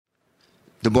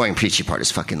The boring preachy part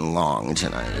is fucking long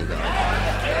tonight.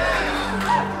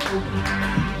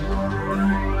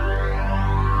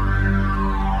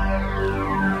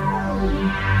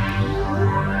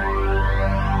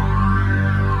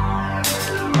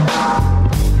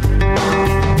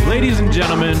 Ladies and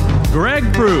gentlemen, Greg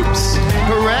Proops.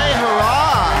 Hooray,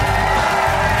 hurrah!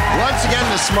 Once again,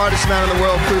 the smartest man in the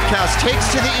world, Proopcast,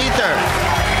 takes to the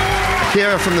ether.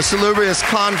 Here from the salubrious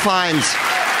confines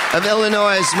of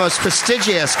Illinois' most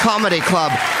prestigious comedy club,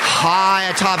 high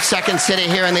atop Second City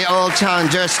here in the Old Town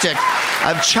district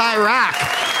of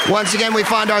Chirac. Once again, we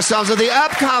find ourselves at the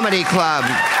Up Comedy Club.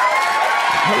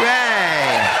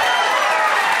 Hooray!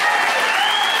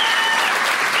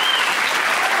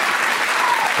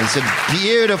 It's a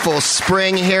beautiful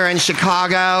spring here in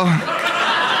Chicago.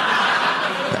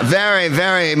 Very,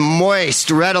 very moist,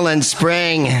 redolent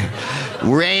spring.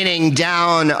 Raining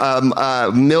down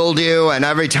mildew and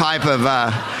every type of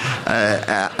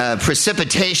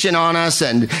precipitation on us,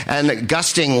 and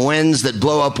gusting winds that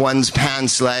blow up one's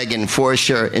pants leg and force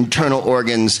your internal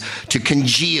organs to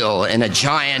congeal in a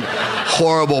giant,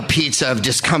 horrible pizza of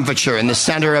discomfiture in the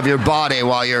center of your body,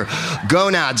 while your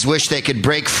gonads wish they could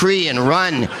break free and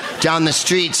run down the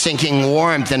street sinking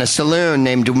warmth in a saloon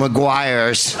named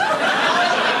McGuire's.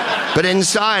 But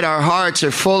inside, our hearts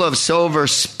are full of silver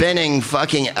spinning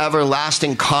fucking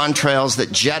everlasting contrails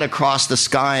that jet across the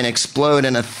sky and explode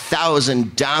in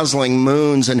 1,000 dazzling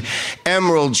moons and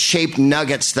emerald-shaped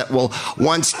nuggets that will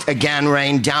once again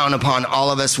rain down upon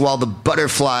all of us while the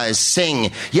butterflies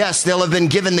sing. Yes, they'll have been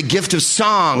given the gift of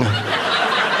song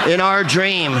in our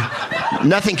dream.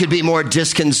 Nothing could be more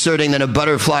disconcerting than a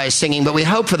butterfly singing, but we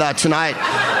hope for that tonight,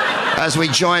 as we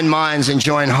join minds and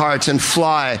join hearts and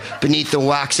fly beneath the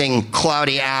waxing,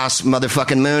 cloudy-ass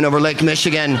motherfucking moon over Lake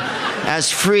Michigan, as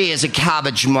free as a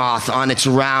cabbage moth on its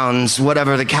rounds,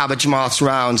 whatever the cabbage moth's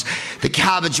rounds. The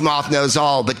cabbage moth knows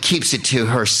all, but keeps it to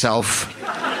herself.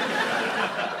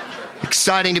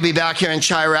 Exciting to be back here in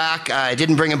Chirac. I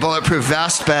didn't bring a bulletproof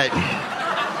vest, but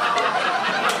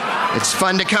it's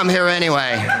fun to come here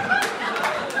anyway.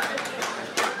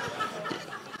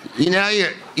 You know,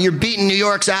 you're beating New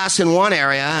York's ass in one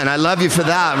area, and I love you for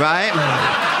that, right?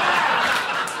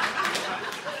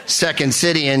 Second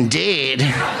City, indeed.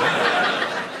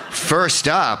 First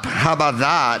up, how about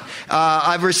that?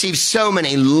 I've received so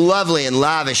many lovely and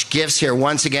lavish gifts here,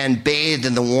 once again bathed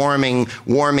in the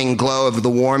warming glow of the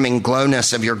warming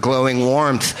glowness of your glowing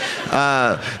warmth,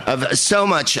 of so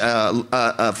much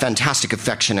fantastic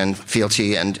affection and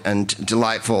fealty and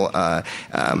delightful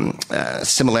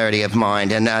similarity of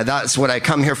mind. And that's what I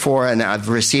come here for, and I've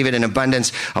received it in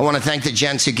abundance. I want to thank the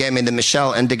gents who gave me the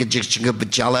Michelle Indigo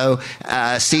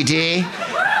CD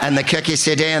and the cookie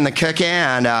CD and the cookie,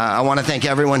 and I want to thank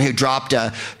everyone who dropped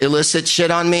illicit shit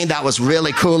on me. That was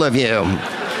really cool of you.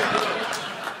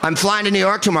 I'm flying to New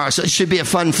York tomorrow, so it should be a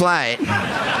fun flight.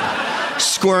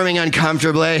 Squirming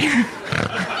uncomfortably.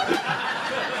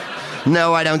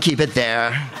 No, I don't keep it there.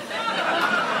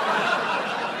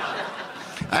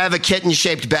 I have a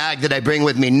kitten-shaped bag that I bring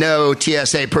with me. No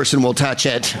TSA person will touch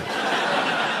it.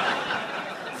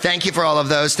 Thank you for all of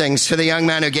those things. For the young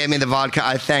man who gave me the vodka,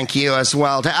 I thank you as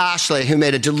well. To Ashley, who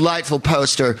made a delightful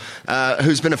poster,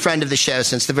 who's been a friend of the show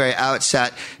since the very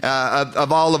outset,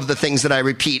 of all of the things that I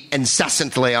repeat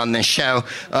incessantly on this show,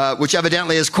 which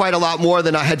evidently is quite a lot more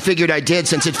than I had figured I did,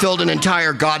 since it filled an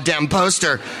entire goddamn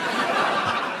poster.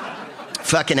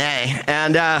 Fucking A.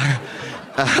 And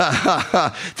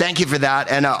thank you for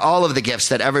that, and all of the gifts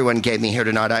that everyone gave me here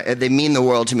tonight. They mean the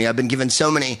world to me. I've been given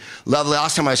so many lovely.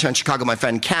 Last time I was here in Chicago, my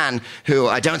friend Ken, who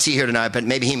I don't see here tonight, but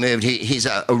maybe he moved. He's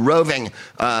a roving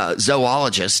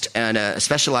zoologist and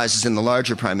specializes in the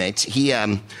larger primates. He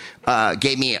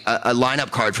gave me a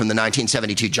lineup card from the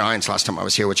 1972 Giants last time I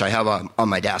was here, which I have on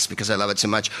my desk because I love it so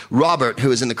much. Robert,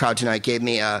 who is in the crowd tonight, gave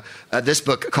me this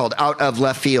book called Out of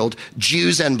Left Field,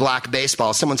 Jews and Black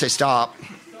Baseball. Someone say stop.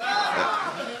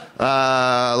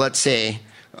 Let's see.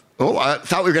 Oh, I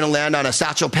thought we were going to land on a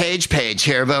Satchel Paige page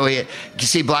here, but you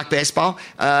see Black Baseball.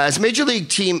 As Major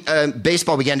League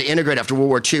Baseball began to integrate after World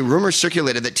War II, rumors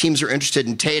circulated that teams were interested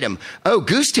in Tatum. Oh,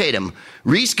 Goose Tatum.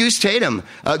 Reese Goose Tatum.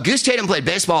 Goose Tatum played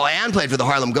baseball and played for the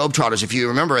Harlem Globetrotters, if you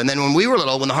remember. And then when we were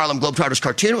little, when the Harlem Globetrotters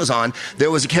cartoon was on, there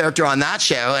was a character on that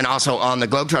show and also on the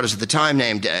Globetrotters at the time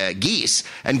named Geese.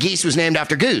 And Geese was named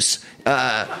after Goose.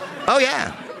 Oh,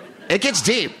 yeah. It gets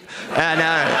deep. And...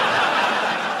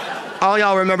 All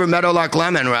y'all remember Meadowlark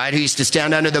Lemon, right? Who used to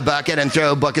stand under the bucket and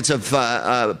throw buckets of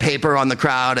paper on the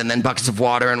crowd and then buckets of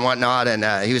water and whatnot. And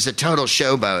he was a total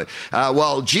showboat.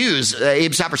 Well, Jews,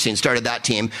 Abe Saperstein started that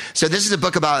team. So this is a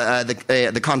book about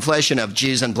the conflation of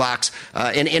Jews and blacks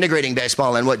in integrating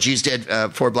baseball and what Jews did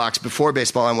for blacks before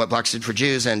baseball and what blacks did for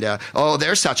Jews. And,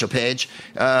 there's Satchel Paige.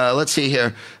 Let's see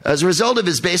here. As a result of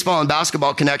his baseball and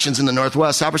basketball connections in the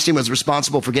Northwest, Saperstein was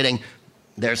responsible for getting...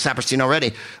 There's Saperstein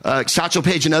already. Satchel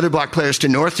Paige and other black players to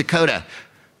North Dakota.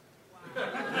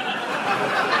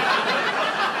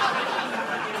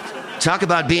 Talk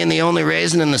about being the only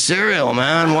raisin in the cereal,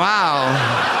 man. Wow.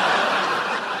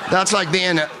 That's like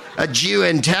being a Jew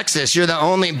in Texas. You're the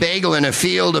only bagel in a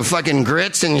field of fucking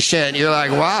grits and shit. You're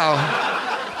like, wow.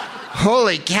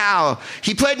 Holy cow.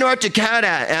 He played North Dakota,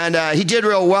 and he did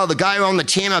real well. The guy who owned the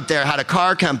team up there had a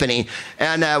car company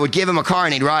and would give him a car,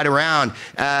 and he'd ride around.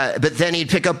 But then he'd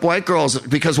pick up white girls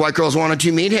because white girls wanted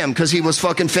to meet him because he was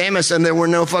fucking famous, and there were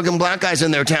no fucking black guys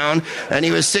in their town. And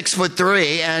he was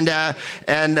 6'3",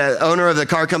 and the owner of the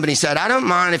car company said, I don't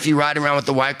mind if you ride around with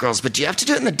the white girls, but do you have to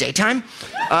do it in the daytime?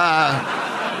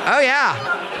 Oh,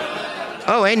 yeah.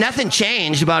 Oh, ain't nothing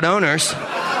changed about owners.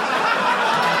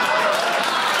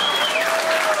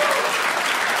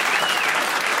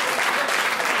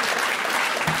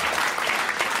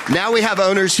 Now we have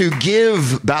owners who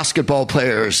give basketball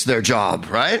players their job,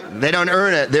 right? They don't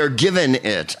earn it, they're given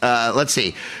it. Let's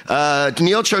see.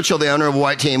 Neil Churchill, the owner of a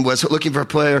white team, was looking for a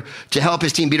player to help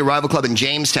his team beat a rival club in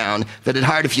Jamestown that had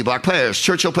hired a few black players.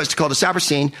 Churchill placed a call to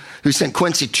Saperstein, who sent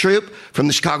Quincy Troop from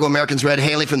the Chicago Americans, Red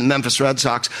Haley from the Memphis Red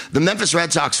Sox. The Memphis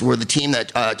Red Sox were the team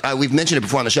that, we've mentioned it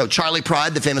before on the show, Charlie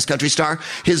Pride, the famous country star,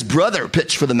 his brother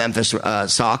pitched for the Memphis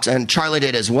Sox, and Charlie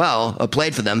did as well,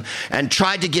 played for them, and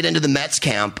tried to get into the Mets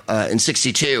camp in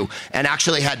 62 and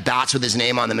actually had bats with his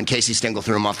name on them, and Casey Stengel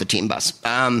threw him off the team bus.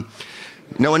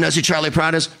 No one knows who Charlie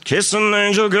Pride is? Kiss an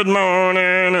angel good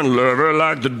morning and love her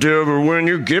like the devil when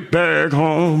you get back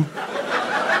home.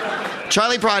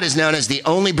 Charlie Pride is known as the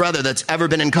only brother that's ever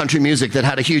been in country music that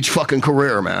had a huge fucking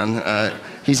career, man.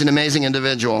 He's an amazing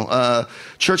individual.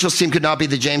 Churchill's team could not be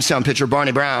the Jamestown pitcher,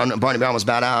 Barney Brown. Barney Brown was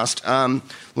badass.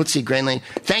 Let's see, Grainley.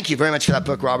 Thank you very much for that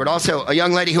book, Robert. Also, a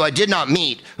young lady who I did not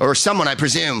meet, or someone I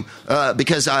presume,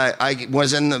 because I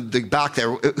was in the back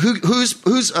there.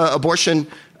 Whose abortion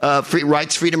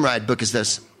rights freedom ride book is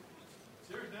this? It's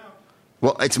yours now.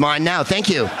 Well, it's mine now. Thank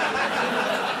you.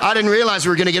 I didn't realize we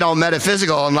were going to get all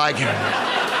metaphysical and like,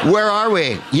 where are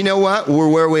we? You know what? We're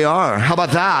where we are. How about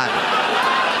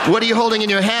that? What are you holding in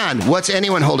your hand? What's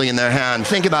anyone holding in their hand?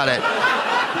 Think about it.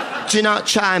 Do not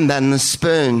chime then the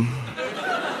spoon.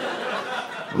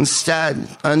 Instead,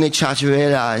 only try to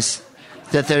realize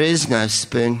that there is no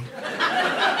spoon.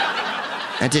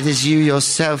 And it is you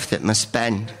yourself that must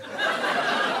bend.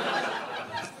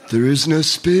 There is no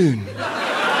spoon.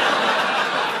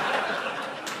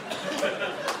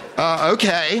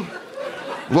 Okay.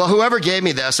 Well, whoever gave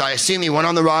me this, I assume you went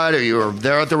on the ride, or you were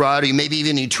there at the ride, or you maybe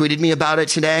even you tweeted me about it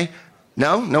today.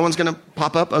 No? No one's going to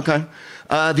pop up? Okay.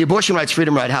 The abortion rights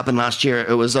freedom ride happened last year.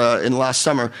 It was in last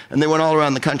summer, and they went all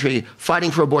around the country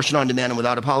fighting for abortion on demand and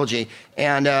without apology.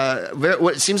 And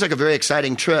what seems like a very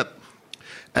exciting trip.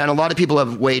 And a lot of people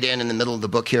have weighed in the middle of the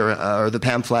book here, or the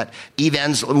pamphlet. Eve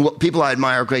Ensler, people I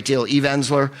admire a great deal. Eve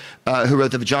Ensler, who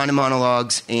wrote the Vagina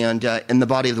Monologues and In the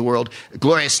Body of the World.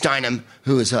 Gloria Steinem,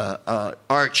 who is a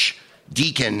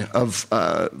archdeacon of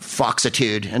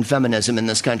foxitude and feminism in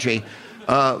this country.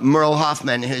 Merle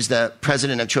Hoffman, who's the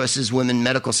president of Choices Women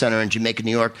Medical Center in Jamaica,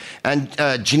 New York. And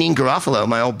Janine Garofalo,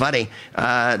 my old buddy.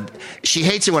 She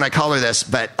hates it when I call her this,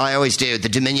 but I always do, the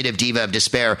diminutive diva of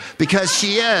despair, because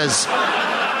she is.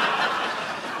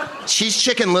 She's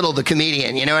Chicken Little, the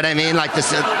comedian, you know what I mean? Like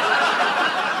this.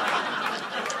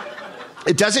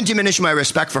 It doesn't diminish my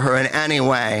respect for her in any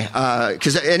way,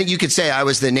 because you could say I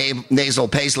was the nasal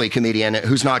Paisley comedian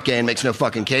who's not gay and makes no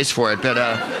fucking case for it, but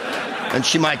and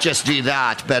she might just do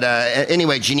that. But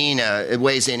anyway, Janine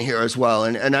weighs in here as well,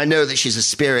 and I know that she's a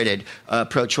spirited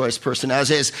pro-choice person,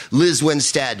 as is Liz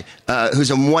Winstead,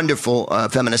 who's a wonderful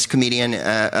feminist comedian,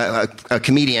 a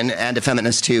comedian and a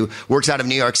feminist who works out of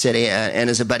New York City and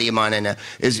is a buddy of mine, and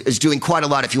is doing quite a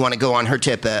lot. If you want to go on her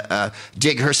tip,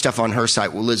 dig her stuff on her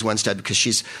site, Liz Winstead, because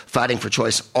she's fighting for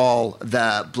choice all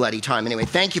the bloody time. Anyway,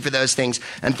 thank you for those things,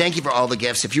 and thank you for all the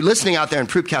gifts. If you're listening out there in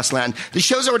Proopcast land, the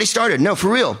show's already started. No, for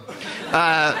real.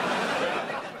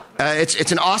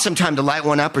 It's an awesome time to light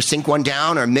one up or sink one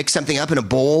down or mix something up in a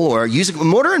bowl or use a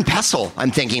mortar and pestle,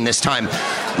 I'm thinking this time.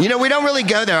 We don't really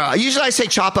go there. Usually I say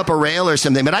chop up a rail or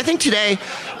something, but I think today,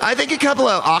 a couple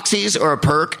of oxys or a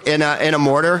perk in a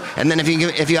mortar, and then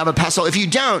if you have a pestle. If you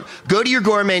don't, go to your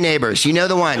gourmet neighbors. You know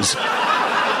the ones.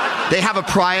 They have a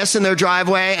Prius in their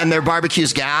driveway, and their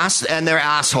barbecue's gas, and they're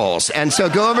assholes. And so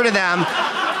go over to them,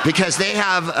 because they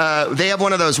have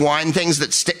one of those wine things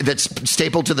that's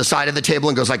stapled to the side of the table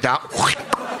and goes like that.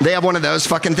 They have one of those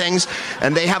fucking things,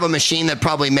 and they have a machine that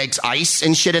probably makes ice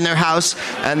and shit in their house,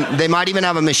 and they might even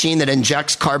have a machine that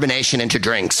injects carbonation into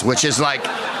drinks, which is like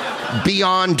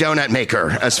beyond donut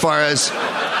maker as far as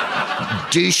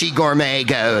douchey gourmet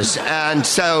goes. And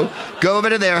so go over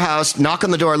to their house, knock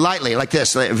on the door lightly like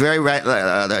this,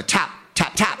 tap,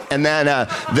 tap, tap, and then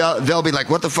they'll be like,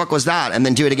 what the fuck was that? And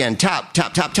then do it again, tap,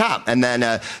 tap, tap, tap, and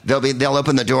then they'll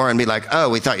open the door and be like, oh,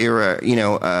 we thought you were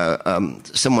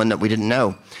someone that we didn't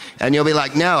know. And you'll be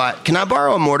like, no, can I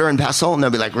borrow a mortar and pestle? And they'll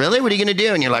be like, really? What are you going to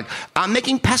do? And you're like, I'm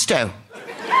making pesto.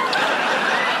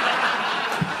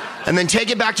 And then take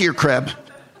it back to your crib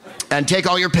and take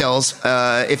all your pills.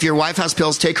 If your wife has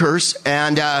pills, take hers.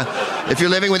 And if you're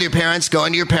living with your parents, go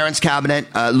into your parents' cabinet.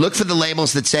 Look for the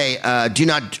labels that say, do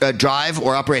not drive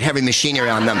or operate heavy machinery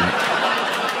on them.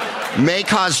 May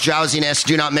cause drowsiness,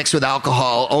 do not mix with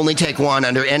alcohol, only take one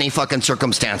under any fucking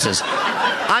circumstances.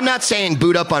 I'm not saying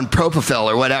boot up on Propofol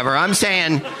or whatever. I'm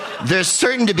saying there's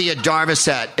certain to be a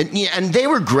Darvocet. And they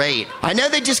were great. I know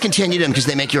they discontinued them because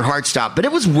they make your heart stop, but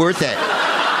it was worth it.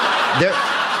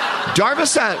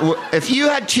 Darvocet, if you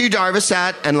had 2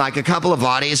 Darvocet and like a couple of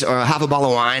vodkas or half a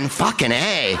bottle of wine, fucking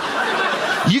A.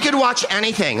 You could watch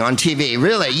anything on TV,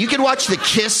 really. You could watch the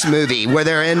Kiss movie where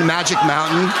they're in Magic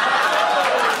Mountain.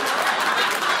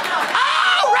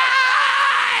 All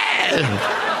right!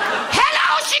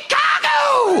 Hello, Chicago!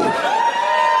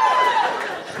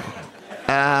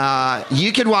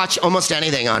 You could watch almost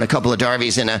anything on a couple of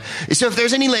Darvies. So if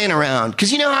there's any laying around,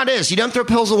 because you know how it is, you don't throw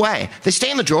pills away. They stay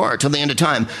in the drawer till the end of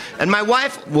time. And my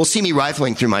wife will see me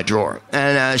rifling through my drawer,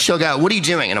 and she'll go, what are you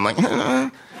doing? And I'm like,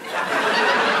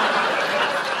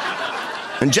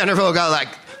 And Jennifer will go like,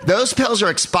 those pills are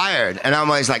expired. And I'm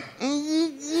always like,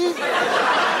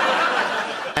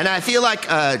 And I feel like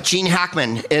Gene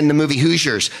Hackman in the movie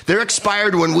Hoosiers. They're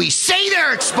expired when we say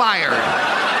they're expired.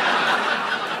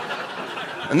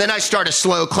 And then I start a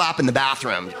slow clap in the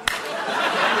bathroom.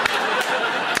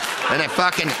 And I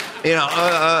fucking,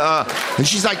 And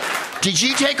she's like, did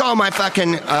you take all my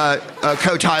fucking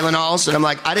co-Tylenols? And I'm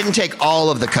like, I didn't take all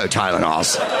of the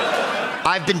co-Tylenols.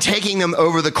 I've been taking them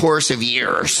over the course of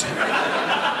years.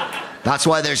 That's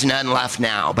why there's none left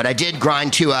now. But I did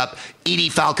grind 2 up, Edie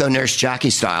Falco, Nurse Jackie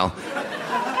style,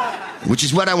 which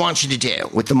is what I want you to do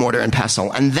with the mortar and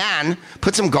pestle. And then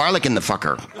put some garlic in the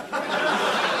fucker.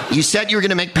 You said you were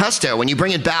going to make pesto. When you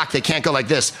bring it back, they can't go like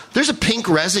this. There's a pink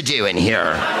residue in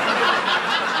here.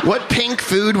 What pink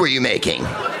food were you making?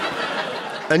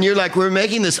 And you're like, we're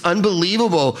making this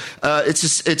unbelievable,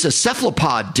 it's a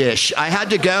cephalopod dish. I had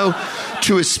to go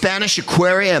to a Spanish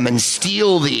aquarium and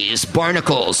steal these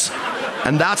barnacles.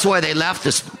 And that's why they left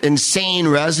this insane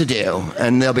residue.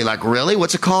 And they'll be like, really?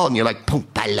 What's it called? And you're like,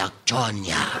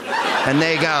 Pumpalactonia. And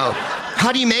they go,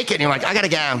 how do you make it? And you're like, I gotta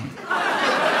go.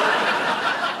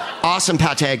 Awesome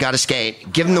pate, gotta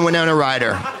skate. Give them the Winona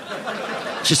Ryder.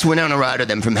 Just Winona Ryder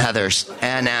them from Heather's.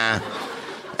 And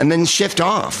then shift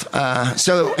off.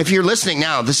 So if you're listening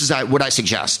now, this is what I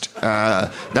suggest.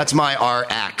 That's my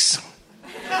RX.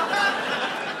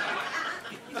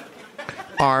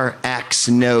 RX,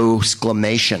 no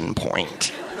exclamation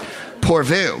point.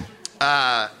 Pourvu.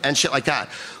 And shit like that.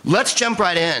 Let's jump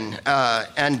right in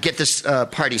and get this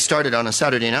party started on a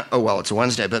Saturday night. Oh, well, it's a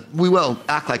Wednesday, but we will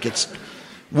act like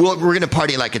we're going to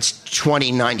party like it's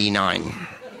 2099.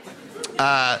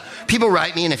 People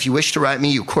write me, and if you wish to write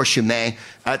me, of course you may,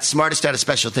 at smartest@a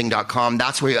specialthing.com.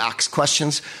 That's where you ask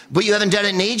questions. But you haven't done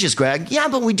it in ages, Greg. Yeah,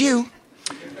 but we do.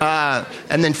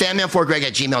 And then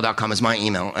fanman4greg@gmail.com is my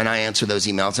email, and I answer those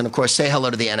emails. And, of course, say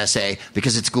hello to the NSA,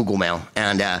 because it's Google Mail.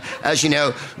 And as you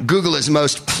know, Google is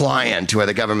most pliant where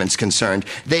the government's concerned.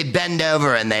 They bend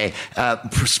over and they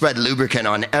spread lubricant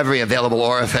on every available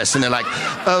orifice. And they're like,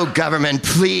 oh, government,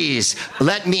 please,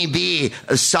 let me be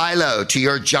a silo to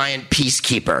your giant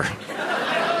peacekeeper.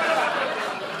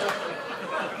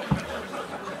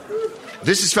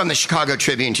 This is from the Chicago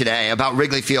Tribune today about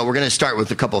Wrigley Field. We're going to start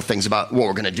with a couple of things about, well,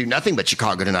 we're going to do nothing but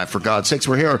Chicago tonight, for God's sakes,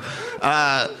 we're here.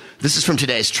 This is from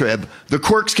today's Trib. The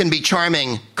quirks can be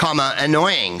charming,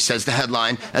 annoying, says the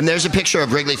headline. And there's a picture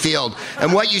of Wrigley Field.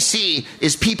 And what you see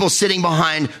is people sitting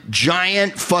behind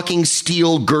giant fucking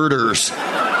steel girders.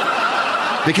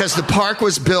 because the park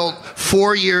was built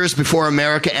 4 years before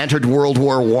America entered World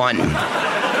War I.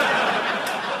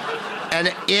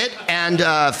 And it and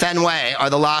Fenway are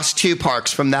the last two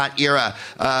parks from that era.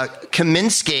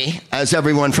 Kaminsky, as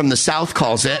everyone from the South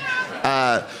calls it,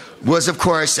 was, of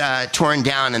course, torn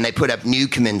down, and they put up new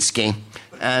Kaminsky.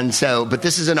 And so, but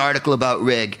this is an article about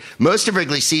Rig. Most of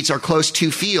Wrigley seats are close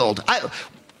to field.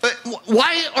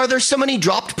 Why are there so many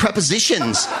dropped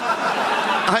prepositions?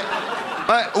 Why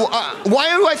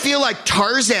do I feel like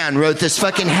Tarzan wrote this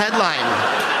fucking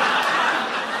headline?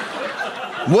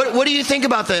 What do you think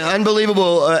about the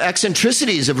unbelievable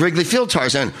eccentricities of Wrigley Field,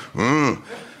 Tarzan?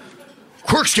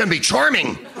 Quirks can be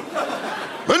charming.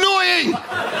 Annoying.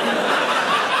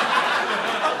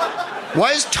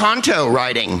 Why is Tonto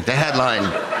writing the headline?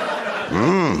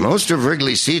 Most of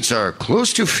Wrigley seats are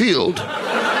close to field.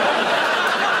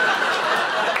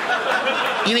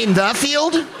 You mean the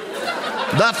field?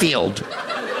 The field.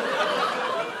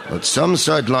 But some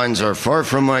sidelines are far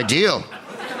from ideal.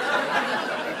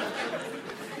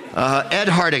 Ed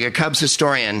Hardig, a Cubs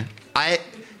historian.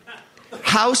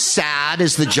 How sad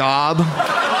is the job?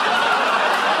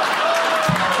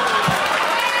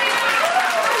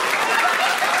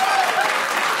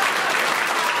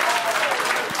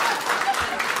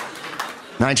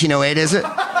 $1908, is it?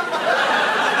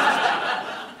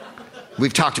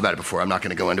 We've talked about it before. I'm not going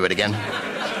to go into it again.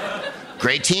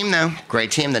 Great team, though.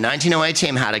 Great team. The 1908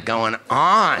 team had it going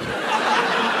on.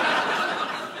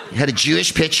 You had a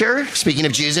Jewish pitcher. Speaking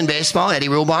of Jews in baseball, Eddie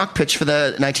Rulbach pitched for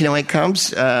the 1908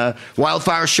 Cubs.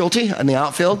 Wildfire Schulte in the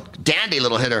outfield. Dandy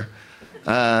little hitter.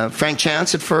 Frank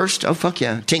Chance at first. Oh, fuck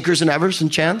yeah. Tinkers and Evers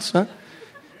and Chance, huh?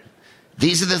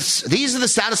 These are the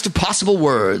saddest of possible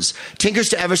words. Tinkers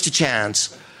to Evers to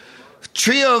Chance.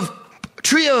 Trio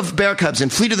of Bear Cubs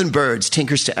and fleeter than birds.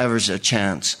 Tinkers to Evers to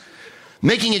Chance.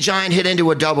 Making a giant hit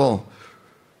into a double.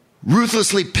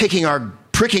 Ruthlessly pricking our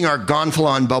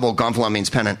gonfalon bubble. Gonfalon means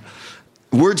pennant.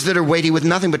 Words that are weighty with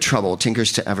nothing but trouble.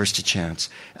 Tinkers to Evers to Chance.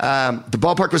 The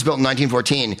ballpark was built in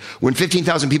 1914 when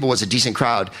 15,000 people was a decent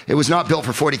crowd. It was not built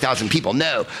for 40,000 people.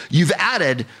 No. You've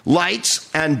added lights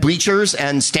and bleachers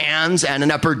and stands and an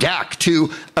upper deck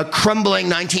to a crumbling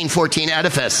 1914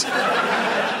 edifice.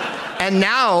 And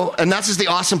now, and that's the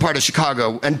awesome part of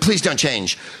Chicago, and please don't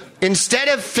change. Instead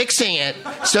of fixing it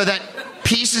so that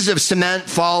pieces of cement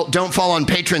don't fall on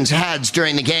patrons' heads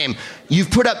during the game, you've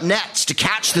put up nets to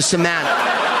catch the cement.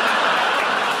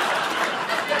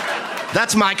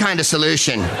 That's my kind of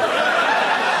solution.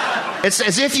 It's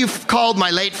as if you've called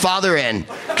my late father in,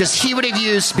 because he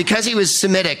was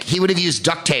Semitic, he would have used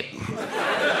duct tape.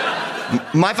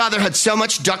 My father had so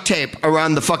much duct tape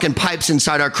around the fucking pipes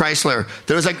inside our Chrysler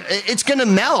that it was like, it's gonna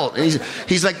melt. And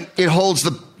he's like, it holds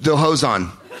the hose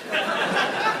on.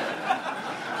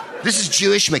 This is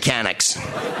Jewish mechanics.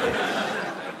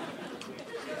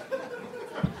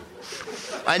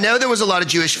 I know there was a lot of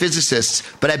Jewish physicists,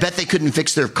 but I bet they couldn't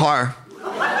fix their car.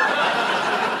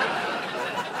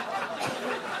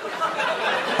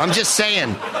 I'm just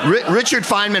saying. Richard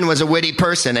Feynman was a witty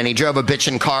person, and he drove a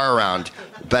bitchin' car around,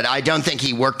 but I don't think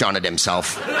he worked on it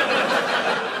himself.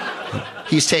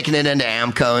 He's taking it into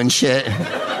AMCO and shit.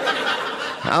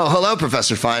 Oh, hello,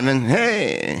 Professor Feynman.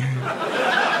 Hey.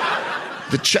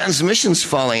 The transmission's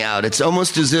falling out. It's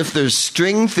almost as if there's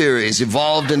string theories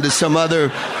evolved into some other,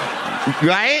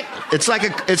 right? It's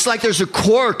like there's a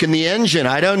cork in the engine.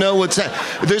 I don't know what's that.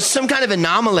 There's some kind of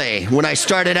anomaly when I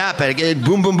start it up. And it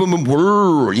boom, boom, boom, boom,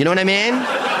 whirr. You know what I mean?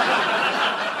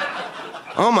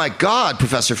 Oh my God,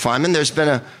 Professor Feynman, there's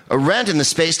been a rent in the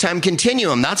space-time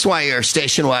continuum. That's why your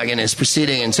station wagon is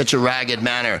proceeding in such a ragged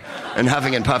manner and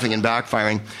huffing and puffing and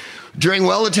backfiring. During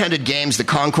well-attended games, the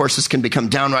concourses can become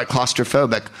downright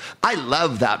claustrophobic. I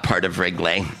love that part of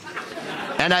Wrigley.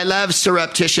 And I love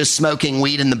surreptitious smoking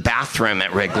weed in the bathroom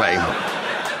at Wrigley.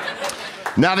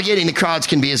 Navigating the crowds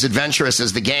can be as adventurous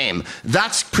as the game.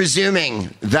 That's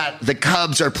presuming that the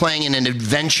Cubs are playing in an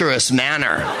adventurous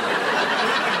manner.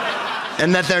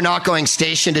 And that they're not going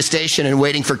station to station and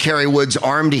waiting for Kerry Wood's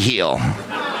arm to heal.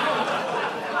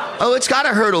 Oh, it's got to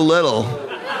hurt a little.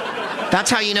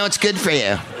 That's how you know it's good for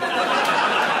you.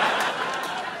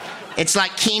 It's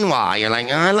like quinoa. You're like,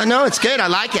 oh, no, it's good. I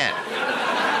like it.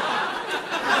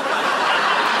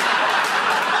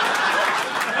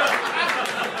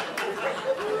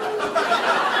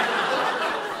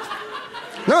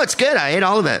 No, it's good. I ate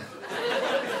all of it.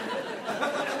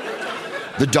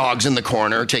 The dog's in the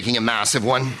corner taking a massive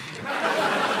one.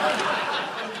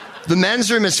 The men's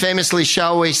room is famously,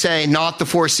 shall we say, not the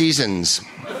Four Seasons.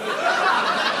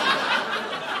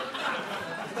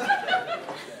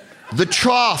 The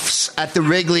troughs at the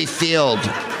Wrigley Field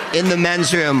in the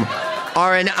men's room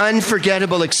are an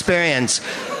unforgettable experience.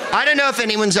 I don't know if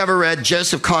anyone's ever read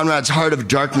Joseph Conrad's Heart of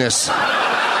Darkness.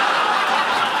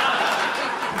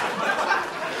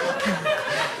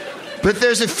 But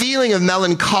there's a feeling of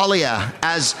melancholia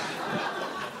as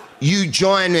you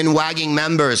join in wagging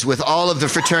members with all of the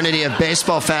fraternity of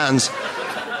baseball fans,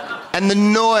 and the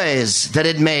noise that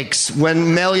it makes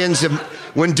when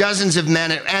dozens of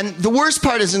men, and the worst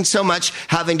part isn't so much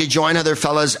having to join other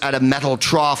fellas at a metal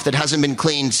trough that hasn't been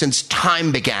cleaned since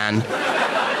time began.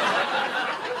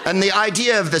 And the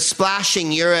idea of the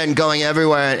splashing urine going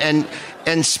everywhere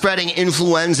and spreading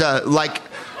influenza like,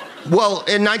 well,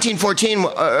 in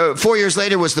 1914, 4 years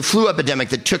later, was the flu epidemic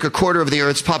that took a quarter of the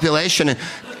Earth's population.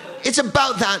 It's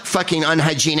about that fucking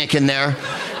unhygienic in there.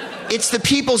 It's the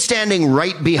people standing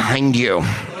right behind you.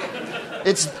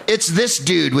 It's this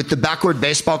dude with the backward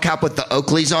baseball cap with the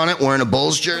Oakleys on it, wearing a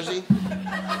Bulls jersey.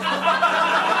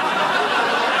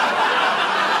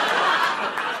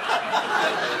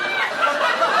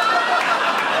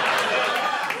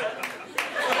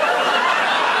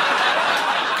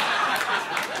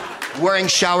 Wearing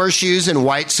shower shoes and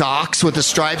white socks with the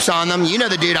stripes on them. You know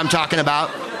the dude I'm talking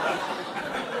about.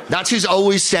 That's who's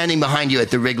always standing behind you at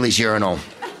the Wrigley's urinal.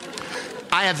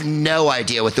 I have no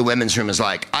idea what the women's room is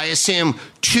like. I assume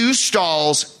 2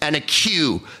 stalls and a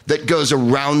queue that goes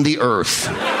around the earth.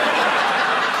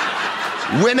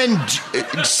 Women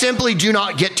simply do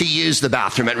not get to use the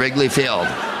bathroom at Wrigley Field.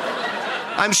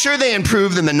 I'm sure they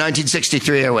improved them in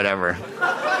 1963 or whatever.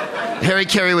 Harry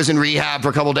Carey was in rehab for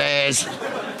a couple days.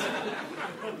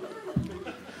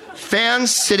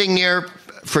 Fans sitting near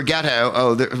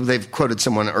Forgetto, they've quoted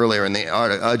someone earlier in the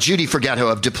article, Judy Forgetto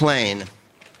of Desplaines,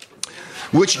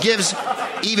 which gives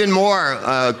even more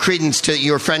credence to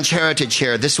your French heritage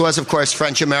here. This was, of course,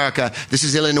 French America. This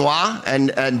is Illinois,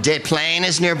 and Desplaines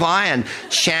is nearby, and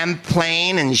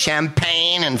Champlain and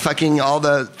Champagne and fucking all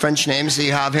the French names that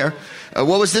you have here.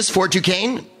 What was this, Fort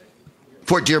Duquesne?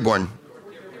 Fort Dearborn.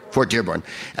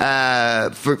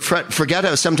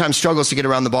 Forgetto sometimes struggles to get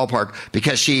around the ballpark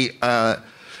because she...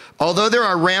 although there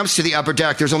are ramps to the upper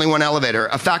deck, there's only one elevator,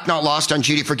 a fact not lost on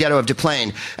Judy Forgetto of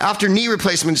Desplaines. After knee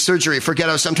replacement surgery,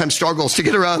 Forgetto sometimes struggles to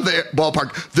get around the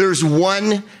ballpark. There's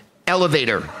one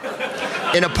elevator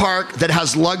in a park that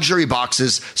has luxury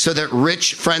boxes so that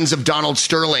rich friends of Donald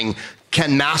Sterling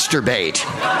can masturbate.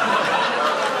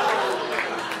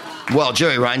 Well,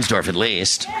 Joey Reinsdorf at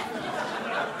least.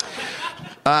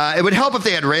 It would help if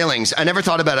they had railings. I never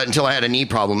thought about it until I had a knee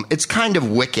problem. It's kind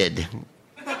of wicked.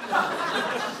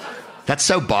 That's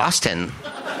so Boston.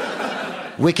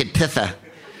 Wicked pitha.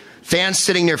 Fans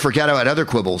sitting near Forgetto had other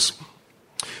quibbles.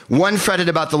 One fretted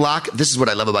about the lock. This is what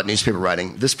I love about newspaper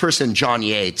writing. This person, John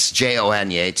Yates,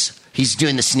 Jon Yates, he's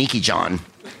doing the sneaky John.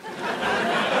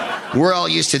 We're all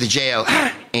used to the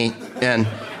J-O-N.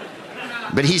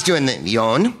 But he's doing the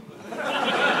Jon.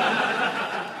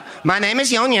 My name is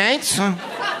Jon Yates.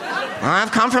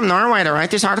 I've come from Norway to write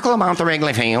this article about the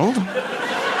Wrigley Field.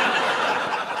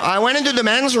 I went into the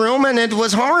men's room and it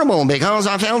was horrible because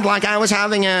I felt like I was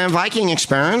having a Viking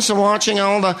experience of watching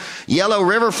all the Yellow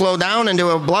River flow down into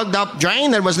a plugged up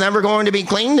drain that was never going to be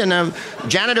cleaned, and a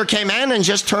janitor came in and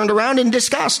just turned around in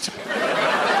disgust.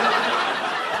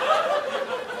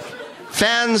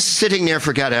 Fans sitting near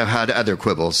Forgetto had other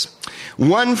quibbles.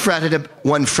 One fretted.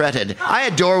 I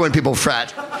adore when people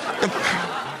fret.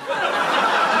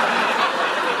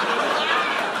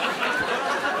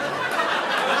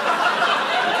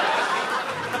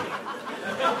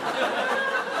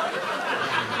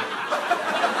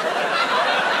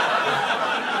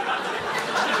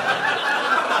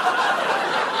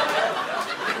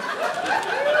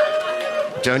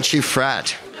 Don't you fret.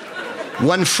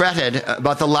 One fretted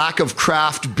about the lack of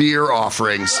craft beer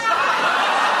offerings.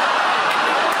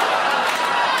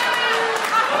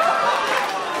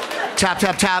 Tap,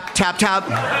 tap, tap, tap, tap.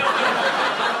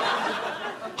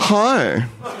 Hi.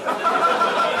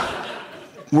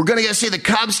 We're going to go see the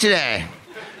Cubs today.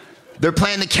 They're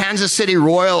playing the Kansas City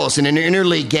Royals in an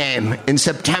interleague game in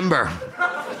September.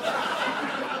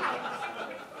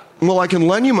 Well, I can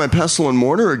lend you my pestle and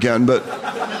mortar again, but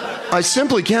I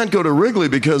simply can't go to Wrigley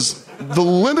because the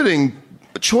limiting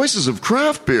choices of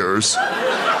craft beers.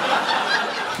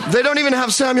 They don't even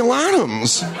have Samuel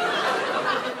Adams.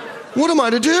 What am I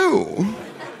to do?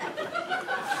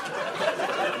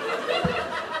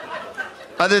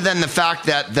 Other than the fact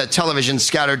that the televisions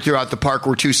scattered throughout the park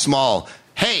were too small.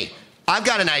 Hey, I've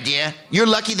got an idea. You're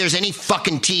lucky there's any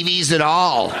fucking TVs at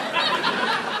all.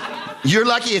 You're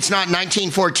lucky it's not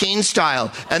 1914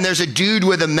 style, and there's a dude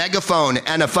with a megaphone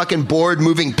and a fucking board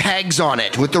moving pegs on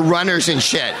it with the runners and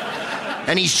shit.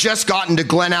 And he's just gotten to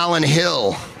Glen Allen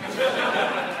Hill.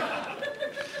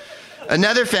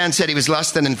 Another fan said he was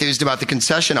less than enthused about the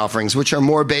concession offerings, which are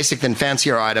more basic than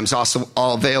fancier items, also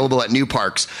all available at new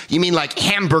parks. You mean like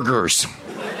hamburgers?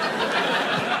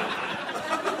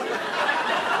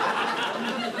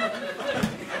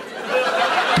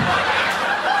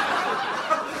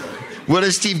 What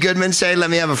does Steve Goodman say? Let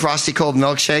me have a frosty cold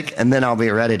milkshake, and then I'll be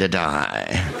ready to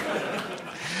die.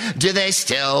 Do they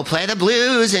still play the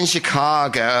Blues in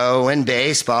Chicago when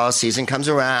baseball season comes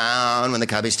around? When the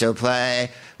Cubbies still play?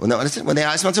 When the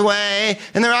ice melts away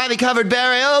in their ivy-covered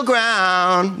burial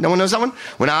ground. No one knows that one?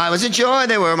 When I was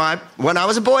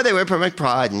a boy, they were perfect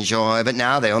pride and joy, but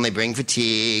now they only bring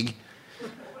fatigue.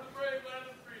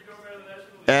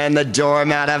 And the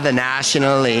doormat of the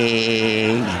National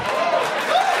League.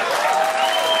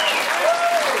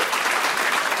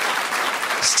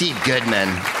 Steve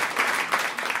Goodman.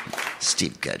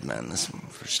 This one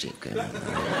for Steve Goodman.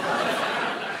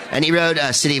 And he wrote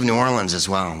City of New Orleans as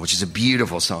well, which is a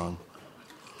beautiful song.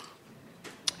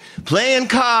 Playing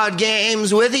card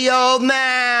games with the old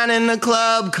man in the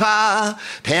club car.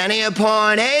 Penny a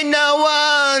point, ain't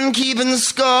no one keeping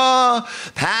score.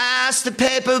 Pass the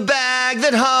paper bag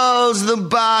that holds the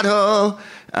bottle.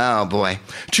 Oh, boy.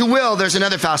 To Will, there's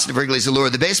another facet of Wrigley's allure.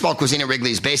 The baseball cuisine at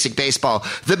Wrigley's, basic baseball.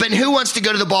 But who wants to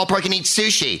go to the ballpark and eat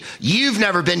sushi? You've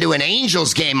never been to an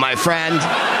Angels game, my friend.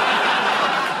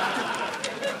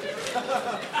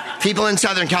 People in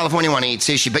Southern California want to eat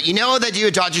sushi. But you know what they do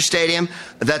at Dodger Stadium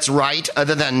that's right,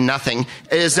 other than nothing,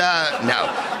 is,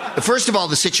 no. First of all,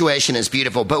 the situation is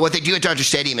beautiful. But what they do at Dodger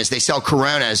Stadium is they sell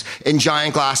Coronas in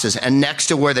giant glasses. And next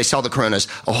to where they sell the Coronas,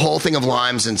 a whole thing of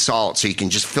limes and salt. So you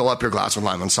can just fill up your glass with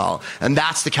lime and salt. And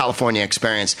that's the California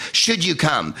experience. Should you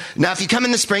come. Now, if you come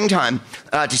in the springtime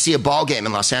to see a ball game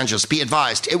in Los Angeles, be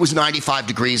advised, it was 95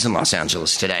 degrees in Los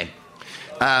Angeles today.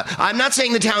 I'm not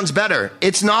saying the town's better.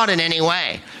 It's not in any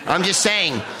way. I'm just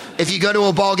saying, if you go to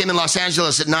a ball game in Los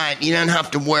Angeles at night, you don't have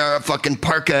to wear a fucking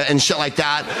parka and shit like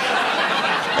that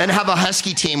and have a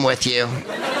Husky team with you.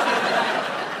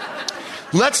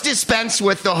 Let's dispense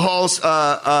with the whole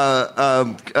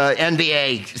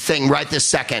NBA thing right this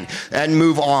second and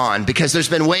move on, because there's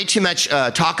been way too much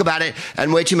talk about it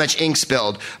and way too much ink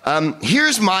spilled.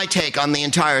 Here's my take on the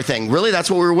entire thing. Really, that's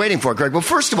what we were waiting for, Greg. Well,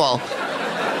 first of all,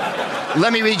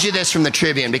 let me read you this from the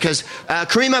Tribune, because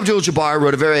Kareem Abdul-Jabbar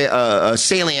wrote a very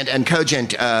salient and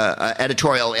cogent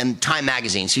editorial in Time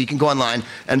magazine. So you can go online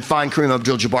and find Kareem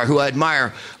Abdul-Jabbar, who I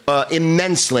admire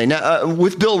immensely. Now,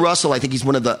 with Bill Russell, I think he's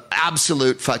one of the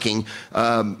absolute fucking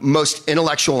most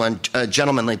intellectual and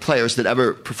gentlemanly players that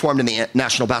ever performed in the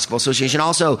National Basketball Association.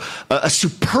 Also, a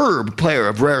superb player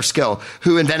of rare skill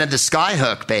who invented the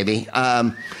skyhook, baby.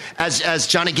 As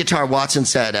Johnny Guitar Watson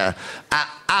said,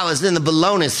 I was in the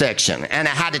bologna section and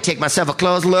I had to take myself a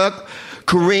close look.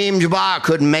 Kareem Jabbar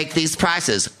couldn't make these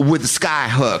prices with a sky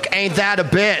hook. Ain't that a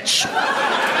bitch?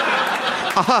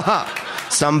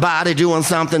 Somebody doing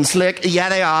something slick? Yeah,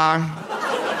 they are.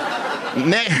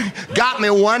 Got me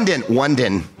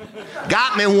wondering.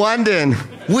 Got me wondering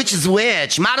which is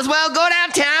which. Might as well go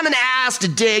downtown and ask to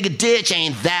dig a ditch.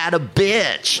 Ain't that a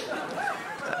bitch?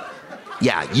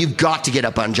 Yeah, you've got to get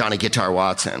up on Johnny Guitar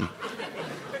Watson.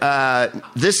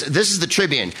 This is the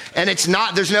Tribune, and it's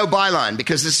not, there's no byline,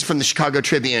 because this is from the Chicago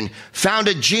Tribune.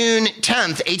 Founded June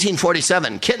 10th,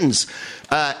 1847. Kittens.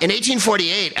 In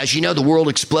 1848, as you know, the world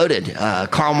exploded.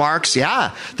 Karl Marx,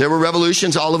 yeah, there were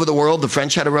revolutions all over the world. The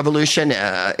French had a revolution.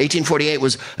 1848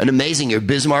 was an amazing year.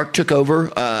 Bismarck took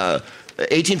over.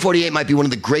 1848 might be one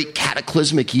of the great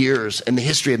cataclysmic years in the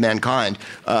history of mankind.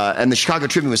 And the Chicago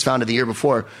Tribune was founded the year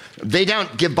before. They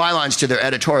don't give bylines to their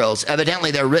editorials.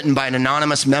 Evidently, they're written by an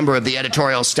anonymous member of the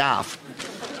editorial staff.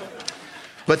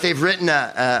 But they've written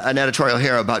an editorial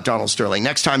here about Donald Sterling.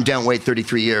 Next time, don't wait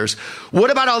 33 years. What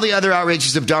about all the other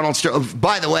outrages of Donald Sterling?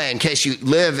 By the way, in case you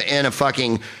live in a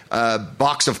fucking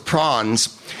box of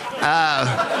prawns,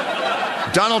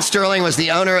 Donald Sterling is the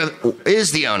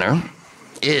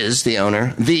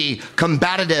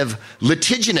combative,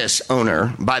 litigious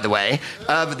owner, by the way,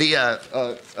 of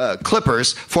the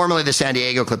Clippers, formerly the San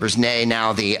Diego Clippers, nay,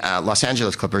 now the Los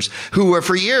Angeles Clippers, who were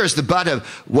for years the butt of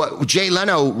what Jay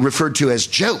Leno referred to as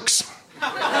jokes.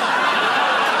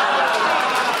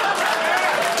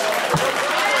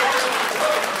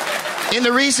 In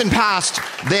the recent past,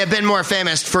 they have been more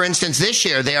famous. For instance, this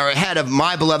year, they are ahead of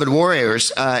my beloved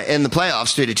Warriors in the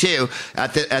playoffs, 3-2,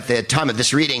 at the time of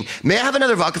this reading. May I have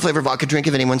another vodka-flavored vodka drink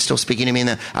if anyone's still speaking to me?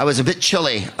 I was a bit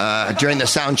chilly during the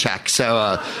sound check,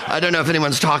 so I don't know if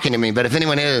anyone's talking to me, but if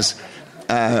anyone is,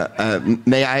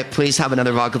 may I please have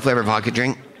another vodka-flavored vodka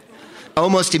drink?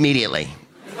 Almost immediately.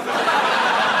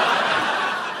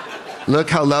 Look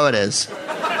how low it is.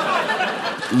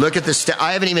 Look at the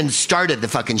I haven't even started the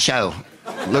fucking show.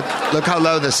 Look how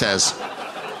low this is.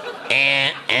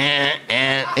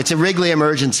 It's a Wrigley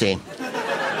emergency.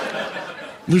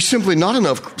 There's simply not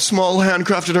enough small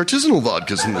handcrafted artisanal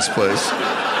vodkas in this place.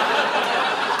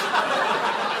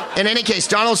 In any case,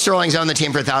 Donald Sterling's owned the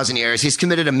team for 1,000 years. He's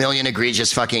committed a million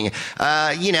egregious fucking,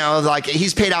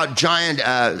 he's paid out giant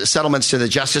settlements to the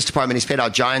Justice Department. He's paid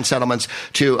out giant settlements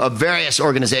to various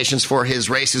organizations for his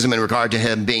racism in regard to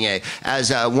him being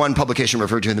as one publication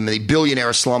referred to him, the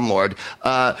billionaire slumlord.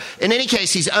 In any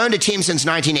case, he's owned a team since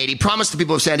 1980, promised the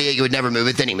people of San Diego he would never move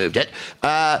it, then he moved it.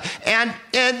 And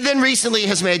then recently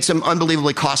has made some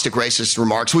unbelievably caustic racist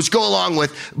remarks, which go along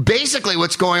with basically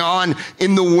what's going on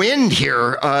in the wind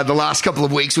here the last couple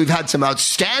of weeks. We've had some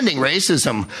outstanding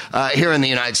racism here in the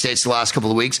United States the last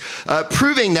couple of weeks,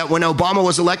 proving that when Obama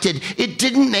was elected, it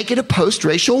didn't make it a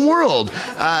post-racial world,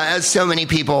 as so many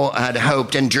people had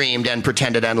hoped and dreamed and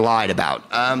pretended and lied about.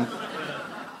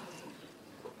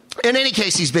 In any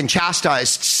case, he's been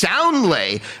chastised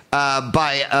soundly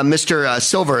by Mr.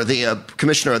 Silver, the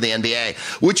commissioner of the NBA,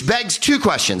 which begs two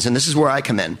questions, and this is where I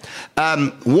come in.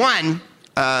 One,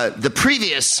 the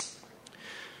previous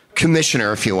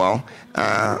commissioner, if you will,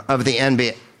 of the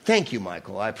NBA. Thank you,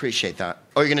 Michael. I appreciate that.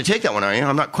 Oh, you're going to take that one, are you?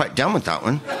 I'm not quite done with that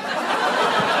one.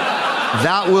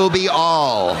 That will be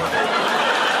all.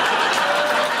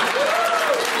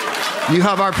 You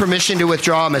have our permission to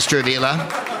withdraw, Mr. Avila.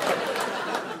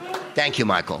 Thank you,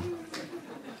 Michael.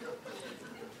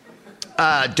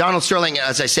 Donald Sterling,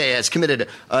 as I say, has committed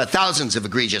thousands of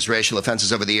egregious racial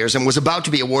offenses over the years and was about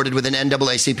to be awarded with an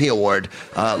NAACP award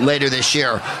later this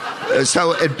year.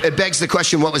 So it begs the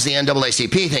question, what was the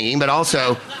NAACP thinking? But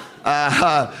also,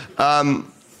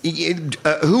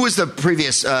 who was the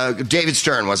previous? David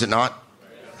Stern, was it not?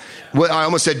 Well, I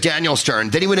almost said Daniel Stern.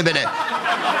 Then he would have been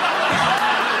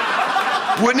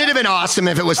wouldn't it have been awesome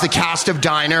if it was the cast of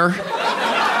Diner?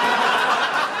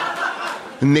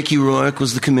 And Mickey Rourke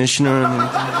was the commissioner.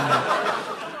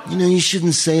 You know, you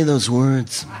shouldn't say those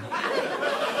words.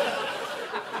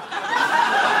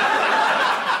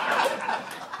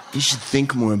 You should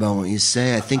think more about what you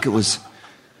say. I think it was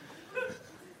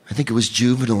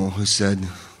Juvenal who said,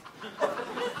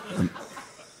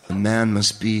 a man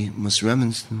must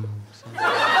remonstrate.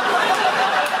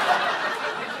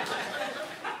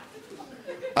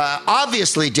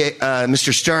 Obviously,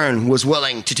 Mr. Stern was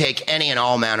willing to take any and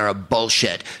all manner of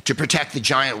bullshit to protect the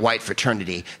giant white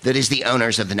fraternity that is the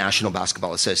owners of the National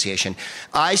Basketball Association.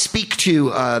 I speak to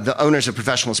the owners of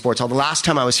professional sports. The last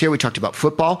time I was here, we talked about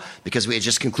football because we had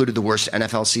just concluded the worst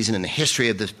NFL season in the history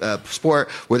of the sport,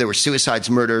 where there were suicides,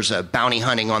 murders, bounty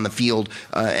hunting on the field,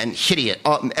 and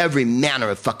every manner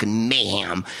of fucking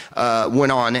mayhem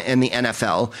went on in the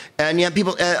NFL. And yet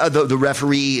people, the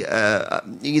referee,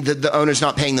 the owners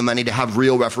not paying the money to have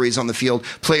real referees on the field,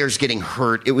 players getting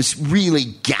hurt. It was really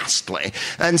ghastly.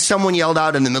 And someone yelled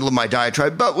out in the middle of my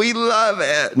diatribe, but we love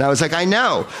it. And I was like, I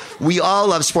know. We all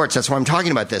love sports. That's why I'm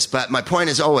talking about this. But my point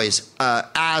is always,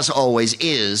 as always,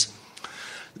 is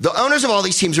the owners of all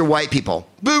these teams are white people.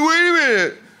 But wait a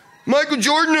minute. Michael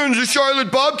Jordan owns the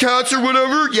Charlotte Bobcats or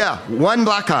whatever. Yeah, one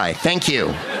black guy. Thank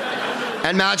you.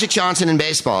 And Magic Johnson in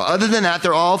baseball. Other than that,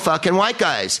 they're all fucking white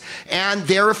guys. And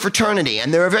they're a fraternity,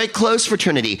 and they're a very close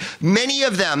fraternity. Many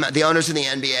of them, the owners of the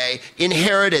NBA,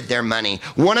 inherited their money.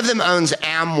 One of them owns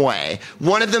Amway.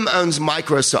 One of them owns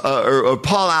Microsoft, or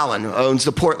Paul Allen owns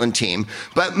the Portland team.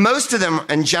 But most of them,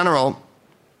 in general,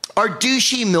 are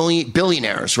douchey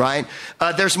billionaires, right?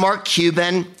 There's Mark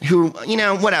Cuban, who,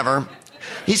 whatever.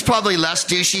 He's probably less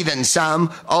douchey than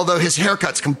some, although his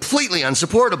haircut's completely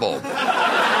unsupportable.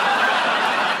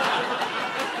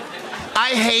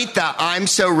 I hate that I'm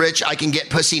so rich I can get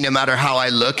pussy no matter how I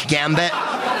look gambit.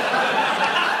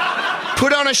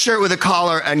 Put on a shirt with a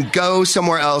collar and go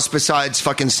somewhere else besides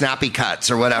fucking Snappy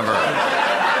Cuts or whatever.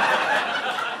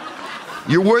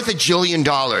 You're worth $1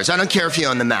 jillion. I don't care if you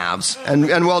own the Mavs.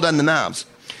 And well done, the Mavs.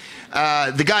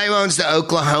 The guy who owns the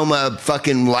Oklahoma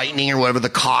fucking Lightning or whatever the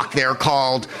cock they're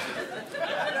called.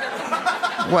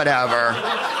 Whatever.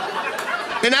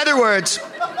 In other words,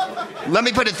 let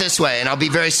me put it this way, and I'll be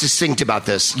very succinct about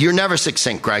this. You're never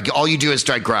succinct, Greg. All you do is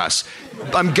digress.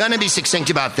 I'm going to be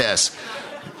succinct about this.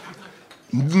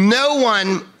 No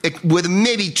one, with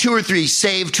maybe two or three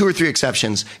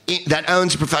exceptions, that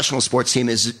owns a professional sports team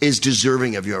is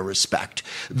deserving of your respect.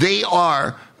 They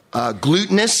are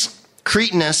glutinous,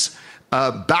 cretinous,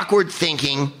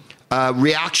 backward-thinking,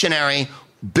 reactionary,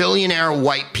 billionaire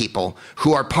white people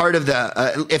who are part of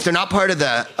the, if they're not part of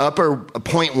the upper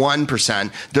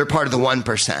 0.1%, they're part of the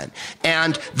 1%.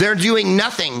 And they're doing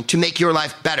nothing to make your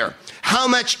life better. How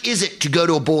much is it to go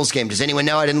to a Bulls game? Does anyone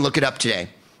know? I didn't look it up today.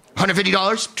 $150?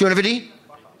 $250?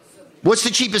 What's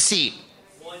the cheapest seat?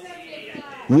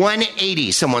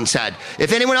 $180, someone said.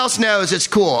 If anyone else knows, it's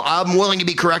cool. I'm willing to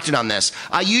be corrected on this.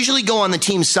 I usually go on the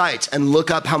team sites and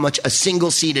look up how much a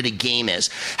single seat at a game is.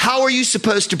 How are you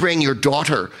supposed to bring your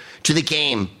daughter to the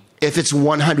game if it's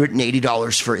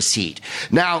 $180 for a seat?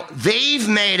 Now, they've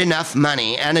made enough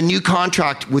money, and a new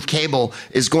contract with cable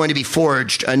is going to be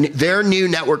forged. Their new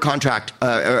network contract,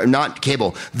 not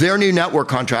cable, their new network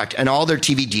contract and all their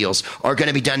TV deals are going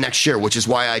to be done next year, which is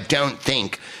why I don't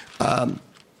think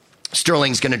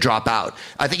Sterling's going to drop out.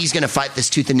 I think he's going to fight this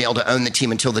tooth and nail to own the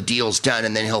team until the deal's done,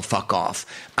 and then he'll fuck off.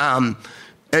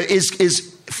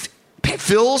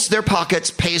 Fills their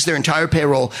pockets, pays their entire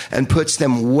payroll, and puts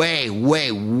them way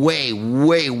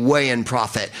in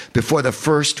profit before the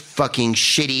first fucking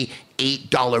shitty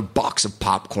 $8 box of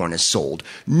popcorn is sold.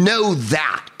 Know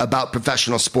that about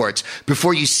professional sports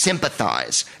before you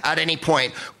sympathize at any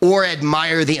point or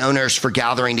admire the owners for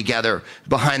gathering together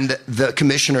behind the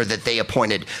commissioner that they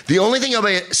appointed. The only thing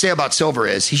I'll say about Silver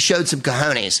is he showed some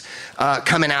cojones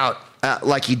coming out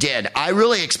like he did. I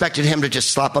really expected him to just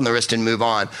slap on the wrist and move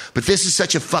on. But this is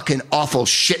such a fucking awful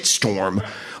shitstorm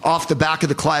off the back of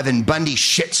the Clive and Bundy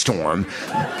shitstorm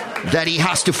that he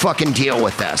has to fucking deal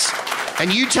with this.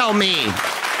 And you tell me,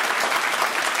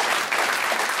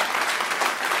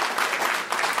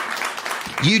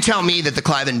 that the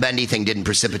Clive and Bundy thing didn't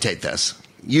precipitate this.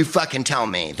 You fucking tell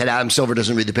me that Adam Silver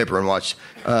doesn't read the paper and watch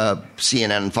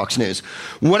CNN and Fox News.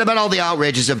 What about all the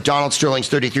outrages of Donald Sterling's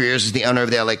 33 years as the owner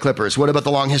of the LA Clippers? What about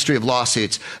the long history of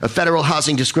lawsuits? A federal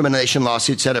housing discrimination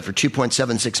lawsuit set up for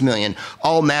 $2.76 million.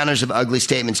 All manners of ugly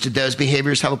statements. Did those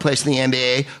behaviors have a place in the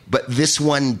NBA? But this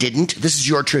one didn't? This is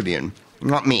your Tribune.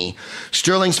 Not me.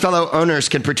 Sterling's fellow owners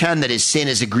can pretend that his sin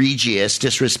is egregious,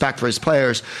 disrespect for his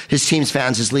players, his team's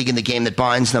fans, his league, and the game that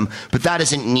binds them. But that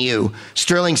isn't new.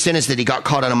 Sterling's sin is that he got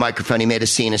caught on a microphone. He made a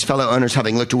scene. His fellow owners,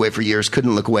 having looked away for years,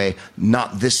 couldn't look away.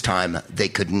 Not this time. They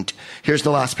couldn't. Here's the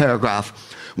last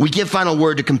paragraph. We give final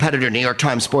word to competitor New York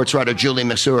Times sports writer Julie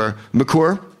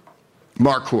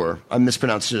Marcour, I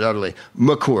mispronounced it utterly,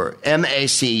 Macur,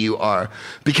 M-A-C-U-R,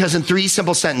 because in 3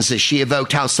 simple sentences she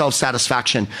evoked how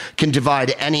self-satisfaction can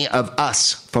divide any of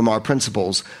us from our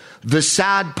principles. The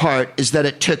sad part is that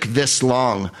it took this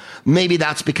long. Maybe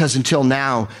that's because until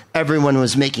now, everyone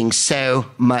was making so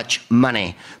much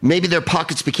money. Maybe their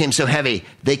pockets became so heavy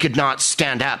they could not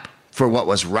stand up for what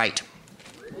was right.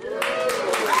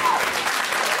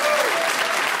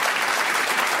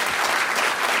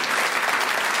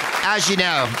 As you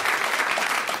know,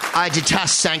 I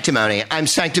detest sanctimony. I'm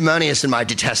sanctimonious in my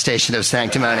detestation of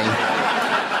sanctimony.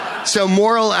 So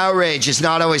moral outrage is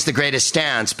not always the greatest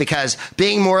stance, because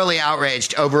being morally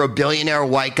outraged over a billionaire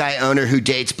white guy owner who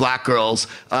dates black girls,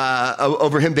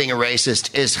 over him being a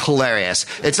racist, is hilarious.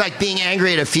 It's like being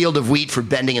angry at a field of wheat for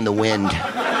bending in the wind.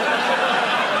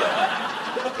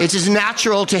 It's as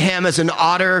natural to him as an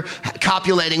otter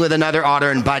copulating with another otter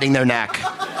and biting their neck.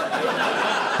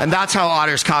 And that's how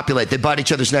otters copulate. They bite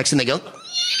each other's necks and they go...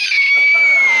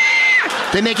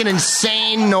 They make an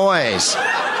insane noise.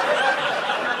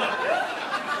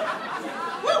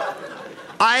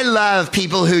 I love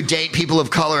people who date people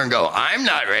of color and go, I'm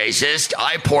not racist,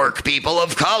 I pork people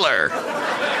of color.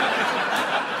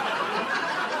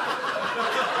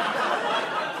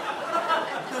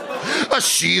 I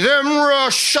see them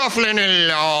shuffling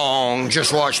along,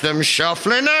 just watch them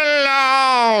shuffling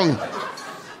along.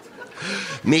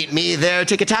 Meet me there,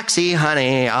 take a taxi,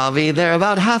 honey. I'll be there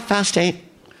about 8:30.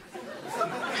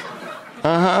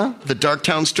 The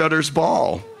Darktown Strutters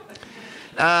Ball.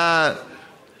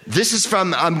 This is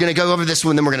from, I'm going to go over this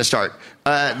one, then we're going to start.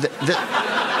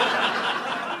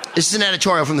 This is an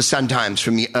editorial from the Sun-Times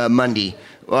from Monday.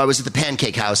 I was at the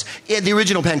Pancake House. Yeah, the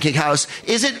original Pancake House.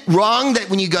 Is it wrong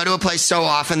that when you go to a place so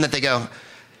often that they go,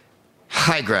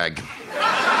 hi, Greg?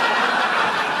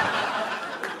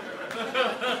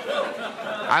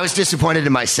 I was disappointed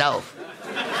in myself.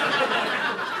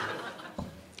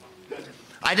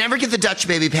 I never get the Dutch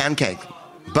baby pancake.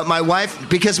 But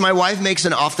because my wife makes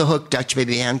an off-the-hook Dutch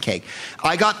baby pancake.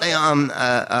 I got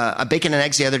a bacon and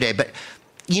eggs the other day, but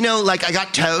you know, like I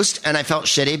got toast and I felt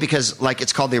shitty because like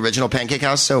it's called the original Pancake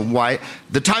House, so why?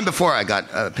 The time before I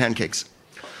got pancakes.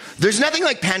 There's nothing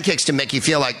like pancakes to make you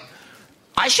feel like,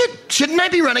 shouldn't I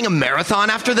be running a marathon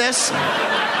after this?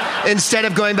 Instead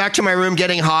of going back to my room,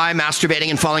 getting high, masturbating,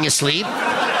 and falling asleep?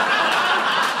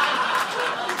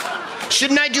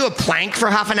 Shouldn't I do a plank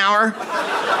for half an hour?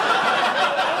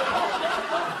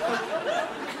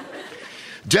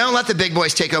 Don't let the big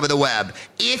boys take over the web.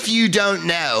 If you don't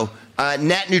know,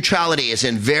 Net neutrality is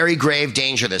in very grave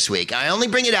danger this week. I only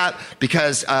bring it up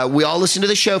because we all listen to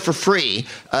the show for free,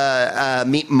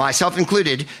 myself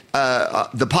included.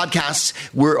 The podcasts,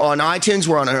 we're on iTunes,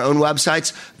 we're on our own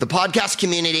websites. The podcast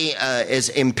community is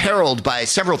imperiled by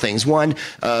several things. One,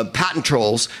 patent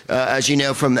trolls, as you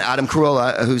know from Adam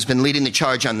Carolla, who's been leading the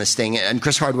charge on this thing, and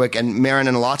Chris Hardwick and Marin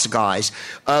and lots of guys.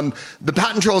 The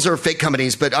patent trolls are fake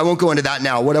companies, but I won't go into that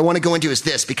now. What I want to go into is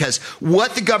this, because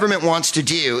what the government wants to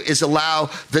do is allow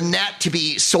the net to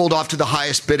be sold off to the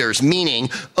highest bidders, meaning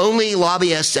only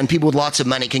lobbyists and people with lots of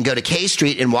money can go to K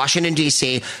Street in Washington,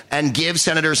 D.C. and give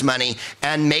senators money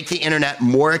and make the internet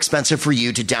more expensive for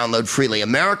you to download freely.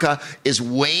 America is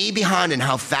way behind in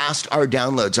how fast our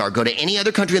downloads are. Go to any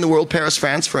other country in the world, Paris,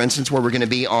 France, for instance, where we're going to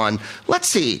be on, let's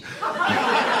see,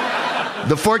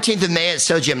 the 14th of May at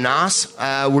So Gymnase.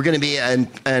 We're going to be in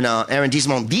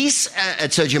Arrondissement 10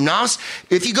 at So Gymnase.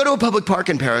 If you go to a public park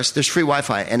in Paris, there's free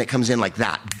Wi-Fi, and it comes in like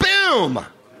that. Boom!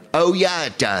 Oh, yeah,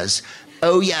 it does.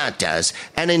 Oh, yeah, it does.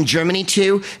 And in Germany,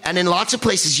 too. And in lots of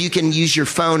places, you can use your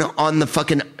phone on the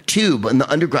fucking tube in the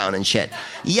underground and shit.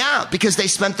 Yeah, because they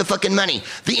spent the fucking money.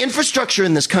 The infrastructure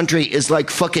in this country is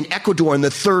like fucking Ecuador in the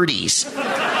 30s.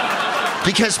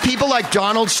 Because people like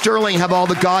Donald Sterling have all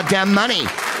the goddamn money.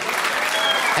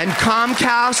 And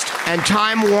Comcast and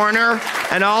Time Warner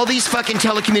and all these fucking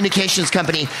telecommunications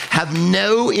companies have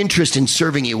no interest in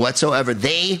serving you whatsoever.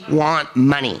 They want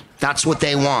money. That's what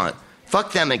they want.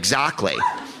 Fuck them exactly.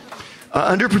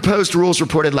 Under proposed rules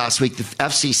reported last week, the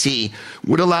FCC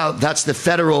would allow, that's the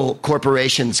Federal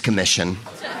Corporations Commission,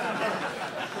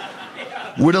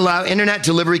 would allow internet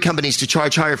delivery companies to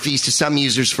charge higher fees to some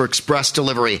users for express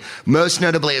delivery, most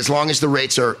notably as long as the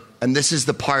rates are, and this is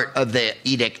the part of the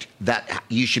edict that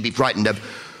you should be frightened of,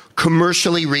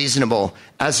 commercially reasonable,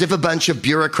 as if a bunch of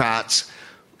bureaucrats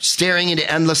staring into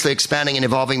endlessly expanding and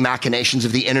evolving machinations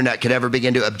of the internet could ever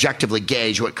begin to objectively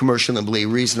gauge what commercially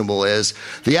reasonable is.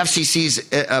 The FCC's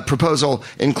proposal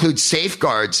includes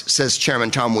safeguards, says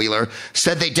Chairman Tom Wheeler,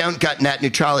 said they don't gut net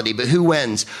neutrality, but who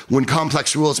wins when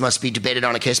complex rules must be debated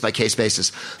on a case-by-case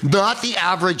basis? Not the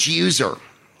average user.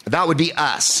 That would be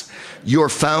us. Your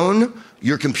phone,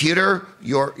 your computer,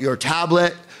 your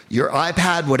tablet, your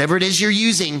iPad, whatever it is you're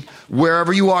using,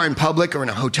 wherever you are in public or in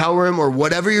a hotel room or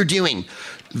whatever you're doing,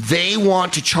 they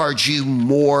want to charge you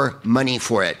more money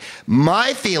for it.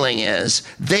 My feeling is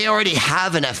they already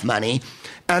have enough money,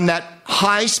 and that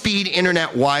high-speed internet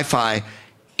Wi-Fi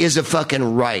is a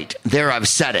fucking right. There, I've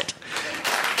said it.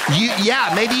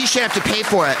 Yeah, maybe you should have to pay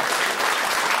for it.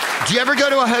 Do you ever go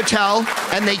to a hotel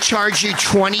and they charge you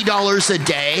 $20 a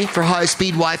day for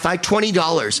high-speed Wi-Fi?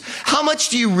 $20. How much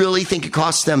do you really think it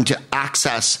costs them to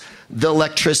access the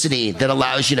electricity that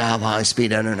allows you to have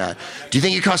high-speed internet? Do you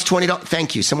think it costs $20?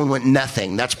 Thank you. Someone went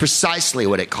nothing. That's precisely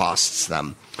what it costs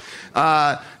them.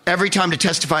 Every time to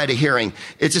testify at a hearing.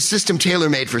 It's a system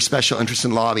tailor-made for special interests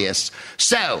and lobbyists.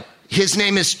 So, his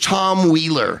name is Tom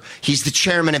Wheeler. He's the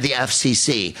chairman of the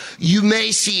FCC. You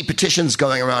may see petitions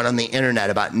going around on the internet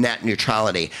about net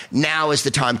neutrality. Now is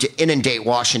the time to inundate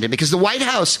Washington, because the White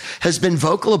House has been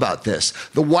vocal about this.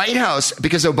 The White House,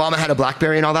 because Obama had a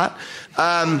BlackBerry and all that,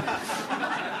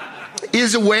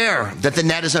 is aware that the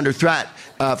net is under threat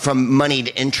from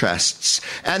moneyed interests.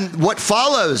 And what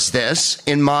follows this,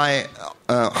 in my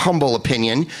humble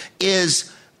opinion,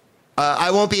 is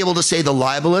I won't be able to say the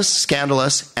libelous,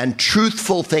 scandalous, and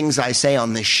truthful things I say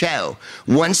on this show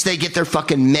once they get their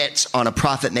fucking mitts on a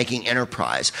profit-making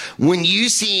enterprise. When you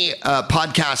see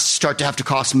podcasts start to have to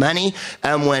cost money,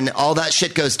 and when all that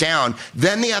shit goes down,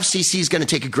 then the FCC is going to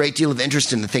take a great deal of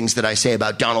interest in the things that I say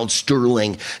about Donald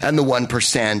Sterling and the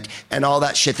 1% and all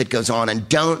that shit that goes on, and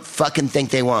don't fucking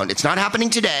think they won't. It's not happening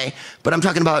today, but I'm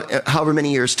talking about however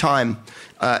many years' time.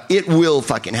 It will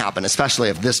fucking happen, especially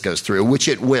if this goes through, which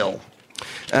it will.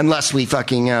 Unless we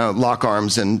fucking lock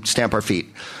arms and stamp our feet.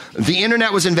 The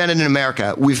internet was invented in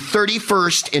America. We're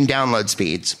 31st in download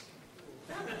speeds.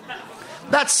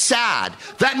 That's sad.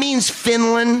 That means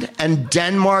Finland and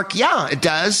Denmark. Yeah, it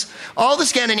does. All the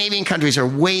Scandinavian countries are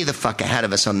way the fuck ahead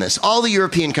of us on this. All the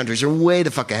European countries are way the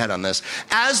fuck ahead on this.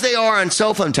 As they are on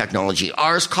cell phone technology.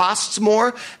 Ours costs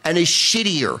more and is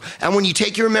shittier. And when you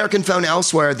take your American phone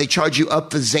elsewhere, they charge you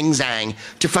up the zing-zang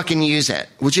to fucking use it,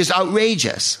 which is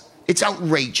outrageous. It's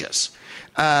outrageous.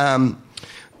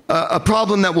 A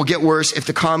problem that will get worse if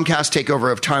the Comcast takeover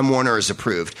of Time Warner is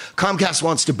approved. Comcast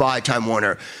wants to buy Time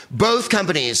Warner. Both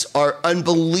companies are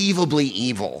unbelievably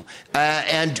evil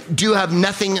and do have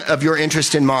nothing of your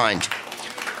interest in mind.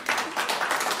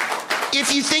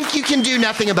 If you think you can do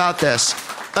nothing about this,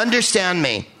 understand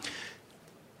me.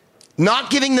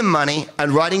 Not giving them money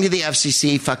and writing to the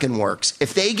FCC fucking works.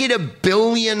 If they get 1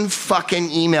 billion fucking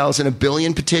emails and 1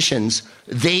 billion petitions,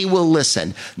 they will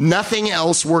listen. Nothing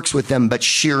else works with them but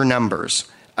sheer numbers.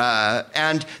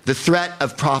 And the threat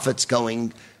of profits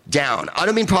going down. I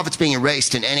don't mean profits being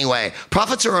erased in any way.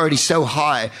 Profits are already so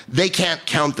high, they can't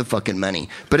count the fucking money.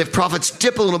 But if profits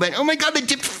dip a little bit, oh my God, they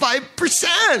dipped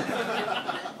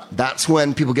 5%. That's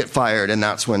when people get fired, and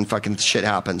that's when fucking shit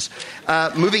happens.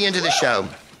 Moving into the show.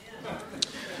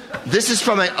 This is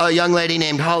from a young lady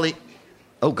named Holly.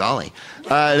 Oh, golly.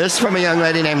 This is from a young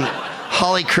lady named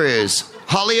Holly Cruz.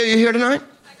 Holly, are you here tonight?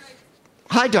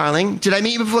 Hi, darling. Did I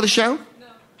meet you before the show? No.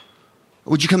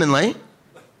 Would you come in late?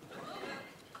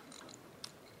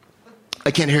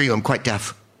 I can't hear you. I'm quite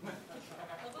deaf. A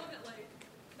little bit late.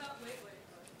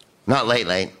 Not late. Not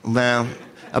late. Well,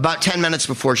 about 10 minutes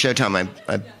before showtime.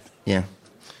 Yeah.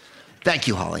 Thank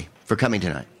you, Holly, for coming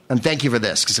tonight. And thank you for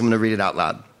this, because I'm going to read it out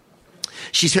loud.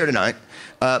 She's here tonight.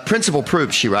 Principal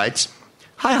Proops, she writes.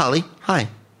 Hi, Holly. Hi.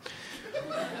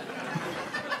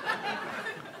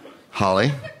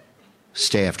 Holly,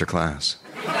 stay after class.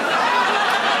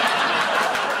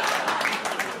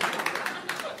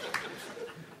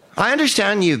 I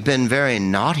understand you've been very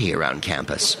naughty around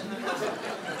campus.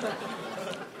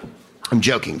 I'm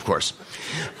joking, of course.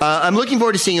 I'm looking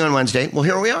forward to seeing you on Wednesday. Well,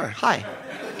 here we are. Hi.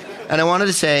 And I wanted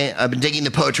to say, I've been digging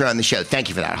the poetry on the show. Thank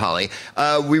you for that, Holly.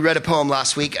 We read a poem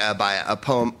last week by a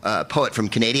poet from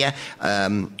Canada.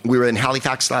 We were in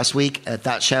Halifax last week at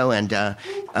that show, and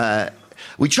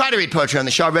we try to read poetry on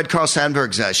the show. I read Carl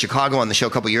Sandburg's Chicago on the show a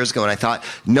couple years ago, and I thought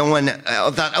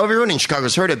everyone in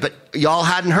Chicago's heard it, but y'all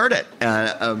hadn't heard it.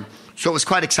 So it was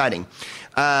quite exciting.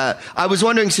 I was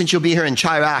wondering, since you'll be here in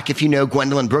Chirac, if you know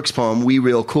Gwendolyn Brooks' poem, We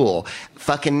Real Cool.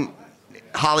 Fucking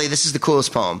Holly, this is the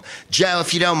coolest poem. Joe,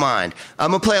 if you don't mind,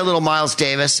 I'm going to play a little Miles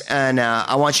Davis, and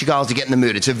I want you guys to get in the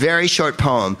mood. It's a very short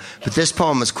poem, but this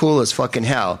poem is cool as fucking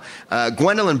hell.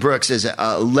 Gwendolyn Brooks is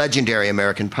a legendary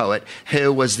American poet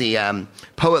who was the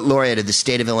poet laureate of the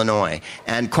state of Illinois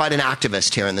and quite an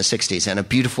activist here in the 60s, and a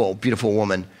beautiful, beautiful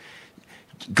woman.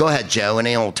 Go ahead, Joe,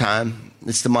 any old time.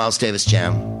 It's the Miles Davis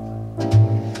Jam.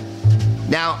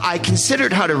 Now, I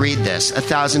considered how to read this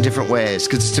 1,000 different ways,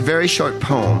 because it's a very short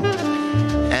poem.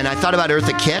 And I thought about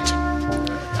Eartha Kitt,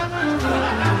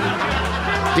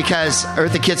 because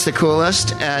Eartha Kitt's the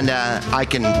coolest, and I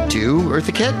can do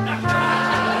Eartha Kitt.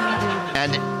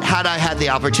 And had I had the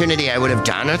opportunity, I would have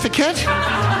done Eartha Kitt.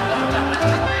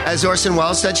 As Orson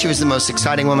Welles said, she was the most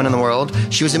exciting woman in the world.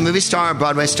 She was a movie star, a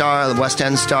Broadway star, a West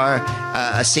End star,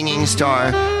 a singing star,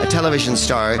 a television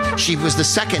star. She was the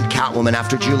second Catwoman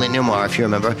after Julie Newmar, if you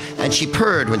remember. And she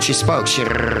purred when she spoke.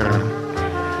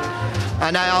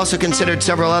 And I also considered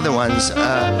several other ones.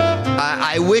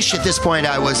 I wish at this point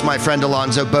I was my friend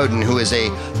Alonzo Bowden, who is a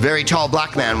very tall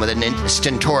black man with a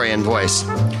stentorian voice.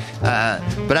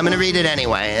 But I'm going to read it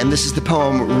anyway. And this is the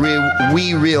poem,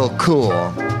 We Real Cool.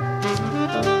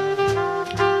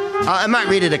 I might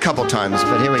read it a couple times,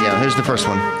 but here we go. Here's the first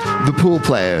one. The Pool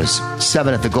Players,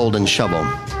 7 at the Golden Shovel.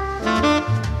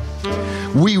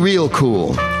 We real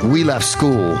cool. We left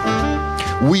school.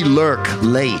 We lurk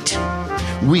late.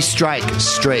 We strike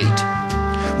straight.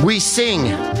 We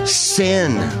sing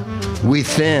sin. We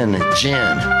thin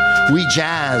gin. We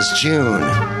jazz June.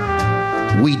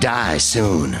 We die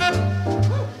soon.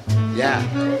 Yeah,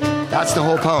 that's the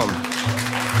whole poem.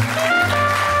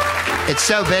 It's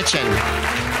so bitchin'.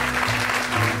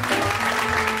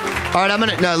 All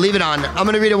right, leave it on. I'm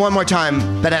gonna read it one more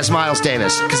time, but as Miles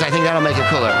Davis, because I think that'll make it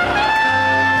cooler.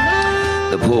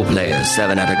 The pool players,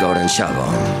 7 at a golden shovel.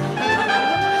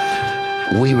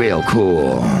 We real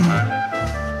cool.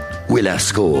 We left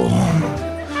school.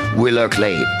 We lurk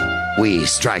late. We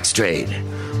strike straight.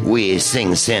 We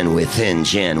sing sin with thin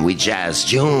gin. We jazz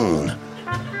June.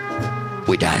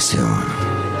 We die soon.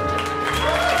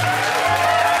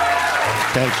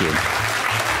 Thank you.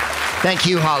 Thank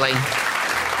you, Holly.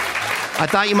 I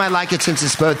thought you might like it since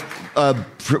it's both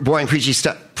boring,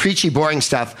 preachy, boring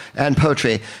stuff and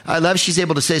poetry. I love she's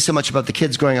able to say so much about the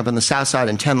kids growing up on the South Side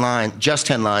in 10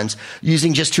 lines,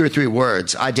 using just 2 or 3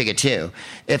 words. I dig it too.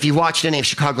 If you've watched any of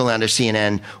Chicagoland or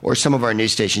CNN or some of our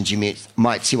news stations, you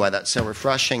might see why that's so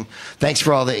refreshing. Thanks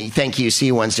for all the thank you. See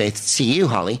you Wednesday. See you,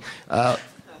 Holly.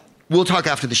 We'll talk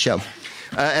after the show.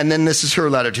 And then this is her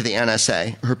letter to the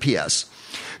NSA, her PS.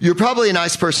 You're probably a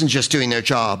nice person just doing their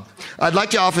job. I'd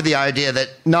like to offer the idea that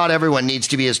not everyone needs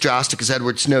to be as drastic as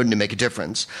Edward Snowden to make a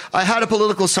difference. I had a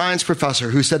political science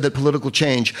professor who said that political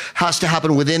change has to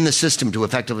happen within the system to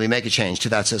effectively make a change to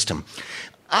that system.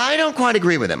 I don't quite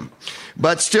agree with him,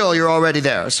 but still, you're already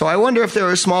there. So I wonder if there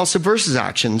are small subversive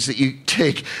actions that you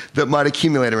take that might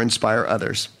accumulate or inspire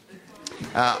others.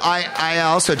 I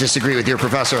also disagree with your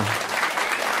professor.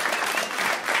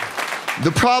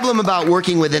 The problem about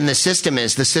working within the system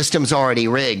is the system's already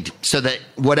rigged, so that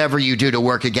whatever you do to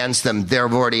work against them, they've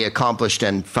already accomplished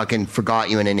and fucking forgot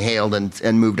you and inhaled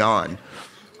and moved on.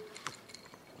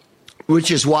 Which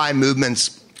is why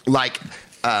movements like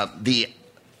the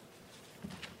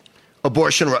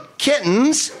abortion...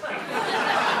 Kittens?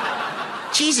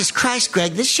 Jesus Christ,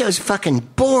 Greg, this show's fucking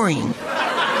boring.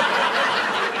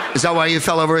 Is that why you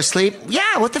fell over asleep?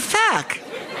 Yeah, what the fuck?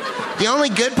 The only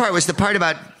good part was the part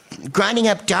about grinding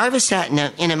up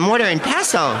Darvasat in a mortar and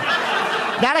pestle.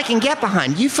 That I can get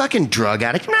behind. You fucking drug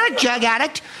addict. I'm not a drug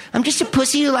addict. I'm just a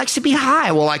pussy who likes to be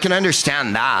high. Well, I can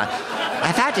understand that.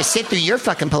 I've had to sit through your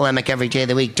fucking polemic every day of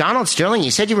the week. Donald Sterling,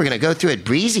 you said you were going to go through it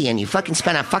breezy, and you fucking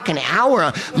spent a fucking hour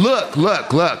on... Look.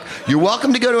 You're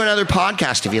welcome to go to another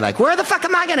podcast if you like. Where the fuck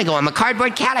am I going to go? I'm a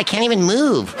cardboard cat. I can't even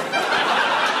move.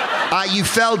 You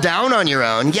fell down on your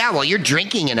own. Yeah, well, you're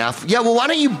drinking enough. Yeah, well, why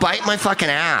don't you bite my fucking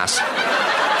ass?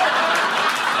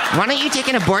 Why don't you take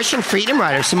an abortion freedom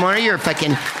ride or some more of your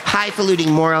fucking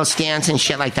highfalutin moral stance and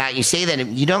shit like that? You say that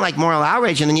you don't like moral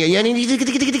outrage, and then you...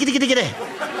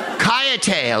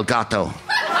 Cállate, el gato.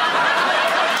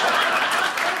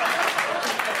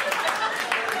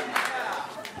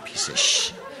 Piece of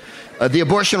shit. The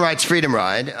abortion rights freedom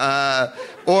ride,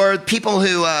 or people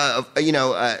who,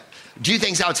 do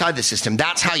things outside the system.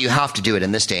 That's how you have to do it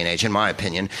in this day and age, in my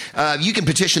opinion. You can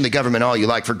petition the government all you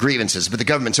like for grievances, but the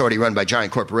government's already run by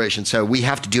giant corporations, so we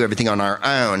have to do everything on our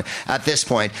own at this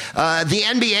point. The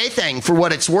NBA thing, for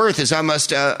what it's worth, is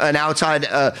almost an outside...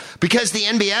 because the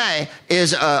NBA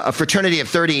is a fraternity of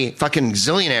 30 fucking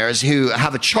zillionaires who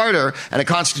have a charter and a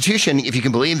constitution, if you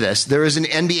can believe this. There is an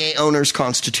NBA owner's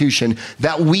constitution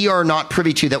that we are not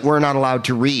privy to, that we're not allowed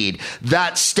to read,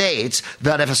 that states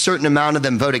that if a certain amount of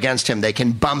them vote against him, they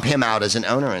can bump him out as an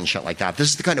owner and shit like that. This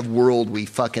is the kind of world we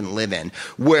fucking live in,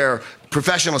 where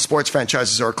professional sports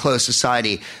franchises are a closed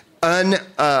society,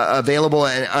 unavailable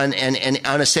and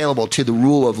unassailable to the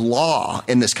rule of law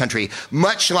in this country,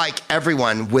 much like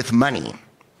everyone with money.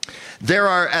 There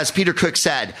are, as Peter Cook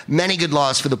said, many good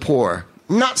laws for the poor,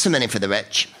 not so many for the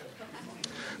rich.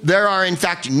 There are, in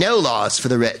fact, no laws for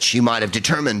the rich, you might have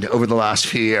determined over the last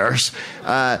few years.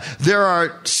 There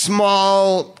are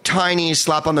small, tiny,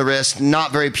 slap on the wrist,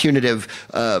 not very punitive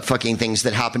fucking things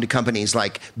that happen to companies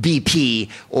like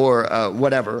BP or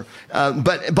whatever.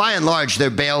 But by and large, they're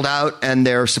bailed out and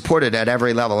they're supported at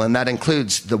every level, and that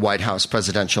includes the White House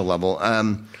presidential level.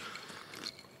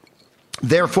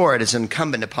 Therefore, it is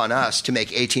incumbent upon us to make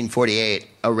 1848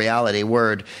 a reality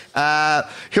word.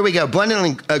 Here we go.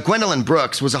 Gwendolyn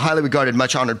Brooks was a highly regarded,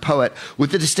 much honored poet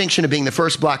with the distinction of being the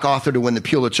first black author to win the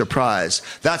Pulitzer Prize.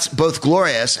 That's both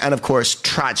glorious and, of course,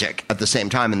 tragic at the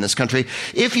same time in this country.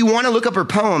 If you want to look up her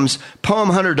poems,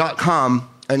 poemhunter.com,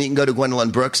 and you can go to Gwendolyn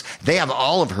Brooks. They have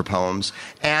all of her poems.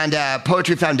 And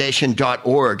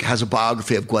poetryfoundation.org has a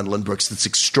biography of Gwendolyn Brooks that's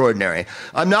extraordinary.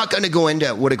 I'm not going to go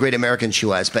into what a great American she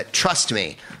was, but trust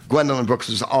me, Gwendolyn Brooks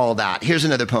was all that. Here's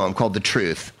another poem called The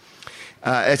Truth.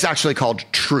 It's actually called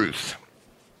Truth.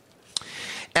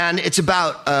 And it's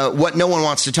about what no one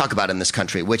wants to talk about in this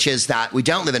country, which is that we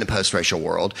don't live in a post-racial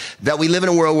world, that we live in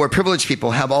a world where privileged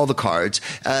people have all the cards,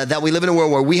 that we live in a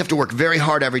world where we have to work very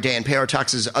hard every day and pay our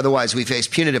taxes, otherwise we face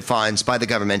punitive fines by the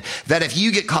government, that if you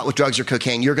get caught with drugs or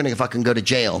cocaine, you're going to fucking go to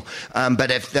jail.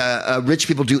 But if rich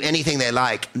people do anything they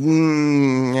like...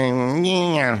 and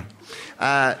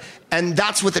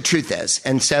that's what the truth is.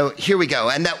 And so here we go.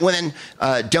 And that women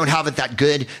don't have it that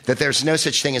good, that there's no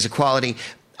such thing as equality.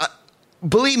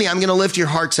 Believe me, I'm going to lift your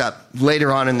hearts up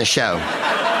later on in the show.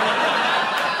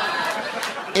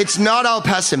 It's not all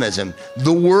pessimism.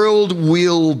 The world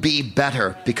will be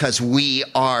better because we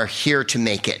are here to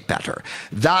make it better.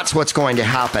 That's what's going to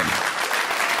happen.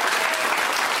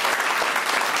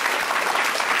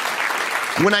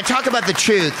 When I talk about the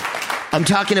truth, I'm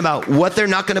talking about what they're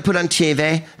not going to put on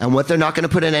TV and what they're not going to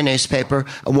put in a newspaper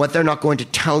and what they're not going to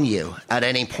tell you at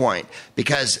any point,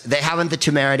 because they haven't the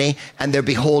temerity and they're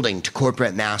beholden to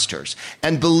corporate masters.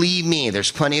 And believe me, there's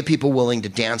plenty of people willing to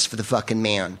dance for the fucking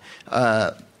man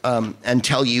and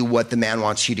tell you what the man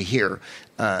wants you to hear.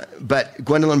 But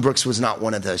Gwendolyn Brooks was not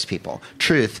one of those people.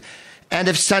 Truth. And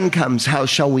if sun comes, how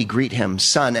shall we greet him?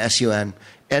 Sun, S-U-N.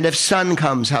 And if sun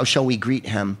comes, how shall we greet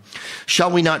him?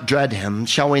 Shall we not dread him?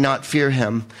 Shall we not fear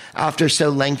him after so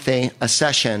lengthy a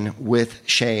session with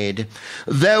shade?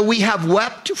 Though we have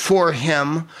wept for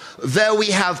him, though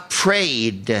we have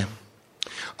prayed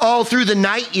all through the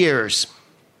night years,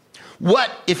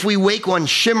 what if we wake one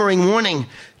shimmering morning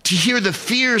to hear the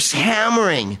fierce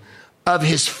hammering of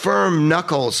his firm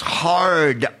knuckles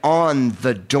hard on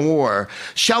the door.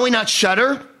 Shall we not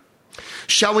shudder?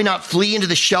 Shall we not flee into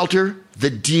the shelter, the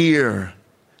dear,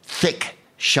 thick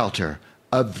shelter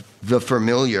of the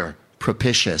familiar,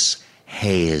 propitious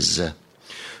haze?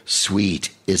 Sweet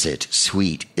is it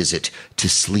to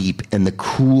sleep in the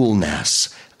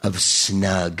coolness of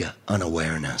snug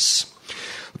unawareness.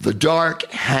 The dark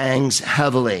hangs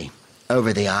heavily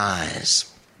over the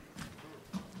eyes.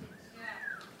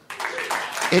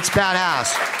 It's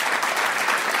badass.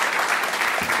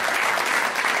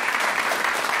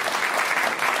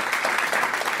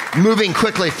 Moving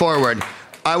quickly forward,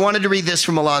 I wanted to read this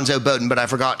from Alonzo Bowden, but I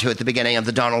forgot to at the beginning of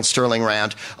the Donald Sterling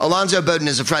rant. Alonzo Bowden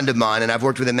is a friend of mine, and I've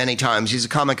worked with him many times. He's a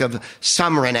comic of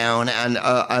some renown and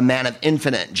a man of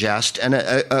infinite jest and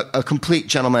a complete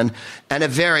gentleman and a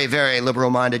very, very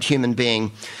liberal-minded human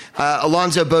being.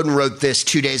 Alonzo Bowden wrote this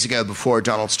 2 days ago before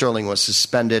Donald Sterling was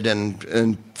suspended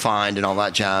and fined and all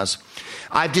that jazz.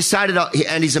 I've decided,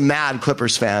 and he's a mad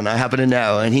Clippers fan, I happen to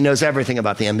know, and he knows everything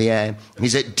about the NBA.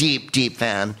 He's a deep, deep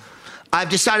fan. I've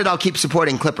decided I'll keep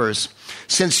supporting Clippers.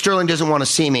 Since Sterling doesn't want to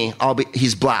see me,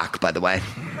 he's black, by the way.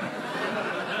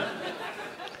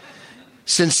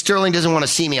 Since Sterling doesn't want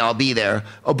to see me, I'll be there.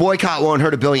 A boycott won't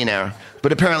hurt a billionaire,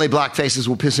 but apparently black faces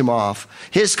will piss him off.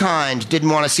 His kind didn't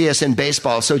want to see us in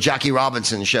baseball, so Jackie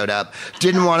Robinson showed up.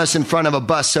 Didn't want us in front of a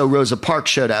bus, so Rosa Parks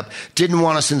showed up. Didn't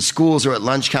want us in schools or at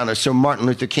lunch counters, so Martin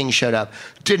Luther King showed up.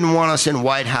 Didn't want us in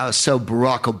White House, so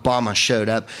Barack Obama showed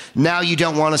up. Now you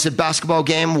don't want us at basketball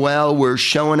game? Well, we're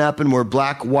showing up and we're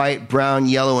black, white, brown,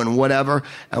 yellow, and whatever,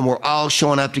 and we're all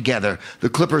showing up together. The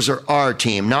Clippers are our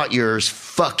team, not yours.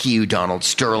 Fuck you, Donald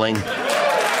Sterling.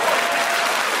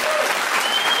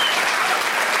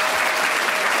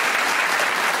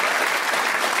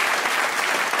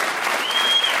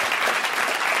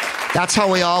 That's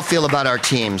how we all feel about our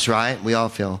teams, right? We all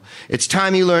feel. It's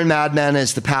time you learn Mad Men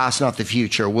is the past, not the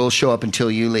future. We'll show up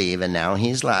until you leave, and now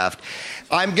he's left.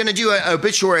 I'm going to do an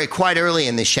obituary quite early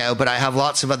in the show, but I have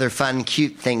lots of other fun,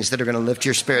 cute things that are going to lift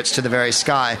your spirits to the very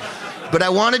sky. But I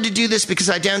wanted to do this because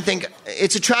I don't think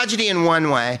it's a tragedy in one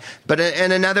way, but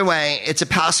in another way, it's a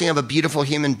passing of a beautiful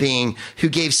human being who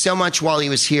gave so much while he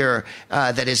was here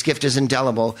that his gift is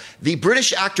indelible. The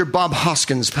British actor Bob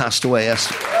Hoskins passed away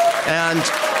yesterday. And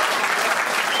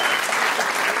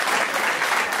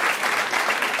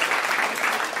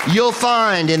you'll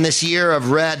find in this year of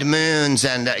red moons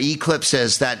and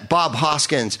eclipses that Bob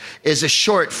Hoskins is a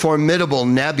short, formidable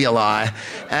nebulae,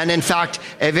 and in fact,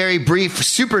 a very brief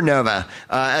supernova,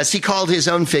 as he called his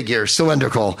own figure,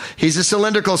 cylindrical. He's a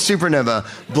cylindrical supernova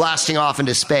blasting off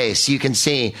into space. You can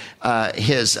see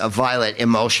his violet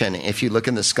emulsion if you look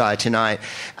in the sky tonight.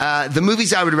 The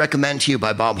movies I would recommend to you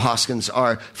by Bob Hoskins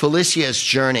are Felicia's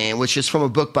Journey, which is from a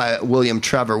book by William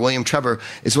Trevor. William Trevor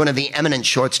is one of the eminent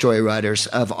short story writers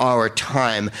of our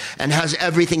time and has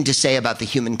everything to say about the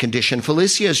human condition.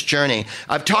 Felicia's Journey.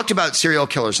 I've talked about serial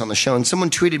killers on the show, and someone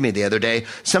tweeted me the other day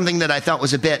something that I thought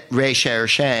was a bit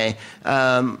recherché.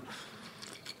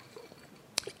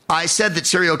 I said that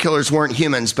serial killers weren't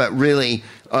humans, but really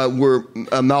were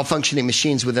malfunctioning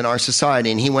machines within our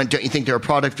society. And he went, don't you think they're a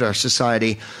product of our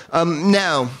society?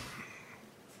 No.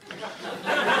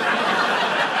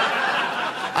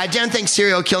 I don't think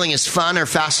serial killing is fun or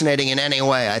fascinating in any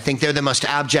way. I think they're the most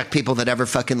abject people that ever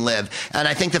fucking live. And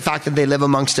I think the fact that they live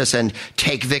amongst us and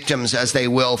take victims as they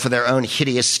will for their own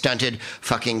hideous, stunted,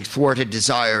 fucking thwarted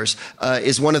desires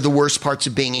is one of the worst parts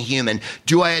of being a human.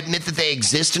 Do I admit that they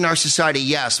exist in our society?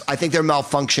 Yes. I think they're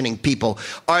malfunctioning people.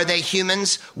 Are they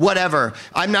humans? Whatever.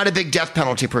 I'm not a big death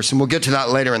penalty person. We'll get to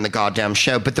that later in the goddamn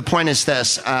show. But the point is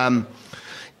this.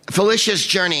 Felicia's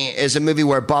Journey is a movie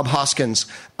where Bob Hoskins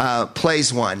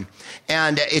plays one.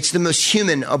 And it's the most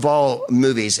human of all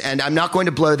movies. And I'm not going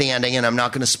to blow the ending, and I'm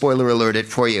not going to spoiler alert it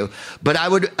for you. But I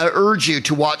would urge you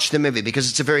to watch the movie because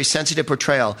it's a very sensitive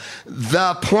portrayal.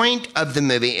 The point of the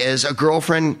movie is a girl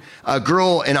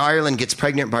in Ireland gets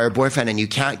pregnant by her boyfriend, and you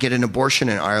can't get an abortion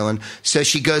in Ireland. So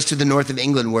she goes to the north of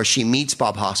England where she meets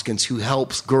Bob Hoskins, who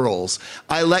helps girls.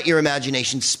 I let your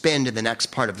imagination spin to the next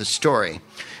part of the story.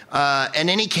 In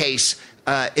any case,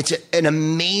 it's an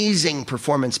amazing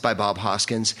performance by Bob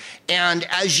Hoskins. And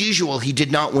as usual, he did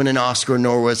not win an Oscar,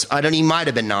 nor was, he might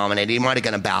have been nominated. He might have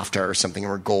gotten a BAFTA or something,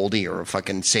 or a Goldie or a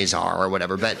fucking César or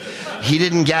whatever. But he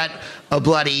didn't get a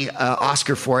bloody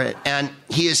Oscar for it. And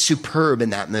he is superb in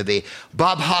that movie.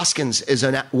 Bob Hoskins is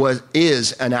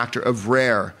an actor of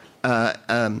rare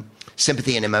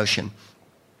sympathy and emotion.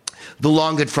 The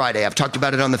Long Good Friday. I've talked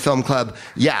about it on the film club.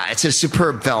 Yeah, it's a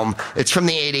superb film. It's from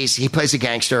the 80s. He plays a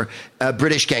gangster, a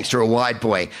British gangster, a white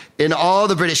boy. In all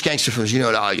the British gangster films, you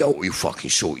know, oh, yo, you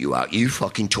fucking sort you out. You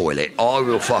fucking toilet. I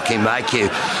will fucking make you.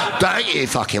 Don't you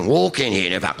fucking walk in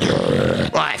here and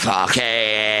I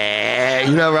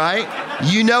fucking, you know, right?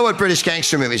 You know what British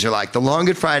gangster movies are like. The Long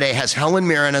Good Friday has Helen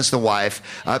Mirren as the wife.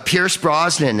 Pierce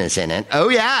Brosnan is in it. Oh,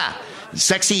 yeah.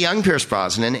 Sexy young Pierce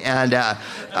Brosnan, and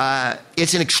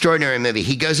it's an extraordinary movie.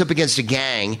 He goes up against a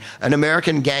gang. An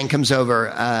American gang comes over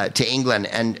to England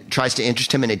and tries to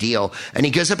interest him in a deal, and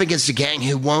he goes up against a gang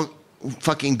who won't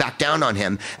fucking back down on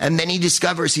him, and then he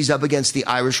discovers he's up against the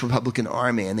Irish Republican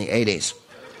Army in the 80s.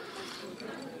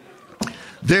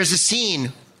 There's a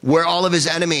scene where all of his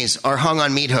enemies are hung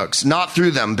on meat hooks. Not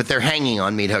through them, but they're hanging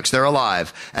on meat hooks. They're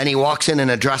alive. And he walks in and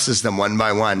addresses them one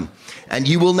by one. And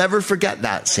you will never forget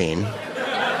that scene.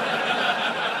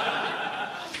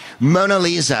 Mona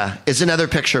Lisa is another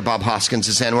picture Bob Hoskins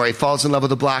is in, where he falls in love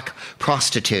with a black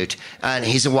prostitute. And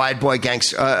he's a white boy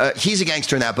gangster. He's a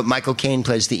gangster in that, but Michael Caine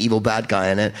plays the evil bad guy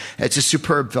in it. It's a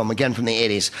superb film, again, from the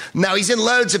 80s. Now, he's in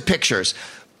loads of pictures.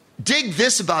 Dig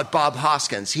this about Bob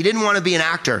Hoskins. He didn't want to be an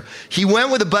actor. He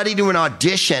went with a buddy to an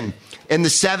audition in the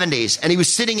 70s, and he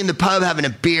was sitting in the pub having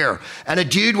a beer, and a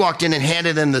dude walked in and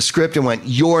handed him the script and went,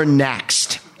 "You're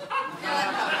next."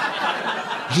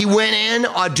 He went in,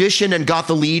 auditioned, and got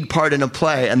the lead part in a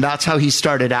play, and that's how he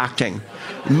started acting.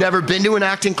 Never been to an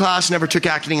acting class, never took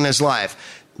acting in his life.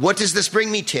 What does this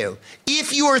bring me to?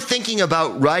 If you are thinking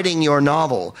about writing your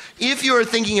novel, if you are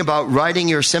thinking about writing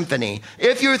your symphony,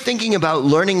 if you're thinking about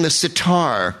learning the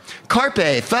sitar,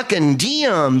 carpe fucking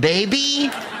diem, baby.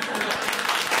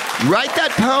 Write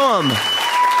that poem.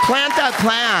 Plant that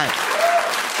plant.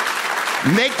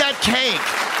 Make that cake.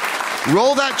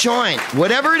 Roll that joint.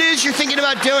 Whatever it is you're thinking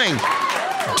about doing,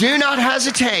 do not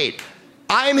hesitate.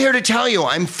 I'm here to tell you,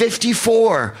 I'm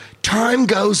 54. Time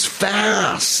goes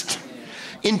fast.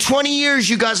 In 20 years,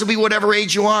 you guys will be whatever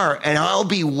age you are, and I'll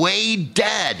be way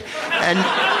dead. And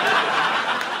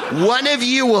one of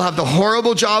you will have the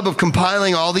horrible job of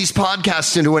compiling all these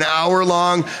podcasts into an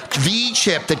hour-long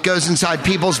V-chip that goes inside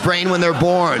people's brain when they're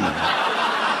born.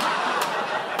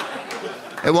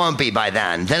 It won't be by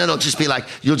then. Then it'll just be like,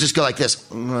 you'll just go like this.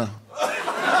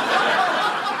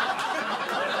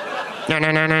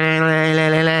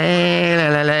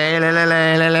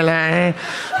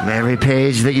 Every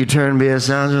page that you turn be a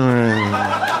sound.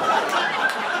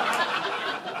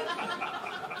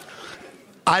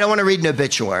 I don't want to read an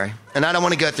obituary, and I don't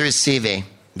want to go through his CV.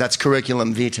 That's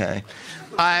curriculum vitae.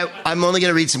 I'm only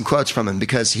going to read some quotes from him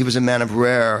because he was a man of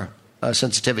rare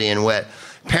sensitivity and wit.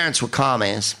 Parents were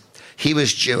commies. He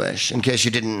was Jewish, in case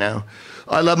you didn't know.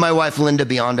 I love my wife Linda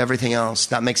beyond everything else.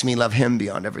 That makes me love him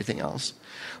beyond everything else.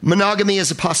 Monogamy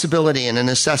is a possibility and a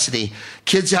necessity.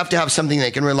 Kids have to have something they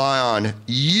can rely on.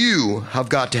 You have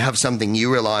got to have something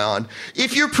you rely on.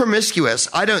 If you're promiscuous,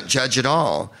 I don't judge at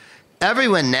all.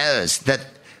 Everyone knows that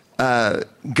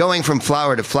going from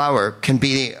flower to flower can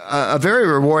be a very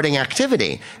rewarding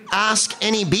activity. Ask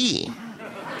any bee.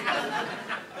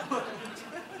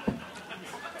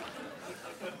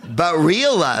 But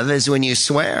real love is when you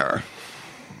swear.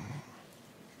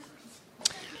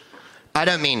 I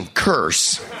don't mean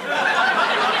curse.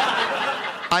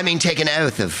 I mean take an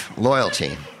oath of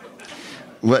loyalty.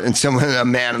 And a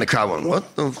man in the crowd went,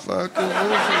 "What the fuck is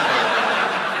this?"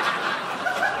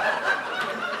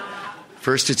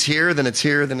 First it's here, then it's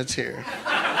here, then it's here.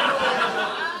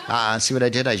 See what I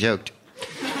did? I joked.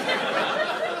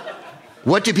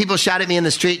 What do people shout at me in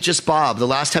the street? Just Bob. The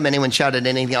last time anyone shouted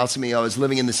anything else at me, I was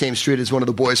living in the same street as one of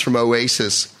the boys from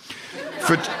Oasis.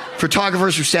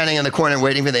 Photographers were standing on the corner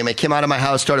waiting for them. I came out of my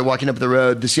house, started walking up the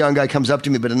road. This young guy comes up to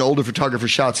me, but an older photographer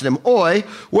shouts at him, "Oi,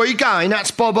 where you going?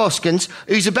 That's Bob Hoskins.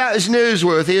 He's about as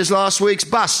newsworthy as last week's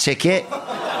bus ticket."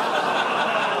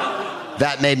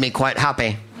 That made me quite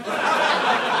happy.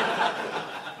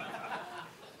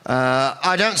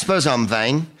 I don't suppose I'm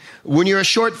vain. When you're a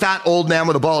short, fat, old man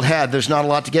with a bald head, there's not a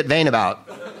lot to get vain about.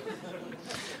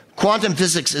 Quantum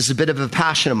physics is a bit of a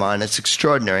passion of mine. It's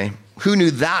extraordinary. Who knew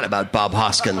that about Bob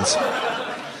Hoskins?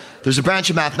 There's a branch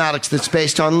of mathematics that's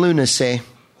based on lunacy,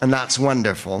 and that's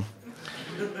wonderful.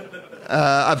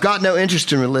 I've got no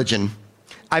interest in religion.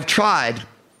 I've tried,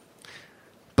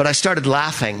 but I started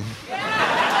laughing.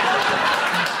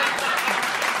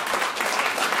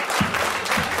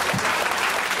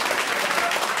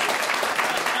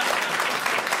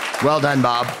 Well done,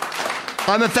 Bob.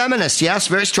 I'm a feminist, yes,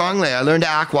 very strongly. I learned to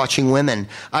act watching women.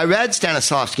 I read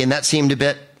Stanislavski, and that seemed a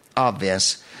bit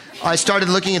obvious. I started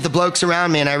looking at the blokes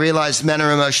around me, and I realized men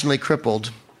are emotionally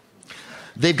crippled.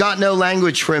 They've got no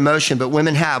language for emotion, but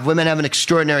women have. Women have an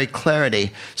extraordinary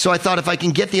clarity. So I thought if I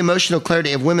can get the emotional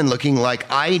clarity of women looking like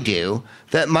I do,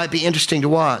 that might be interesting to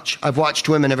watch. I've watched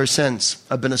women ever since.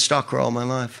 I've been a stalker all my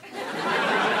life.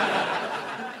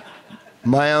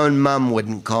 My own mum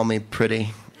wouldn't call me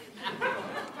pretty.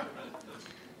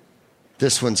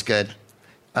 This one's good.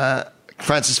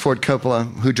 Francis Ford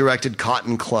Coppola, who directed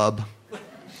Cotton Club.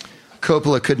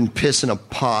 Coppola couldn't piss in a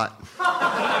pot.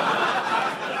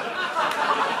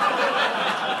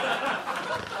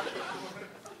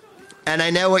 And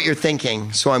I know what you're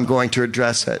thinking, so I'm going to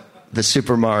address it. The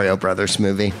Super Mario Brothers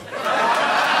movie.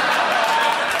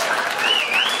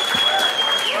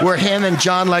 Where him and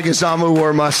John Leguizamo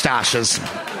wore mustaches.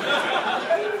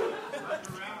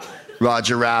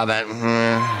 Roger Rabbit.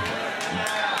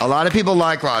 A lot of people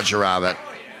like Roger Rabbit.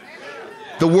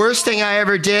 The worst thing I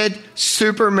ever did,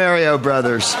 Super Mario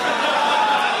Brothers.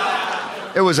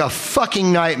 It was a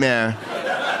fucking nightmare.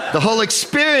 The whole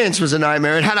experience was a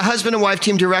nightmare. It had a husband and wife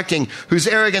team directing whose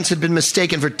arrogance had been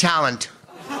mistaken for talent.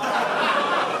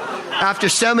 After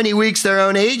so many weeks, their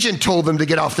own agent told them to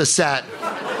get off the set.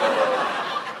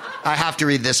 I have to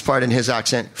read this part in his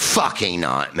accent. Fucking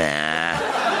nightmare.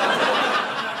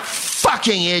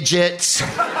 Fucking idiots.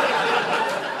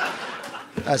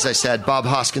 As I said, Bob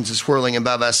Hoskins is whirling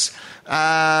above us.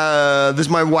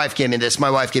 My wife gave me this. My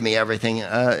wife gave me everything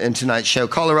in tonight's show.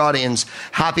 Coloradans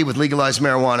happy with legalized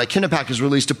marijuana. Kinnipack has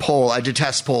released a poll. I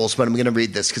detest polls, but I'm going to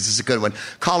read this because it's a good one.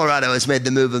 Colorado has made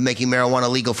the move of making marijuana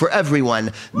legal for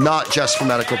everyone, not just for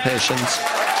medical patients.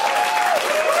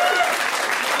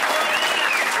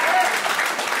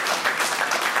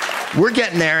 We're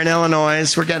getting there in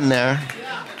Illinois. We're getting there.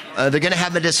 They're going to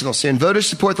have medicinal soon. Voters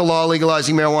support the law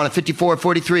legalizing marijuana.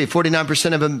 54-43.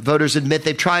 49% of voters admit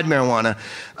they've tried marijuana.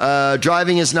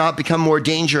 Driving has not become more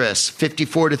dangerous.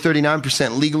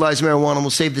 54-39%. Legalized marijuana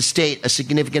will save the state a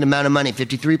significant amount of money.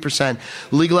 53%.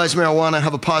 Legalized marijuana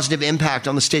have a positive impact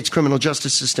on the state's criminal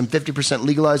justice system. 50%.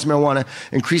 Legalized marijuana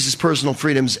increases personal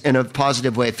freedoms in a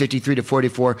positive way.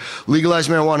 53-44.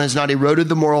 Legalized marijuana has not eroded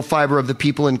the moral fiber of the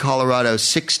people in Colorado.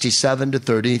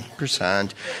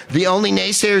 67-30%. The only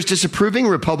naysayers disapproving,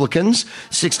 Republicans,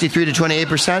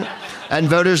 63-28%, and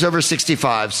voters over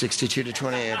 65,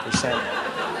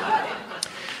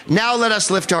 62-28%. Now let us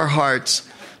lift our hearts.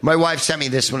 My wife sent me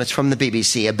this one. It's from the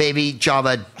BBC. A baby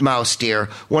Java mouse deer,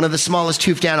 one of the smallest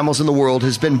hoofed animals in the world,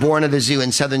 has been born at a zoo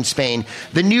in southern Spain.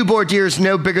 The newborn deer is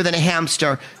no bigger than a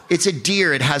hamster. It's a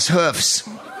deer. It has hoofs.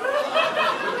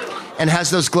 And has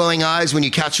those glowing eyes when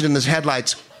you catch it in the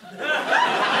headlights.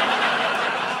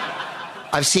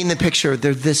 I've seen the picture.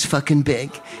 They're this fucking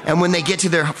big. And when they get to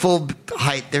their full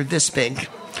height, they're this big.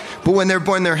 But when they're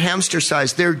born, they're hamster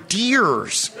sized. They're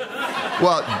deers.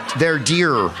 Well, they're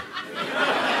deer.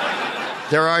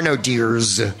 There are no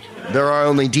deers. There are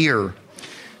only deer.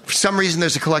 For some reason,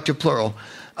 there's a collective plural.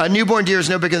 A newborn deer is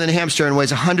no bigger than a hamster and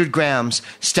weighs 100 grams.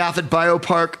 Staff at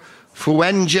Biopark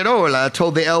Fuengirola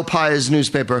told the El País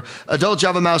newspaper, adult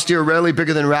Java mouse deer are rarely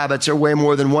bigger than rabbits or weigh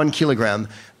more than 1 kilogram.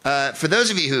 For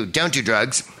those of you who don't do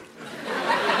drugs,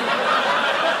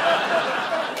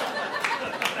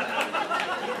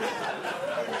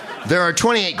 there are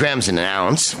 28 grams in an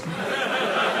ounce.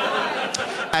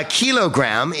 A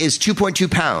kilogram is 2.2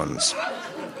 pounds.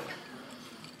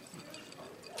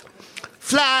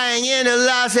 Flying into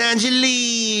Los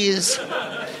Angeles,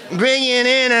 bringing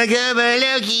in a couple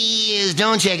of keys.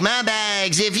 Don't check my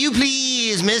bags, if you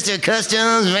please, Mr.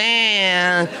 Customs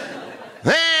Man.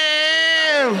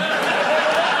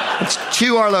 It's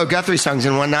 2 Arlo Guthrie songs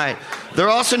in one night. They're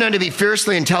also known to be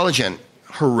fiercely intelligent.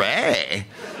 Hooray.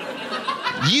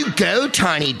 You go,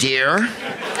 tiny deer.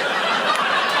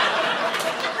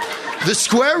 The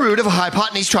square root of a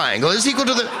hypotenuse triangle is equal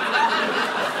to the...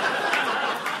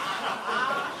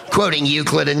 Quoting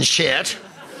Euclid and shit.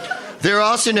 They're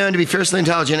also known to be fiercely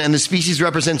intelligent, and the species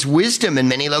represents wisdom in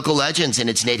many local legends in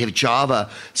its native Java,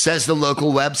 says the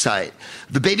local website.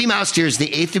 The baby mouse deer is the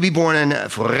 8th to be born in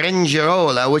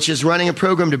Fuengirola, which is running a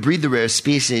program to breed the rare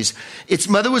species. Its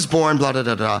mother was born, blah, blah,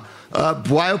 blah, blah.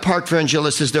 Biopark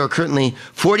Fuengirola says there are currently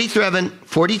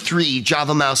 43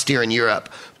 Java mouse deer in Europe,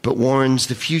 but warns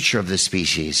the future of this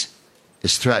species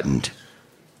is threatened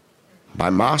by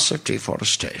massive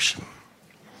deforestation.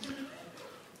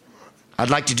 I'd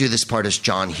like to do this part as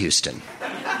John Huston.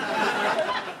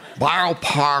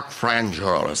 Biopark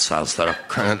Fuengirola says that are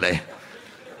currently...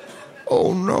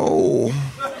 Oh, no.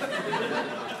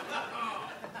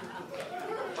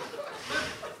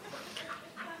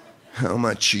 How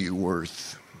much are you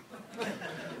worth,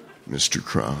 Mr.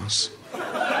 Cross?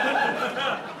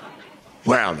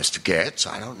 Well, Mr. Gates,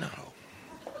 I don't know.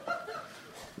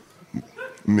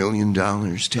 million,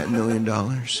 $10 million.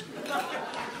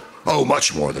 Oh,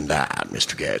 much more than that,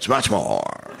 Mr. Gates, much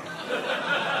more.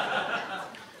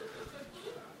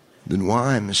 Then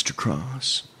why, Mr.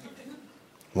 Cross?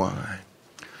 Why?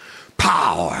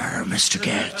 Power, Mr.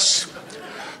 Gates.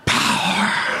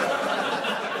 Power.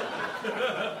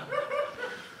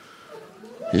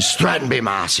 There's threatened to be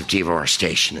massive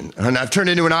deforestation. And I've turned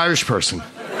into an Irish person.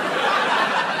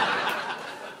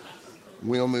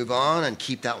 We'll move on and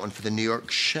keep that one for the New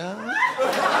York show.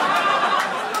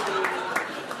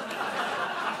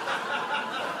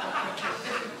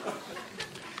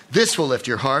 This will lift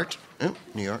your heart. Oh,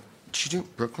 New York. What you do?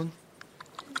 Brooklyn?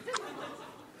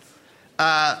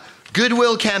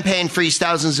 Goodwill campaign frees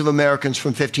thousands of Americans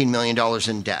from $15 million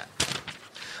in debt.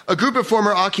 A group of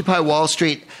former Occupy Wall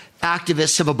Street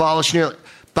activists have abolished nearly...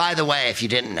 By the way, if you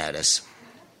didn't notice,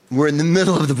 we're in the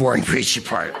middle of the boring preachy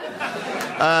part.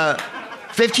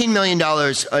 $15 million,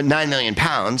 9 million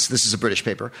pounds, this is a British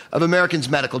paper, of Americans'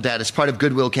 medical debt as part of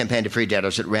Goodwill campaign to free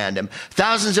debtors at random.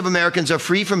 Thousands of Americans are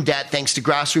free from debt thanks to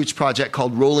grassroots project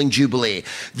called Rolling Jubilee.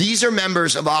 These are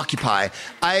members of Occupy.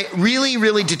 I really,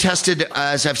 really detested,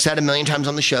 as I've said a million times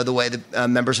on the show, the way the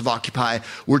members of Occupy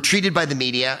were treated by the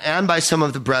media and by some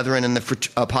of the brethren in the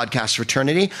podcast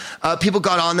fraternity. People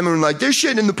got on them and were like, they're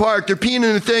shitting in the park, they're peeing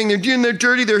in the thing, they're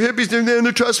dirty, they're hippies,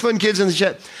 they're trust fund kids and the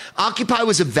shit. Occupy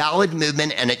was a valid movement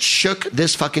and it shook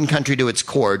this fucking country to its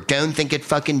core. Don't think it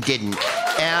fucking didn't.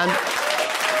 And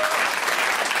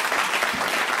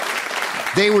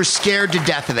they were scared to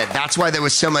death of it. That's why there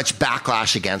was so much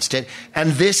backlash against it.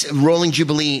 And this Rolling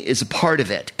Jubilee is a part of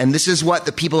it. And this is what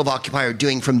the people of Occupy are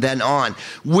doing from then on,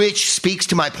 which speaks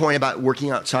to my point about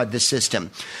working outside the system.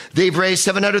 They've raised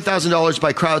 $700,000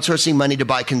 by crowdsourcing money to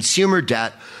buy consumer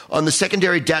debt on the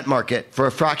secondary debt market for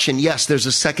a fraction. Yes, there's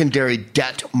a secondary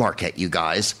debt market, you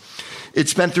guys. It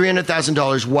spent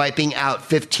 $300,000 wiping out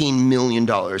 $15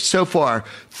 million. So far,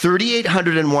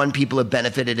 3,801 people have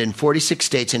benefited in 46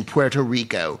 states and Puerto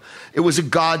Rico. It was a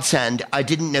godsend. I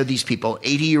didn't know these people.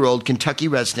 80-year-old Kentucky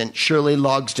resident Shirley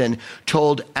Logsdon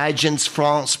told Agence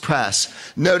France Presse.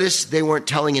 Notice they weren't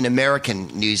telling an American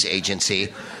news agency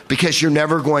because you're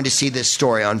never going to see this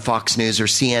story on Fox News or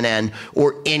CNN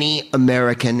or any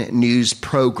American news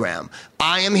program.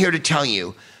 I am here to tell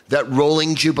you that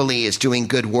Rolling Jubilee is doing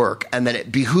good work and that it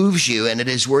behooves you and it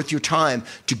is worth your time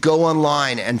to go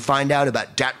online and find out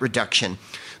about debt reduction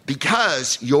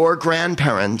because your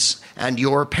grandparents and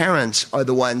your parents are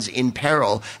the ones in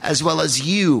peril, as well as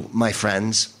you, my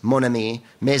friends, mon ami,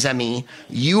 mes amis.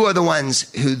 You are the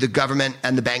ones who the government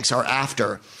and the banks are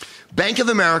after. Bank of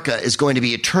America is going to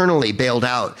be eternally bailed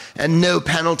out and no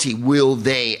penalty will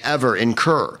they ever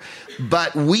incur.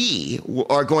 But we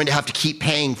are going to have to keep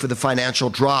paying for the financial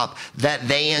drop that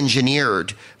they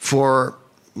engineered for,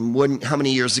 how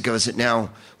many years ago is it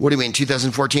now? What do we mean,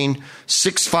 2014?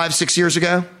 6 years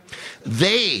ago?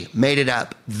 They made it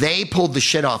up. They pulled the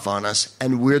shit off on us,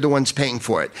 and we're the ones paying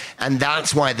for it. And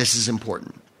that's why this is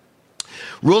important.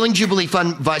 Rolling Jubilee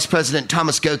Fund Vice President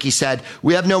Thomas Goki said,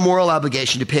 we have no moral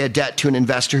obligation to pay a debt to an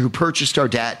investor who purchased our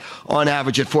debt on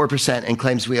average at 4% and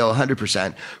claims we owe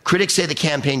 100%. Critics say the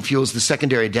campaign fuels the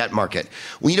secondary debt market.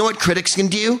 Well, you know what critics can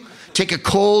do? Take a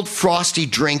cold, frosty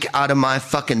drink out of my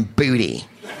fucking booty.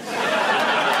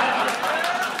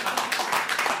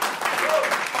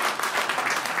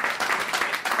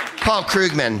 Paul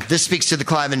Krugman, this speaks to the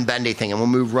Clive and Bendy thing, and we'll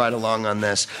move right along on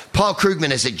this. Paul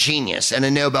Krugman is a genius and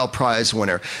a Nobel Prize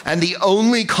winner, and the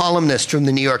only columnist from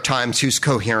the New York Times who's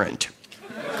coherent.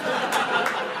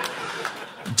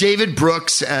 David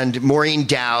Brooks and Maureen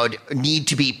Dowd need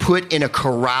to be put in a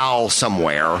corral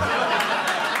somewhere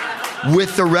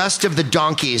with the rest of the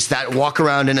donkeys that walk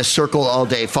around in a circle all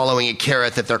day following a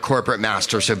carrot that their corporate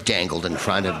masters have dangled in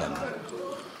front of them.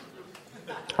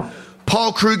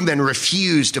 Paul Krugman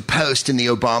refused a post in the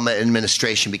Obama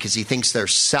administration because he thinks they're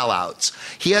sellouts.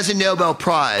 He has a Nobel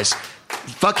Prize,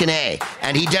 fucking A,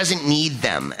 and he doesn't need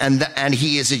them, and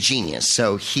he is a genius,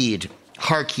 so heed,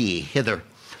 hark ye hither.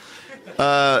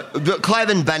 Clive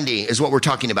and Bundy is what we're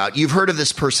talking about. You've heard of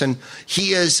this person.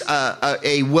 He is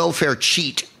a welfare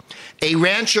cheat, a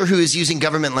rancher who is using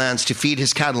government lands to feed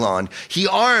his cattle on. He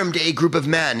armed a group of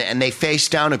men, and they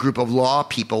faced down a group of law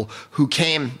people who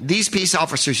came, these peace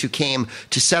officers who came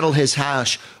to settle his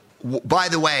hash, by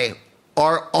the way,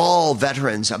 are all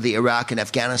veterans of the Iraq and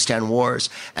Afghanistan wars,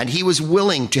 and he was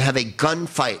willing to have a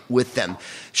gunfight with them.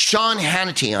 Sean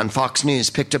Hannity on Fox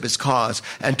News picked up his cause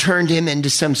and turned him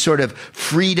into some sort of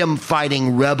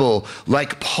freedom-fighting rebel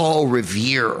like Paul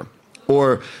Revere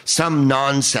or some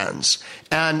nonsense.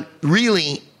 And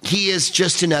really, he is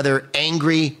just another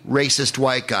angry, racist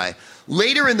white guy.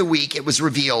 Later in the week, it was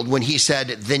revealed when he said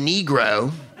the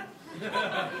Negro,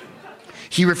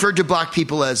 he referred to black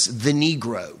people as the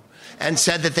Negro and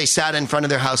said that they sat in front of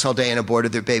their house all day and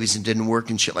aborted their babies and didn't work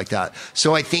and shit like that.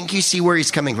 So I think you see where he's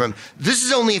coming from. This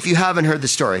is only if you haven't heard the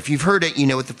story. If you've heard it, you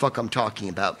know what the fuck I'm talking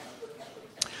about.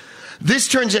 This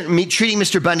turns out treating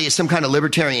Mr. Bundy as some kind of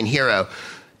libertarian hero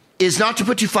is, not to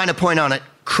put too fine a point on it,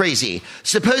 crazy.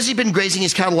 Suppose he'd been grazing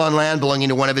his cattle on land belonging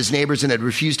to one of his neighbors and had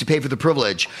refused to pay for the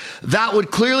privilege. That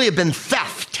would clearly have been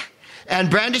theft.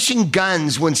 And brandishing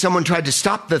guns when someone tried to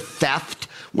stop the theft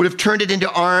would have turned it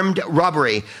into armed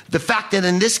robbery. The fact that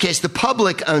in this case the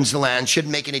public owns the land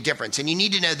shouldn't make any difference. And you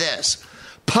need to know this.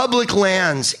 Public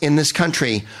lands in this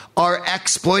country are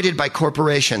exploited by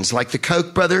corporations like the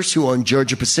Koch brothers who own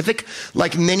Georgia Pacific,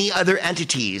 like many other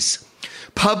entities.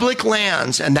 Public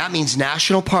lands, and that means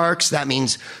national parks, that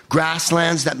means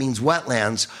grasslands, that means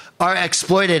wetlands, are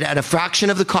exploited at a fraction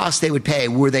of the cost they would pay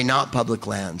were they not public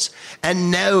lands.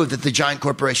 And know that the giant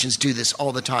corporations do this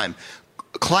all the time.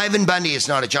 Cliven Bundy is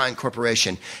not a giant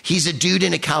corporation. He's a dude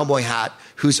in a cowboy hat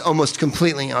who's almost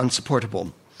completely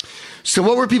unsupportable. So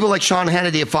what were people like Sean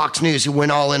Hannity of Fox News who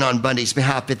went all in on Bundy's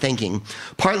behalf thinking?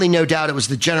 Partly, no doubt, it was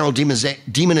the general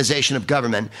demonization of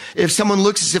government. If someone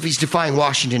looks as if he's defying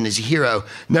Washington as a hero,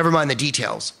 never mind the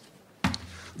details.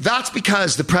 That's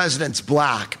because the president's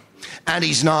black and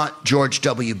he's not George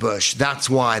W. Bush. That's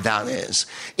why that is.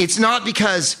 It's not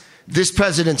because this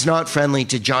president's not friendly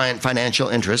to giant financial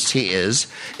interests. He is.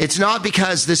 It's not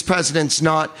because this president's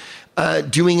not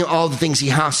doing all the things he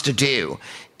has to do.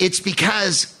 It's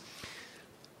because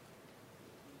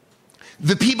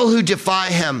the people who defy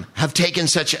him have taken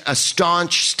such a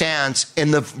staunch stance in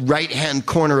the right-hand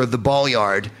corner of the ball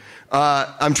yard.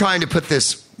 I'm trying to put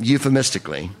this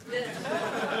euphemistically.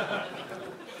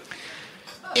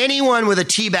 Anyone with a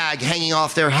tea bag hanging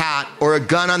off their hat or a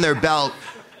gun on their belt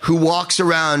who walks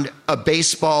around a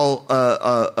baseball,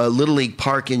 a Little League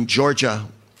park in Georgia,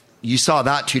 you saw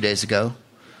that 2 days ago.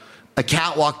 A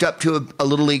cat walked up to a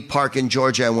Little League park in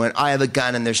Georgia and went, I have a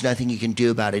gun and there's nothing you can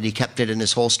do about it. He kept it in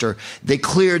his holster. They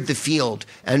cleared the field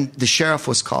and the sheriff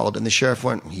was called and the sheriff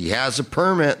went, he has a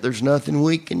permit. There's nothing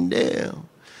we can do.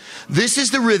 This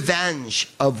is the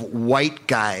revenge of white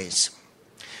guys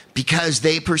because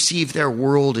they perceive their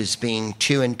world as being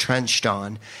too entrenched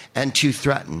on and too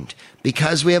threatened.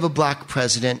 Because we have a black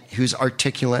president who's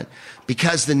articulate,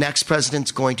 because the next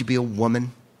president's going to be a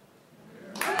woman.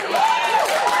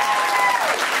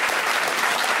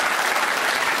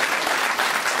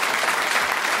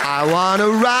 I want to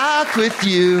rock with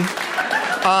you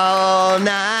all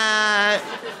night.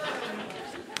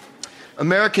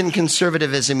 American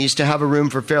conservatism used to have a room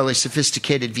for fairly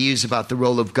sophisticated views about the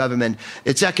role of government.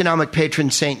 Its economic patron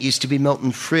saint used to be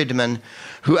Milton Friedman,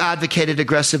 who advocated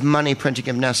aggressive money printing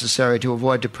if necessary to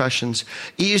avoid depressions.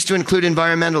 It used to include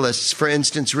environmentalists, for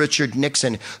instance, Richard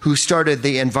Nixon, who started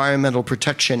the Environmental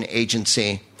Protection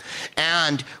Agency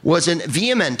and was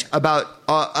vehement about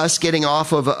us getting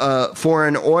off of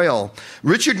foreign oil.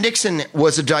 Richard Nixon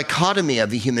was a dichotomy of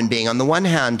the human being. On the one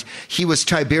hand, he was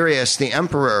Tiberius, the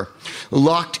emperor,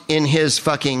 locked in his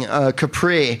fucking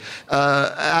capri,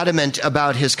 adamant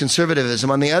about his conservatism.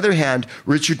 On the other hand,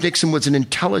 Richard Nixon was an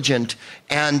intelligent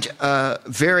and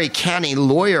very canny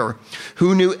lawyer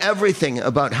who knew everything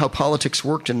about how politics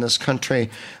worked in this country.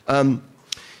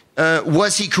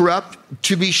 Was he corrupt?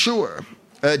 To be sure.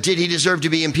 Did he deserve to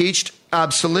be impeached?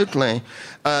 Absolutely.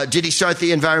 Did he start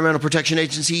the Environmental Protection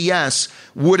Agency? Yes.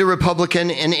 Would a Republican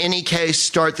in any case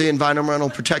start the Environmental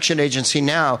Protection Agency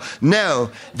now? No.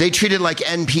 They treat it like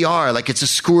NPR, like it's a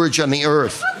scourge on the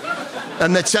earth.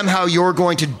 And that somehow you're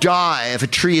going to die if a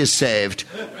tree is saved.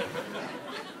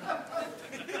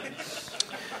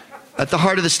 At the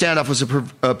heart of the standoff was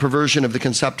a perversion of the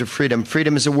concept of freedom.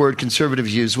 Freedom is a word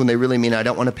conservatives use when they really mean I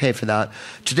don't want to pay for that.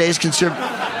 Today's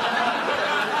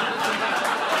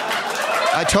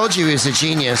I told you he was a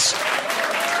genius.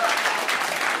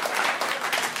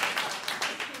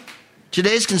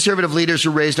 Today's conservative leaders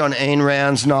are raised on Ayn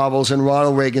Rand's novels and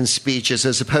Ronald Reagan's speeches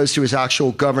as opposed to his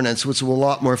actual governance, which was a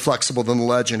lot more flexible than the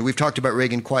legend. We've talked about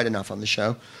Reagan quite enough on the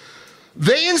show.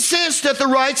 They insist that the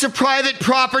rights of private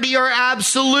property are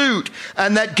absolute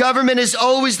and that government is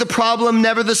always the problem,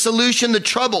 never the solution. The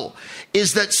trouble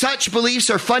is that such beliefs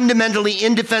are fundamentally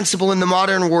indefensible in the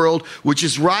modern world, which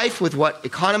is rife with what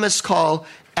economists call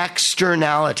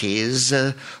externalities,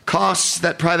 costs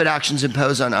that private actions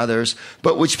impose on others,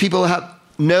 but which people have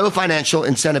no financial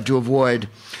incentive to avoid.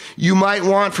 You might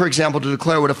want, for example, to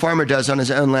declare what a farmer does on his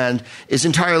own land is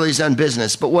entirely his own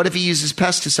business. But what if he uses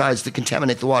pesticides that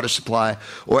contaminate the water supply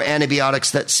or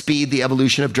antibiotics that speed the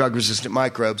evolution of drug-resistant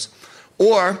microbes?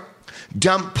 Or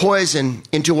dump poison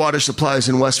into water supplies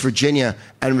in West Virginia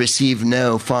and receive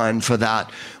no fine for that.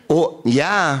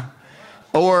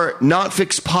 Or not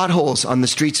fix potholes on the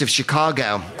streets of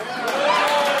Chicago.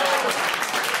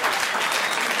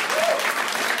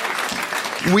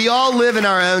 We all live in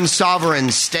our own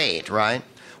sovereign state, right?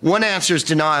 One answer is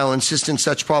denial, insisting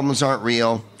such problems aren't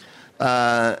real,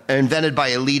 invented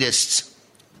by elitists,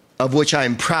 of which I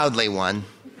am proudly one,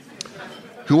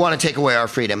 who want to take away our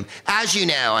freedom. As you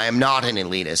know, I am not an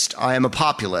elitist. I am a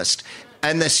populist,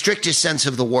 in the strictest sense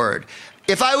of the word.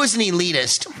 If I was an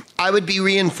elitist, I would be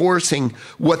reinforcing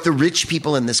what the rich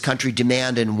people in this country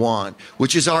demand and want,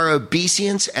 which is our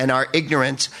obeisance and our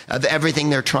ignorance of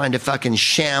everything they're trying to fucking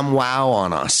sham wow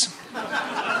on us.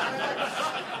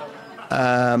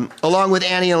 Along with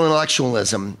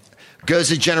anti-intellectualism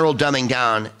goes a general dumbing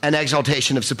down and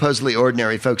exaltation of supposedly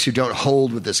ordinary folks who don't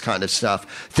hold with this kind of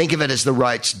stuff. Think of it as the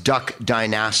right's duck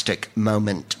dynastic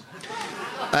moment.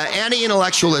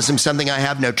 Anti-intellectualism, something I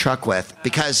have no truck with,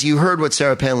 because you heard what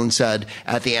Sarah Palin said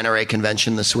at the NRA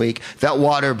convention this week, that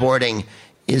waterboarding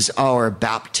is our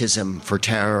baptism for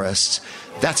terrorists.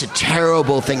 That's a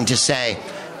terrible thing to say.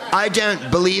 I don't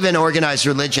believe in organized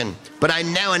religion, but I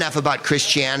know enough about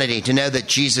Christianity to know that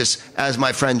Jesus, as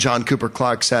my friend John Cooper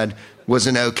Clarke said, was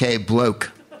an okay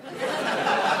bloke.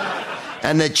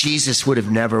 And that Jesus would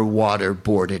have never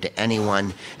waterboarded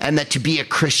anyone. And that to be a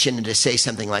Christian and to say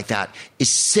something like that is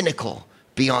cynical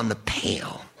beyond the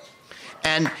pale.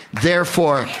 And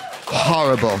therefore,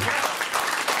 horrible.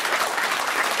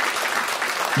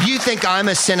 You think I'm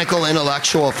a cynical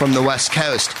intellectual from the West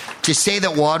Coast. To say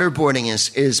that waterboarding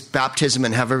is baptism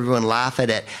and have everyone laugh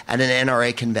at it at an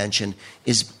NRA convention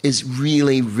is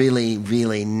really, really,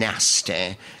 really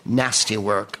nasty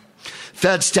work.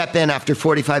 Feds step in after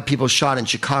 45 people shot in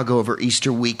Chicago over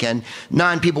Easter weekend.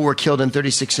 9 people were killed and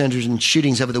 36 injured in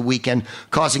shootings over the weekend,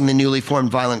 causing the newly formed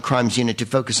Violent Crimes Unit to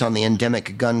focus on the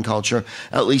endemic gun culture.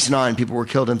 At least 9 people were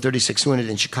killed and 36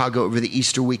 wounded in Chicago over the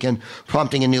Easter weekend,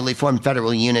 prompting a newly formed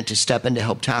federal unit to step in to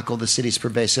help tackle the city's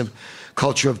pervasive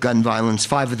culture of gun violence.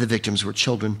 5 of the victims were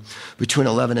children between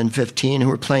 11 and 15 who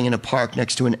were playing in a park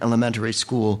next to an elementary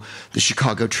school, the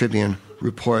Chicago Tribune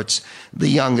reports. The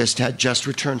youngest had just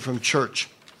returned from church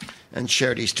and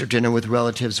shared Easter dinner with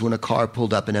relatives when a car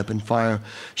pulled up and opened fire.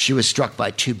 She was struck by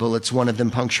 2 bullets, one of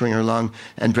them puncturing her lung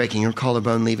and breaking her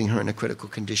collarbone, leaving her in a critical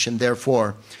condition.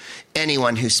 Therefore,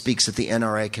 anyone who speaks at the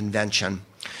NRA convention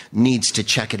needs to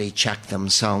check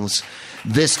themselves.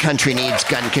 This country needs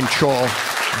gun control.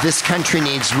 This country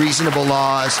needs reasonable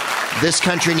laws. This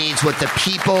country needs what the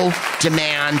people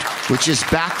demand, which is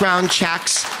background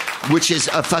checks, which is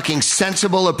a fucking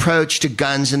sensible approach to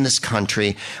guns in this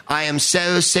country. I am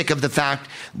so sick of the fact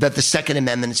that the Second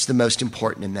Amendment is the most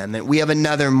important amendment. We have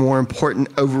another more important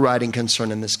overriding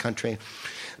concern in this country,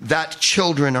 that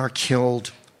children are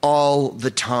killed all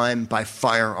the time by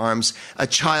firearms. A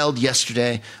child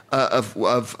yesterday,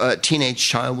 a teenage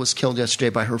child was killed yesterday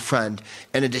by her friend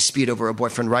in a dispute over a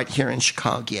boyfriend right here in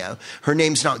Chicago. Her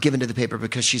name's not given to the paper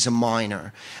because she's a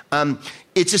minor.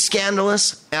 It's a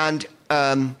scandalous and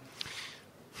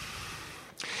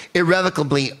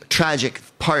irrevocably tragic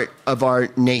part of our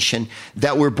nation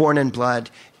that we're born in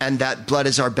blood and that blood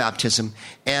is our baptism.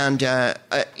 And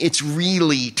it's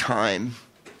really time,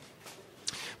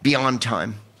 beyond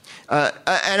time.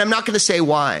 And I'm not going to say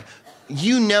why.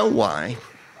 You know why.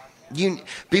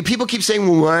 People keep saying,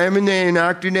 well, why haven't they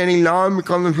enacted any law?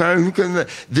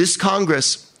 This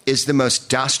Congress is the most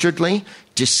dastardly,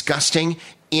 disgusting,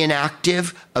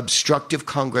 inactive, obstructive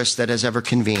Congress that has ever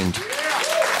convened.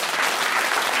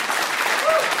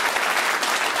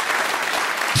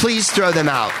 Please throw them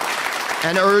out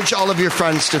and urge all of your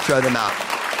friends to throw them out.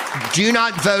 Do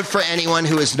not vote for anyone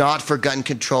who is not for gun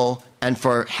control and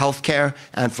for health care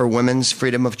and for women's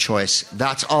freedom of choice.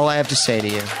 That's all I have to say to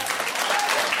you.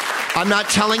 I'm not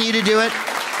telling you to do it.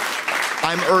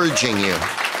 I'm urging you.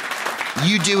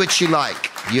 You do what you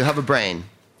like. You have a brain.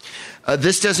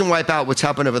 This doesn't wipe out what's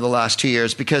happened over the last 2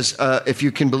 years because, if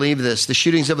you can believe this, the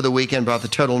shootings over the weekend brought the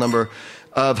total number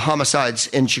of homicides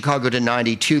in Chicago to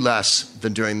 92 less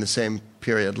than during the same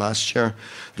period last year.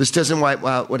 This doesn't wipe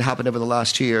out what happened over the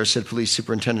last 2 years, said Police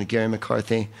Superintendent Gary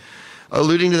McCarthy,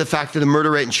 alluding to the fact that the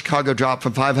murder rate in Chicago dropped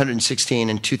from 516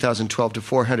 in 2012 to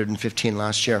 415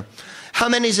 last year. How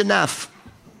many is enough?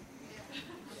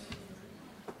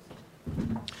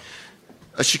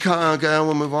 Chicago,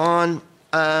 we'll move on.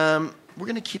 We're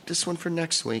going to keep this one for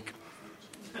next week.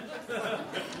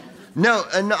 No,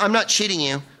 I'm not cheating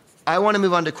you. I want to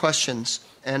move on to questions,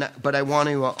 but I want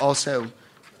to also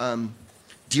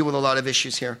deal with a lot of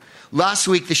issues here. Last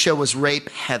week, the show was rape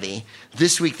heavy.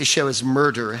 This week, the show is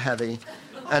murder heavy.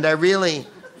 And I really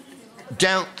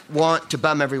don't want to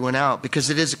bum everyone out because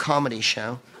it is a comedy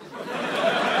show.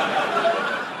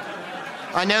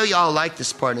 I know y'all like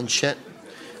this part and shit.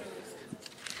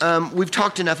 We've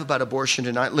talked enough about abortion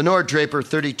tonight. Lenore Draper,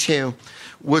 32,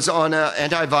 was on an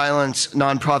anti-violence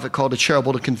nonprofit called A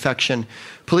Charitable to Confection.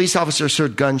 Police officers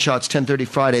heard gunshots 10:30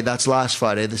 Friday. That's last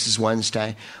Friday. This is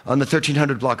Wednesday. On the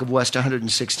 1300 block of West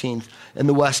 116th in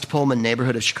the West Pullman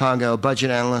neighborhood of Chicago. A budget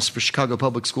analyst for Chicago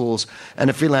Public Schools and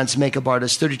a freelance makeup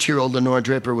artist, 32-year-old Lenore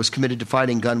Draper was committed to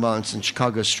fighting gun violence in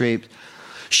Chicago streets.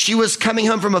 She was coming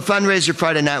home from a fundraiser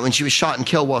Friday night when she was shot and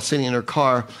killed while sitting in her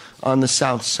car on the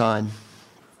south side.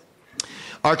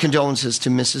 Our condolences to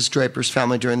Mrs. Draper's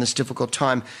family during this difficult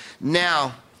time.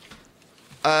 Now,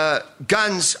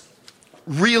 guns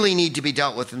really need to be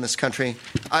dealt with in this country.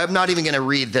 I'm not even going to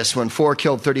read this one. 4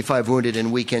 killed, 35 wounded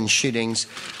in weekend shootings.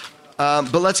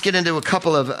 But let's get into a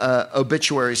couple of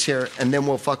obituaries here, and then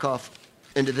we'll fuck off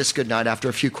into this good night after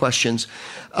a few questions.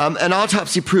 An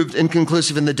autopsy proved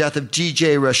inconclusive in the death of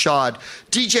DJ Rashad.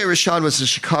 DJ Rashad was a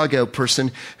Chicago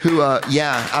person who,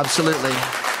 yeah, absolutely.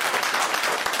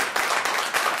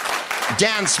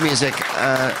 Dance music.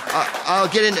 I'll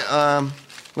get into,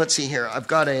 let's see here. I've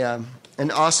got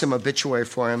an awesome obituary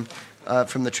for him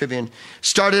from the Tribune.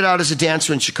 Started out as a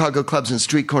dancer in Chicago clubs and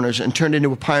street corners and turned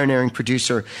into a pioneering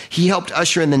producer. He helped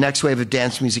usher in the next wave of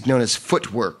dance music known as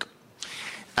footwork.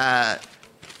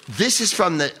 This is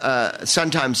from the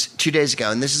Sun-Times 2 days ago,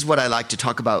 and this is what I like to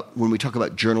talk about when we talk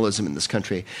about journalism in this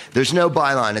country. There's no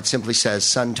byline. It simply says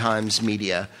Sun-Times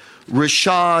Media.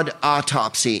 Rashad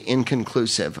autopsy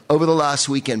inconclusive. Over the last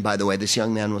weekend, by the way, this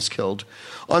young man was killed.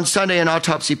 On Sunday, an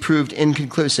autopsy proved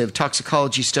inconclusive.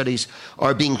 Toxicology studies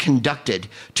are being conducted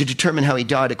to determine how he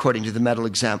died, according to the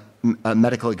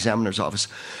medical examiner's office.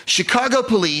 Chicago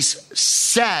police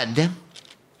said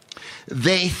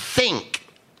they think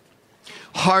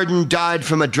Hardin died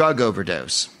from a drug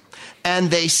overdose.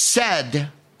 And they said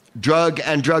drug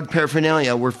and drug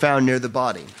paraphernalia were found near the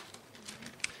body.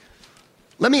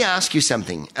 Let me ask you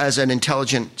something as an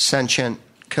intelligent, sentient,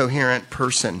 coherent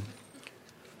person.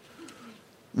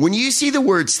 When you see the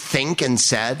words think and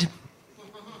said,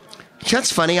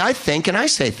 that's funny, I think and I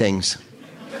say things.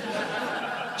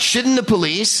 Shouldn't the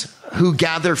police who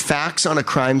gather facts on a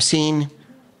crime scene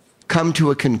come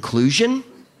to a conclusion?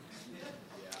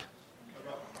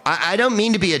 I don't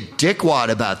mean to be a dickwad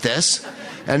about this,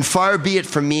 and far be it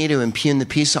from me to impugn the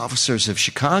peace officers of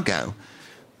Chicago,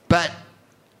 but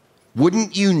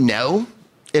wouldn't you know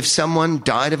if someone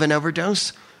died of an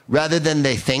overdose rather than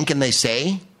they think and they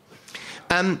say?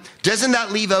 Doesn't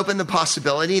that leave open the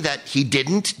possibility that he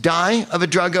didn't die of a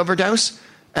drug overdose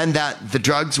and that the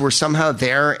drugs were somehow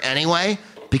there anyway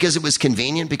because it was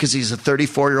convenient, because he's a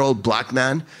 34-year-old black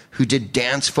man who did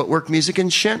dance footwork music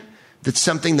and shit? That's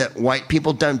something that white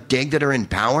people don't dig that are in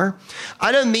power?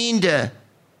 I don't mean to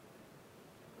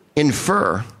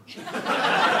infer.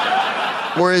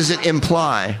 Or is it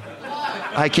imply?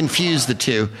 I confuse the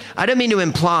two. I don't mean to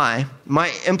imply.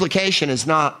 My implication is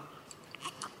not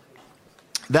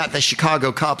that the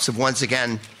Chicago cops have once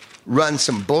again run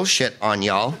some bullshit on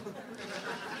y'all.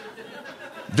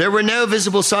 There were no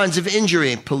visible signs of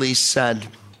injury, police said.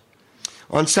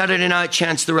 On Saturday night,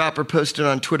 Chance the Rapper posted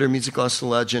on Twitter, music lost the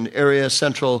legend, area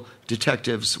central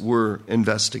detectives were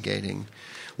investigating.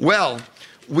 Well,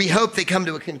 we hope they come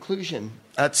to a conclusion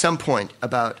at some point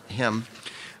about him.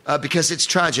 Because it's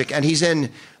tragic, and he's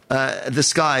in the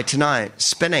sky tonight,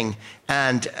 spinning,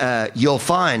 and you'll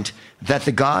find that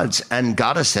the gods and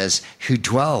goddesses who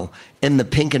dwell in the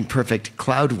pink and perfect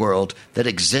cloud world that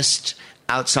exists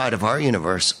outside of our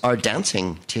universe are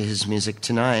dancing to his music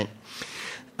tonight.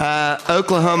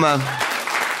 Oklahoma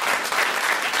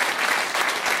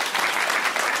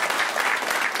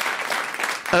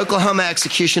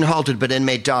execution halted, but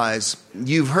inmate dies.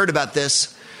 You've heard about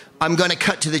this. I'm going to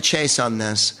cut to the chase on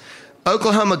this.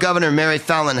 Oklahoma Governor Mary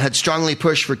Fallin had strongly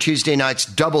pushed for Tuesday night's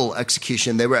double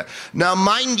execution. Now,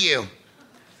 mind you,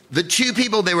 the two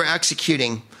people they were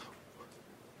executing,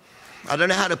 I don't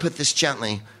know how to put this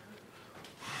gently.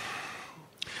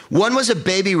 One was a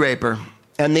baby raper,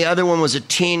 and the other one was a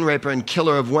teen raper and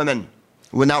killer of women.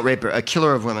 Well, not raper, a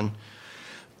killer of women.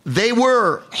 They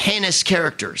were heinous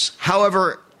characters.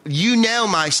 However, you know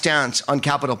my stance on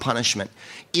capital punishment.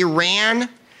 Iran,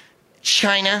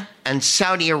 China, and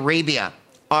Saudi Arabia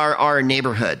are our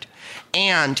neighborhood.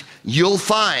 And you'll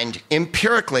find,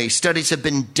 empirically, studies have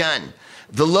been done.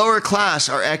 The lower class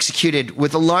are executed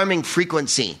with alarming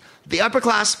frequency. The upper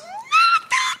class, not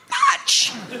that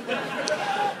much.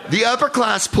 The upper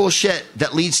class pull shit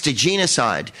that leads to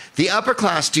genocide. The upper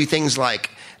class do things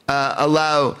like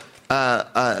allow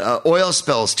oil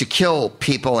spills to kill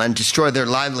people and destroy their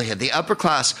livelihood. The upper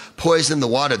class poisoned the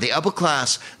water. The upper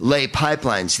class lay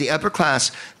pipelines. The upper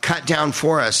class cut down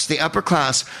forests. The upper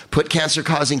class put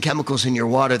cancer-causing chemicals in your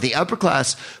water. The upper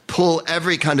class pull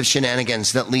every kind of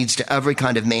shenanigans that leads to every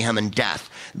kind of mayhem and death.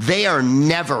 They are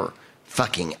never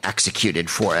fucking executed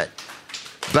for it.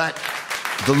 But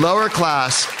the lower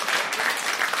class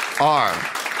are.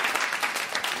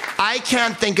 I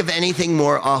can't think of anything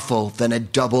more awful than a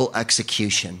double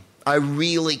execution. I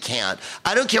really can't.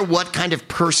 I don't care what kind of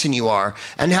person you are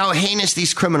and how heinous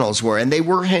these criminals were, and they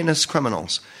were heinous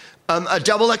criminals. A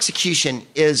double execution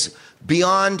is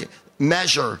beyond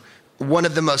measure one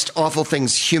of the most awful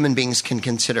things human beings can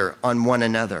consider on one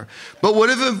another. But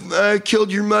what if I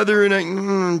killed your mother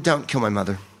and don't kill my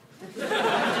mother.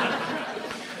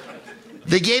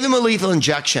 They gave him a lethal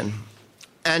injection,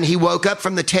 and he woke up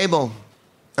from the table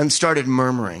and started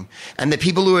murmuring. And the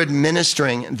people who were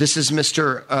administering, this is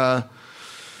Mr.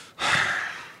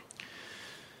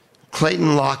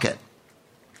 Clayton Lockett.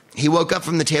 He woke up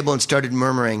from the table and started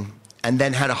murmuring, and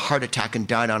then had a heart attack and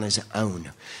died on his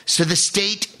own. So the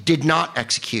state did not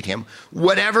execute him.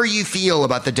 Whatever you feel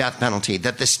about the death penalty,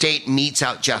 that the state metes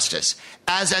out justice.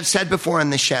 As I've said before on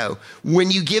the show,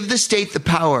 when you give the state the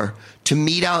power to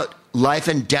mete out life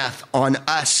and death on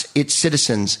us, its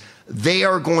citizens, they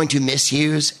are going to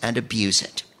misuse and abuse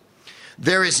it.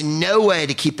 There is no way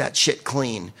to keep that shit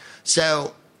clean.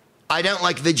 So I don't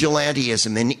like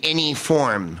vigilantism in any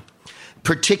form,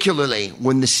 particularly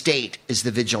when the state is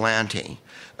the vigilante.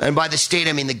 And by the state,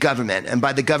 I mean the government. And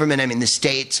by the government, I mean the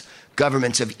states,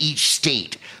 governments of each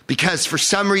state. Because for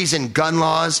some reason, gun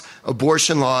laws,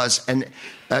 abortion laws, and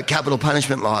capital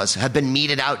punishment laws have been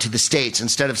meted out to the states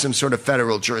instead of some sort of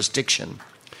federal jurisdiction.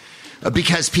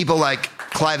 Because people like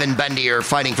Clive and Bundy are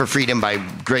fighting for freedom by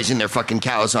grazing their fucking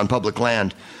cows on public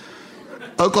land.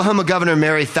 Oklahoma Governor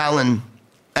Mary Fallin,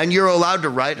 and you're allowed to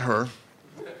write her,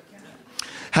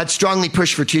 had strongly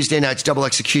pushed for Tuesday night's double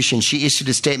execution. She issued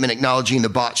a statement acknowledging the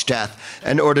botched death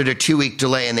and ordered a 2-week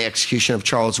delay in the execution of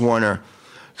Charles Warner,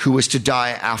 who was to die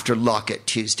after Lockett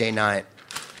Tuesday night.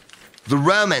 The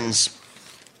Romans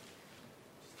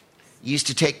used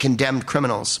to take condemned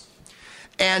criminals,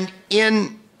 and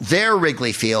in their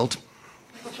Wrigley Field,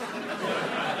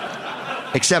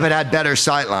 except it had better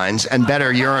sightlines and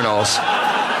better urinals.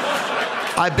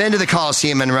 I've been to the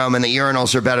Colosseum in Rome, and the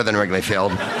urinals are better than Wrigley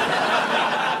Field.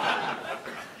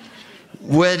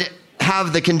 Would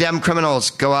have the condemned criminals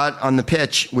go out on the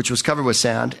pitch, which was covered with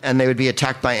sand, and they would be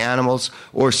attacked by animals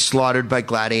or slaughtered by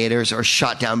gladiators or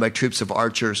shot down by troops of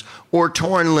archers or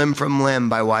torn limb from limb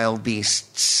by wild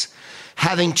beasts.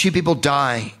 Having 2 people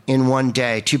die in one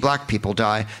day, 2 black people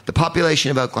die. The population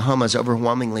of Oklahoma is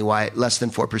overwhelmingly white. Less than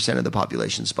 4% of the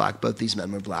population is black. Both these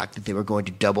men were black that they were going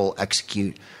to double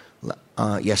execute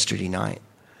yesterday night.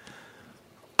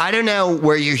 I don't know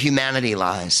where your humanity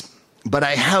lies, but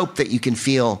I hope that you can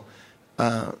feel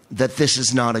that this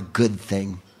is not a good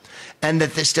thing, and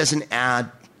that this doesn't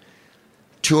add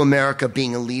to America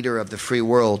being a leader of the free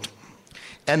world,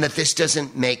 and that this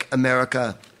doesn't make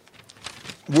America...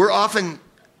 We're often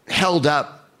held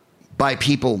up by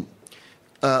people,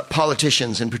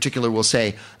 politicians in particular will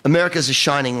say, America's a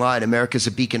shining light, America's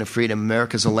a beacon of freedom,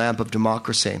 America's a lamp of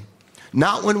democracy.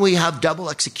 Not when we have double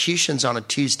executions on a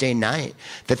Tuesday night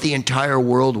that the entire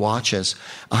world watches.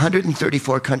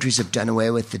 134 countries have done away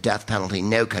with the death penalty.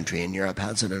 No country in Europe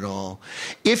has it at all.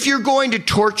 If you're going to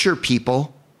torture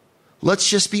people, let's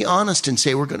just be honest and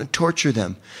say we're going to torture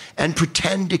them and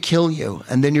pretend to kill you,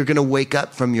 and then you're going to wake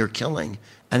up from your killing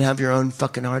and have your own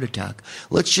fucking heart attack.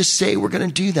 Let's just say we're going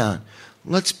to do that.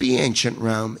 Let's be ancient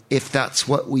Rome, if that's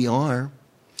what we are.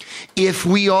 If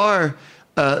we are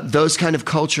those kind of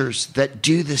cultures that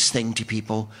do this thing to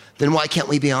people, then why can't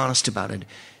we be honest about it?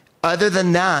 Other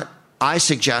than that, I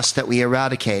suggest that we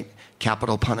eradicate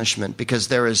capital punishment because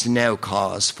there is no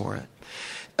cause for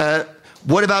it.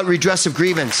 What about redress of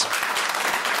grievance?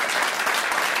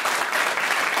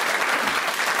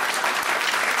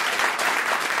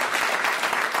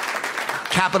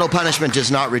 Capital punishment does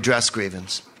not redress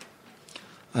grievance.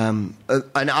 An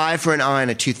eye for an eye and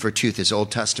a tooth for a tooth is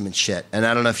Old Testament shit. And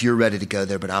I don't know if you're ready to go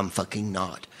there, but I'm fucking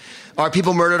not. Are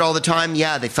people murdered all the time?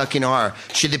 Yeah, they fucking are.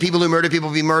 Should the people who murder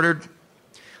people be murdered?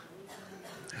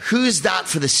 Who's that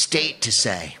for the state to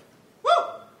say?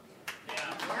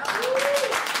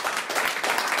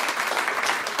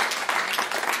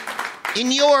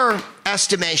 In your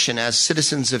estimation as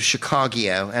citizens of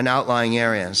Chicago and outlying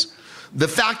areas, the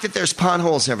fact that there's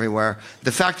potholes everywhere,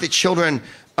 the fact that children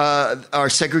are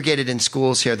segregated in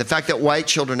schools here. The fact that white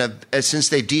children have, since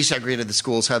they've desegregated the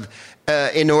schools, have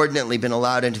inordinately been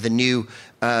allowed into the new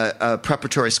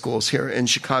preparatory schools here in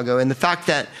Chicago. And the fact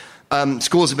that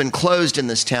schools have been closed in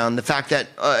this town, the fact that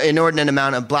inordinate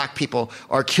amount of black people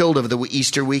are killed over the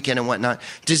Easter weekend and whatnot.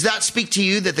 Does that speak to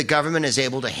you that the government is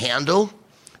able to handle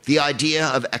the idea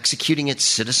of executing its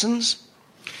citizens?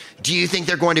 Do you think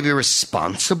they're going to be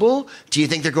responsible? Do you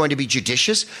think they're going to be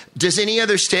judicious? Does any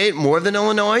other state, more than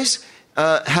Illinois,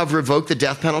 have revoked the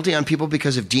death penalty on people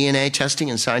because of DNA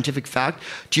testing and scientific fact?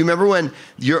 Do you remember when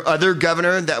your other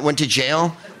governor that went to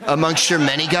jail, amongst your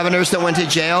many governors that went to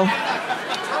jail?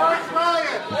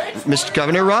 Mr.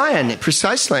 Governor Ryan,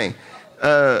 precisely.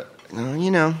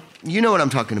 You know what I'm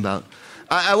talking about.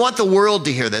 I want the world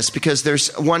to hear this because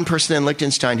there's one person in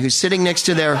Liechtenstein who's sitting next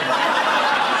to their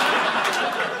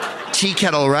tea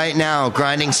kettle right now,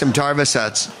 grinding some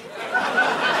darvasets.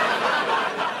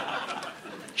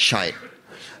 Shite.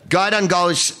 Guide on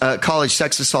college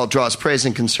sex assault draws praise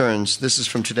and concerns. This is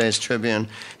from today's Tribune.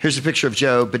 Here's a picture of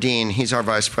Joe Badin. He's our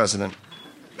vice president.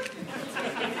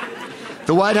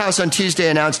 The White House on Tuesday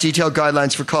announced detailed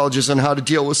guidelines for colleges on how to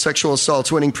deal with sexual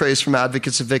assaults, winning praise from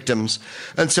advocates of victims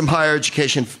and some higher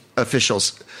education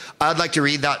officials. I'd like to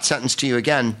read that sentence to you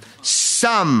again.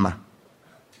 Some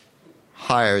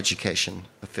higher education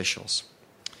officials.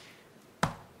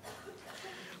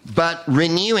 But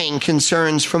renewing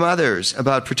concerns from others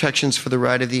about protections for the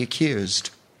right of the accused.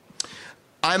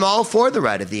 I'm all for the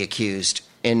right of the accused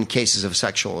in cases of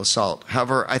sexual assault.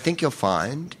 However, I think you'll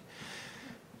find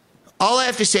all I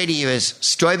have to say to you is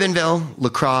Steubenville,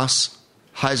 lacrosse,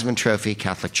 Heisman Trophy,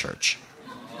 Catholic Church.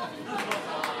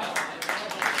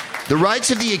 The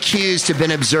rights of the accused have been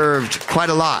observed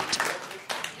quite a lot.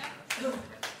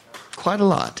 Quite a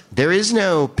lot. There is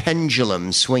no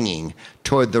pendulum swinging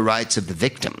toward the rights of the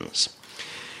victims.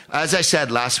 As I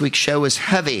said, last week's show was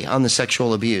heavy on the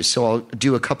sexual abuse, so I'll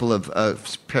do a couple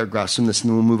of paragraphs from this and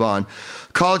then we'll move on.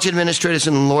 College administrators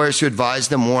and lawyers who advise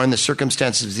them warn the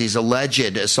circumstances of these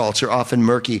alleged assaults are often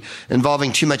murky,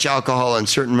 involving too much alcohol,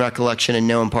 uncertain recollection, and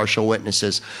no impartial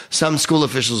witnesses. Some school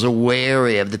officials are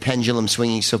wary of the pendulum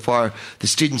swinging so far the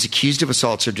students accused of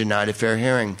assaults are denied a fair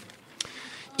hearing.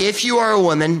 If you are a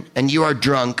woman and you are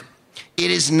drunk,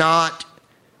 it is not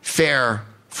fair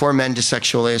for men to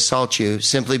sexually assault you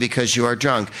simply because you are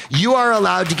drunk. You are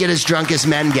allowed to get as drunk as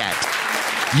men get.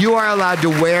 You are allowed to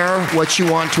wear what you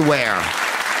want to wear.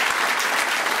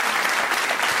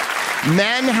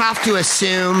 Men have to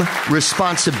assume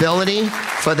responsibility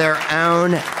for their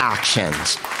own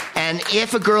actions. And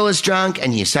if a girl is drunk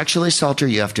and you sexually assault her,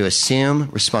 you have to assume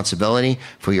responsibility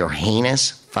for your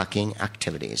heinous fucking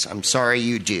activities. I'm sorry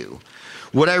you do.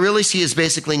 What I really see is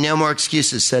basically no more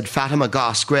excuses, said Fatima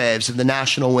Goss Graves of the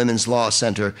National Women's Law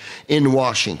Center in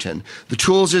Washington. The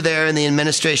tools are there and the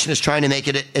administration is trying to make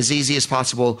it as easy as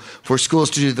possible for schools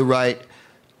to do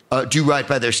right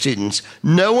by their students.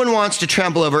 No one wants to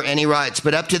trample over any rights,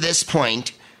 but up to this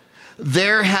point,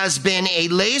 there has been a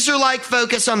laser-like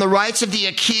focus on the rights of the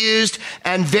accused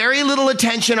and very little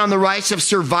attention on the rights of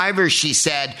survivors, she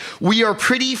said. We are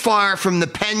pretty far from the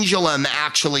pendulum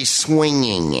actually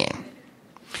swinging.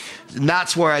 And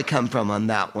that's where I come from on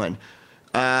that one.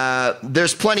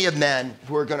 There's plenty of men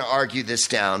who are going to argue this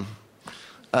down.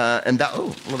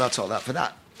 That's all that for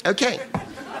that. Okay.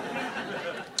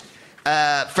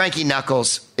 Frankie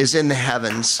Knuckles is in the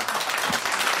heavens.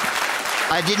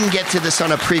 I didn't get to this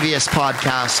on a previous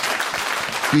podcast.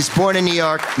 He's born in New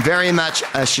York, very much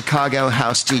a Chicago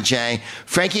house DJ.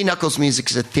 Frankie Knuckles' music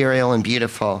is ethereal and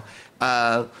beautiful.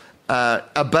 A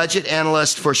budget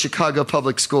analyst for Chicago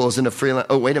Public Schools and a freelance...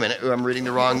 Oh, wait a minute. I'm reading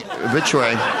the wrong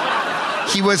obituary.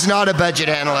 He was not a budget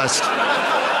analyst.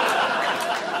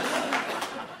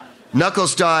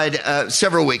 Knuckles died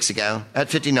several weeks ago at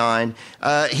 59.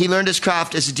 He learned his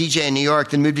craft as a DJ in New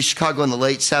York, then moved to Chicago in the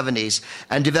late 70s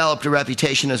and developed a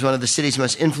reputation as one of the city's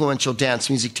most influential dance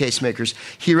music tastemakers.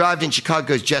 He arrived in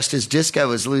Chicago just as disco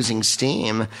was losing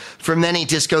steam. For many,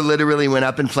 disco literally went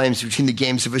up in flames between the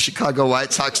games of a Chicago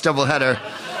White Sox doubleheader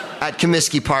at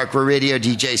Comiskey Park, where radio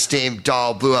DJ Steve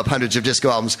Dahl blew up hundreds of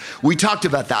disco albums. We talked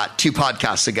about that 2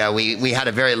 podcasts ago. We had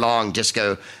a very long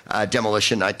disco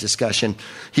demolition night discussion.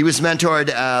 He was mentored,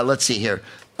 let's see here.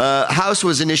 House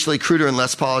was initially cruder and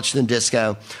less polished than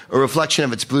disco, a reflection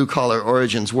of its blue-collar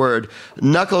origins. Word.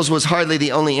 Knuckles was hardly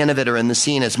the only innovator in the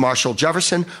scene, as Marshall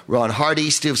Jefferson, Ron Hardy,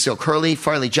 Steve Silk Hurley,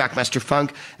 Farley Jackmaster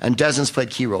Funk, and dozens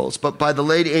played key roles. But by the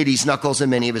late 80s, Knuckles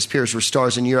and many of his peers were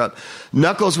stars in Europe.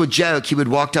 Knuckles would joke he would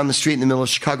walk down the street in the middle of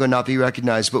Chicago and not be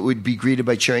recognized, but would be greeted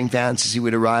by cheering fans as he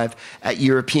would arrive at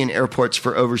European airports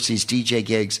for overseas DJ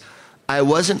gigs. I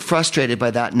wasn't frustrated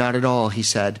by that, not at all, he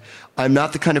said. I'm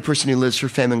not the kind of person who lives for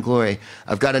fame and glory.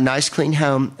 I've got a nice, clean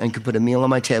home and can put a meal on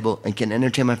my table and can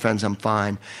entertain my friends. I'm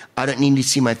fine. I don't need to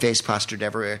see my face plastered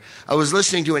everywhere. I was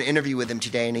listening to an interview with him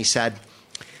today, and he said,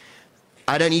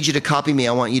 I don't need you to copy me.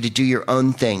 I want you to do your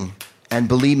own thing. And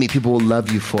believe me, people will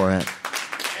love you for it.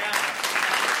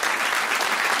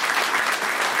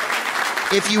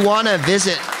 If you want to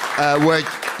visit where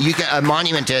you get a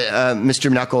monument to Mr.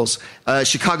 Knuckles,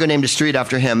 Chicago named a street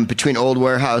after him between Old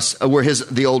Warehouse, where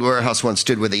the Old Warehouse once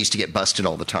stood, where they used to get busted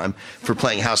all the time for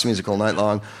playing house music all night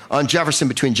long. On Jefferson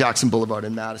between Jackson Boulevard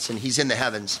and Madison. He's in the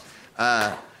heavens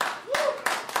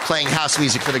playing house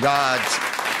music for the gods.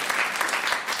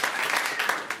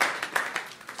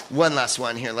 One last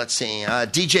one here. Let's see.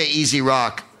 DJ Easy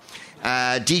Rock.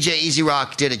 DJ Easy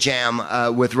Rock did a jam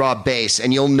with Rob Bass,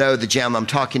 and you'll know the jam I'm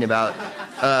talking about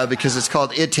because it's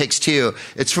called It Takes Two.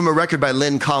 It's from a record by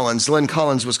Lynn Collins. Lynn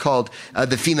Collins was called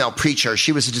The Female Preacher.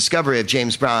 She was a discovery of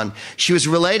James Brown. She was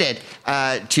related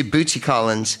to Bootsy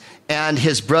Collins and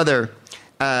his brother.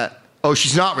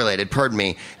 She's not related, pardon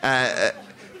me.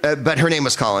 But her name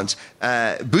was Collins.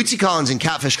 Bootsy Collins and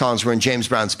Catfish Collins were in James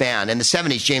Brown's band. In the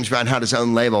 70s, James Brown had his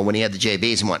own label when he had the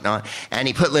JBs and whatnot. And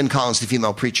he put Lynn Collins, the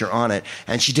female preacher, on it.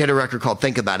 And she did a record called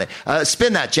Think About It.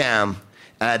 Spin that jam.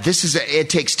 This is It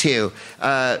Takes Two.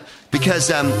 Because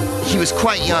he was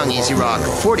quite young, Easy Rock,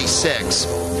 46.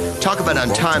 Talk about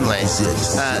untimely.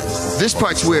 This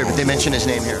part's weird, but they mention his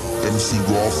name here. MC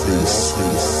Rawface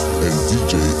and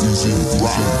DJ Easy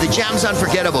Rock. The jam's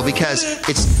unforgettable because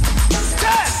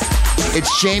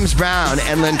it's James Brown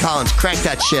and Lynn Collins. Crank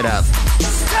that shit up.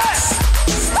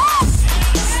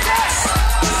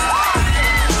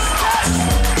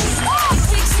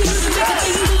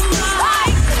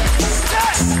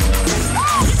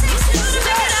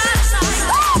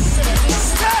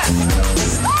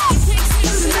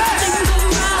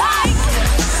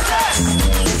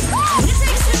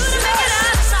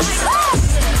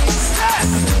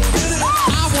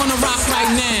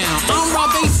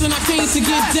 To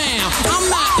get down, I'm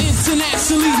not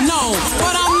internationally known,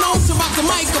 but I'm known to rock the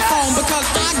microphone because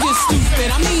I get stupid.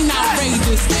 I mean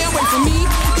outrageous. Stay away from me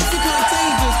if you're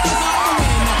contagious. Cause I'm a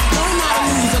winner, no not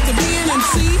a loser. To be an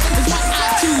MC is what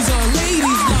I choose.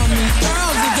 Ladies love me,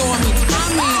 girls adore me. I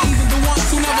mean even the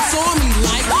ones who never saw me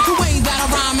like the way that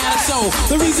I rhyme at a show.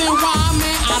 The reason why,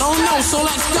 man, I don't know. So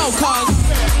let's go, cause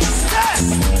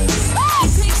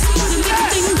it takes two to make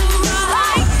a thing go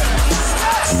right.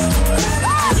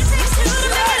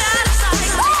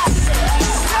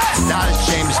 That is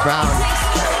James Brown.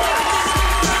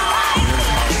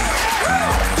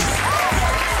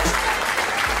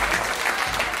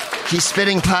 He's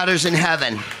spitting platters in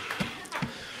heaven.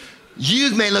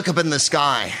 You may look up in the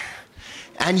sky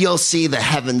and you'll see the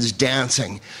heavens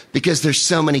dancing because there's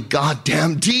so many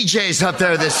goddamn DJs up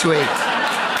there this week.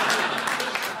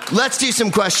 Let's do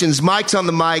some questions. Mike's on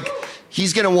the mic.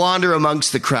 He's going to wander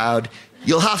amongst the crowd.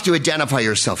 You'll have to identify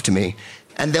yourself to me,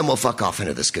 and then we'll fuck off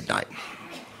into this good night.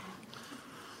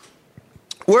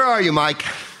 Where are you, Mike?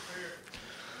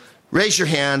 Raise your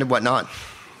hand and whatnot.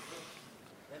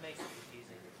 That makes it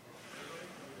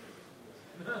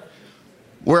confusing.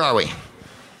 Where are we?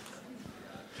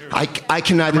 I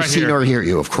can neither Right see here. nor hear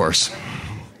you, of course.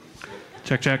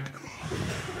 Check, check.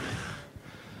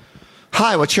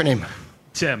 Hi, what's your name?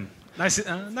 Tim. Nice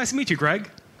to meet you, Greg.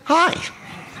 Hi.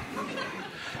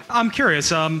 I'm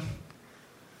curious. But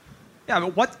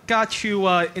what got you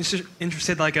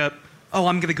interested?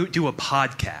 I'm going to go do a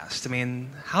podcast. I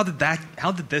mean, how did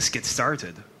this get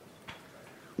started?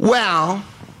 Well,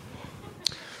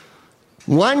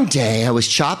 one day I was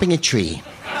chopping a tree.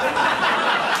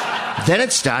 Then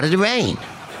it started to rain.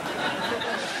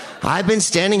 I've been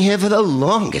standing here for the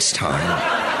longest time.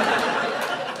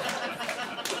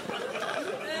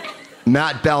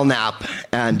 Matt Belknap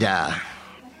and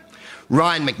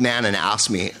Ryan McMahon asked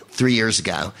me 3 years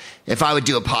ago if I would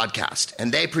do a podcast.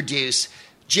 And they produce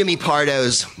Jimmy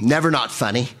Pardo's Never Not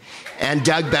Funny and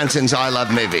Doug Benson's I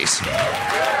Love Movies.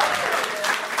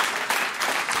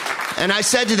 And I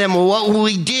said to them, well, what will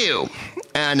we do?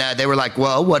 And they were like,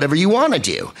 well, whatever you want to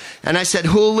do. And I said,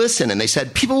 who'll listen? And they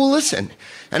said, people will listen.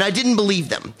 And I didn't believe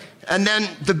them. And then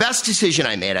the best decision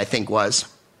I made, I think, was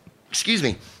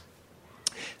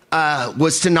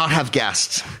to not have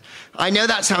guests. I know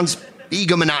that sounds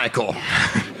egomaniacal.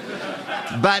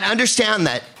 But understand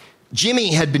that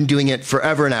Jimmy had been doing it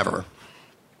forever and ever.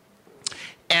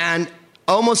 And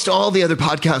almost all the other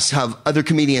podcasts have other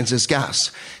comedians as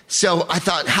guests. So I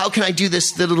thought, how can I do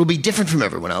this that it'll be different from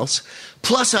everyone else?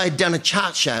 Plus, I had done a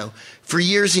chat show for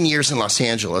years and years in Los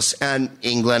Angeles and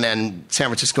England and San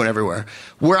Francisco and everywhere,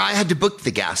 where I had to book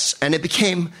the guests. And it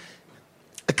became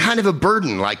a kind of a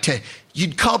burden, like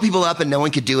you'd call people up and no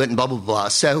one could do it and blah, blah, blah.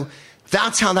 So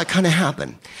that's how that kind of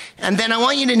happened. And then I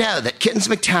want you to know that Kittens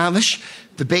McTavish,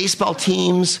 the baseball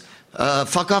teams,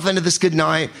 Fuck Off Into This Good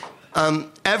Night,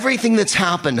 everything that's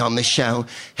happened on this show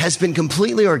has been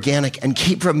completely organic and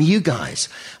came from you guys.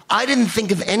 I didn't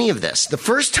think of any of this. The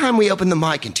first time we opened the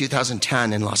mic in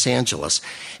 2010 in Los Angeles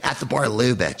at the bar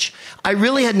Lubitsch, I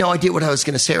really had no idea what I was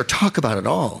going to say or talk about at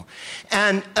all.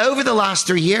 And over the last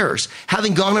 3 years,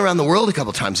 having gone around the world a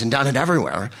couple times and done it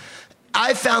everywhere,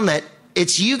 I found that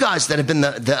it's you guys that have been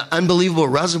the unbelievable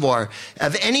reservoir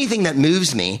of anything that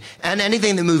moves me and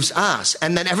anything that moves us.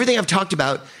 And then everything I've talked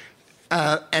about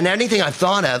and anything I've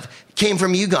thought of came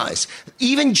from you guys.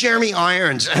 Even Jeremy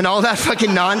Irons and all that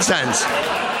fucking nonsense.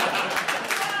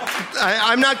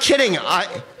 I'm not kidding.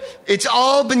 It's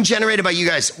all been generated by you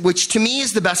guys, which to me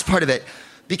is the best part of it,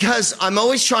 because I'm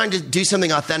always trying to do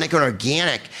something authentic and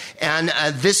organic. And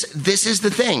this is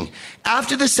the thing.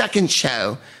 After the second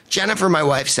show, Jennifer, my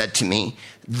wife, said to me,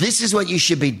 this is what you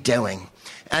should be doing.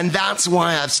 And that's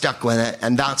why I've stuck with it,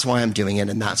 and that's why I'm doing it,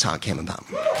 and that's how it came about.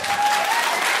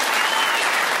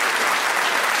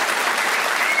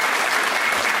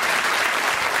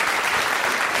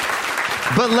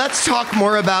 But let's talk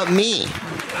more about me.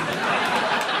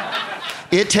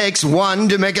 It takes one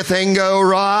to make a thing go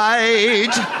right.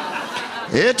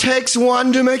 It takes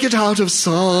one to make it out of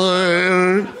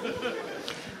sight.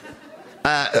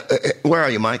 Where are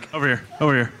you, Mike? Over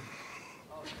here.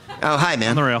 Oh, hi,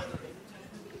 man. On the rail.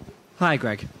 Hi,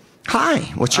 Greg. Hi,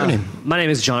 what's your name? My name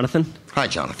is Jonathan. Hi,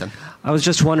 Jonathan. I was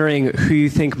just wondering who you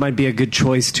think might be a good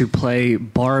choice to play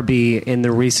Barbie in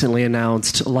the recently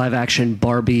announced live-action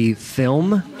Barbie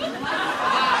film.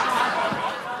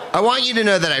 I want you to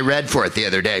know that I read for it the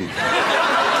other day.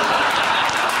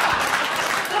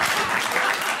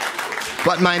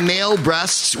 But my male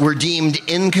breasts were deemed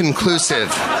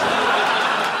inconclusive.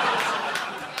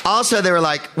 Also, they were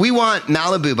like, we want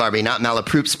Malibu Barbie, not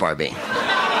Malapoops Barbie.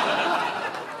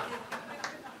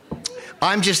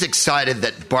 I'm just excited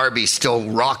that Barbie's still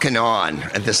rocking on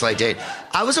at this late date.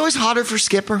 I was always hotter for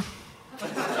Skipper.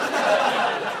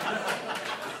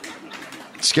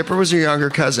 Skipper was your younger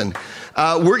cousin.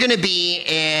 We're going to be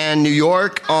in New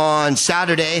York on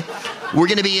Saturday. We're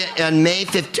going to be on May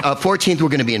 14th. We're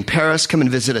going to be in Paris. Come and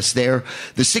visit us there.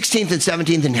 The 16th and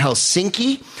 17th in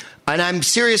Helsinki. And I'm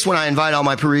serious when I invite all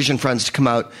my Parisian friends to come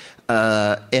out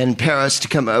in Paris to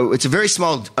come. It's a very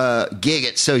small gig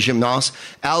at So Gymnase.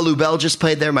 Al Lubel just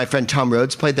played there. My friend Tom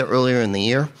Rhodes played there earlier in the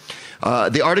year.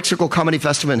 The Arctic Circle Comedy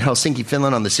Festival in Helsinki,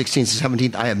 Finland on the 16th and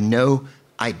 17th. I have no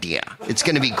idea. It's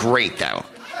going to be great, though.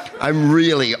 I'm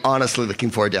really, honestly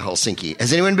looking forward to Helsinki.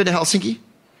 Has anyone been to Helsinki?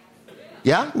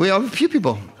 Yeah? We have a few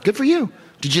people. Good for you.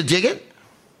 Did you dig it?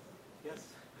 Yes.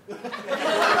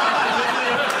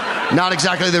 Not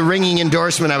exactly the ringing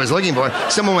endorsement I was looking for.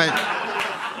 Someone went,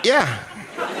 yeah.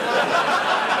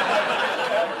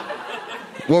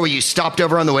 What, were you stopped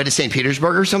over on the way to St.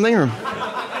 Petersburg or something? Or?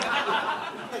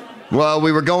 Well,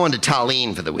 we were going to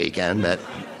Tallinn for the weekend, but...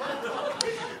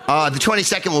 the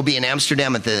 22nd will be in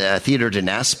Amsterdam at the Theater de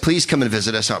Nes. Please come and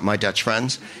visit us, my Dutch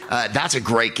friends. That's a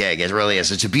great gig. It really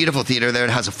is. It's a beautiful theater there. It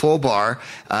has a full bar.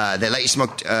 They let you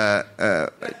smoke, and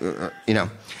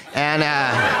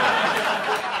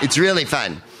it's really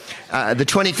fun. The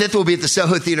 25th will be at the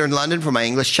Soho Theater in London for my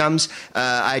English chums.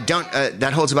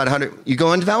 That holds about 100. You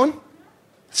go into that one?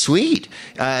 Sweet.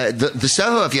 The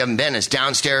Soho, if you haven't been, is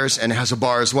downstairs and it has a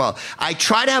bar as well. I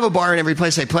try to have a bar in every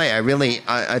place I play.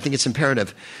 I think it's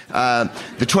imperative. The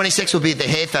 26th will be at the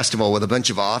Hay Festival with a bunch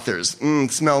of authors.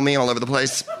 Smell me all over the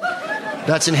place.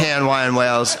 That's in Hay and Wye in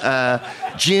Wales.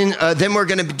 June. Then we're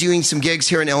going to be doing some gigs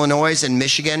here in Illinois and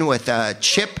Michigan with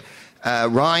Chip,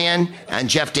 Ryan, and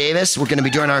Jeff Davis. We're going to be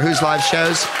doing our Who's Live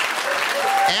shows.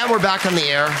 And we're back on the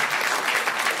air.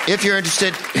 If you're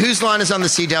interested, Whose Line is on the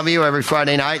CW every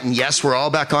Friday night, and yes, we're all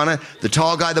back on it. The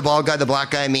tall guy, the bald guy, the black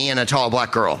guy, me, and a tall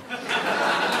black girl.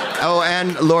 Oh,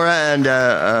 and Laura and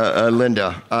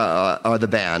Linda are the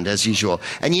band, as usual.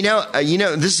 And you know,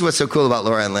 this is what's so cool about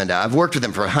Laura and Linda. I've worked with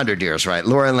them for 100 years, right?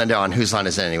 Laura and Linda on Whose Line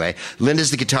Is It Anyway?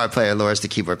 Linda's the guitar player, Laura's the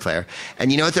keyboard player.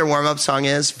 And you know what their warm-up song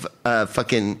is?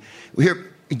 Do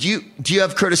you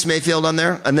have Curtis Mayfield on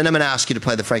there? And then I'm going to ask you to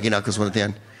play the Frankie Knuckles one at the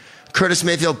end. Curtis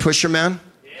Mayfield, Pusher Man.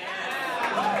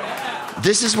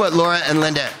 This is what Laura and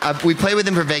Linda, we played with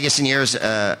them for Vegas in years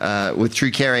with Drew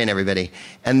Carey and everybody.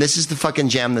 And this is the fucking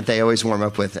jam that they always warm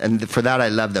up with. And for that, I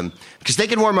love them. Because they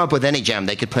can warm up with any jam.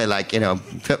 They could play like,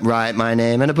 write my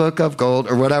name in a book of gold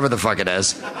or whatever the fuck it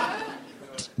is.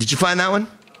 Did you find that one?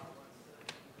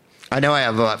 I know I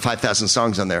have about 5,000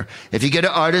 songs on there. If you go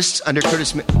to artists under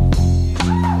Curtis...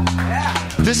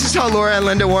 This is how Laura and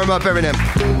Linda warm up every night.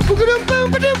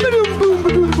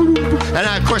 And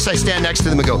of course I stand next to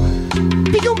them and go...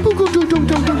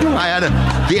 I had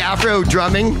the Afro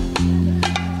drumming.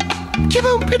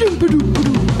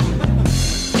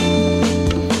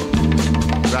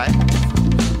 Right?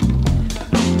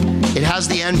 It has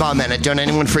the N-bomb in it. Don't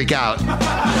anyone freak out.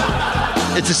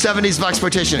 It's a 70s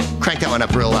Voxploitation. Crank that one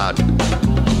up real loud.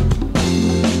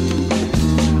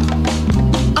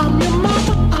 I'm your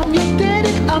mama, I'm your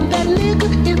daddy, I'm that nigga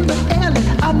in the alley.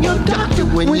 I'm your doctor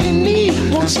when you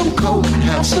need. Want some coke,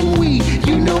 have some weed.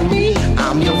 You know me,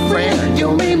 I'm your friend,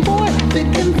 your main boy, thick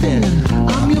and thin.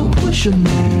 I'm your pusher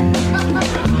man.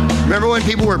 Remember when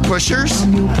people were pushers?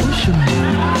 I'm your pusher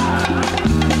man.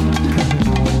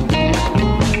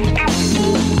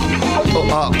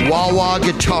 Wah-wah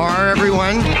guitar,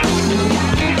 everyone.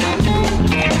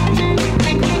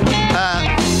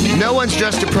 No one's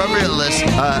dressed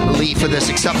appropriately for this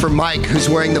except for Mike, who's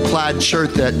wearing the plaid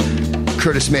shirt that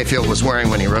Curtis Mayfield was wearing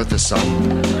when he wrote this song.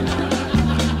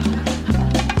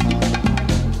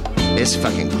 It's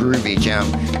fucking groovy jam.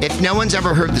 If no one's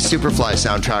ever heard the Superfly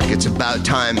soundtrack, it's about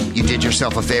time you did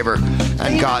yourself a favor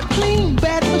and got... Clean,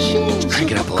 bad machine,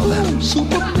 crank it up a little cool, bit.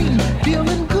 super mean,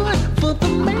 feeling good for the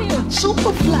man.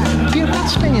 Super fly, pyramid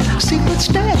stand, secret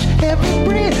stash, heavy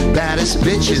bread. Baddest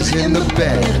bitches in the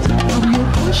bed. I'm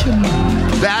your pusher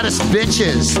man. Baddest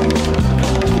bitches.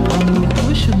 I'm your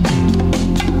pusher man.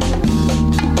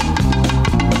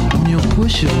 I'm your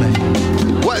pusher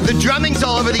man. What? The drumming's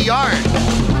all over the yard.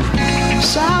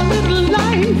 Solid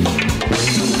life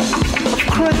of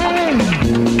crime.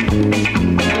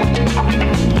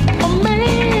 A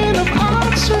man of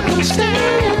odd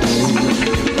circumstance.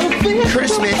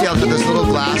 Curtis Mayfield had those little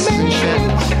glasses and shit.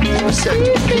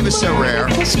 He was so rare.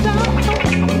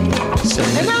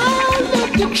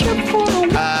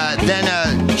 Then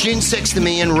June 6th,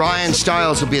 me and Ryan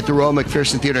Stiles will be at the Royal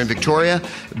McPherson Theatre in Victoria,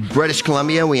 British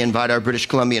Columbia. We invite our British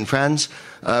Columbian friends.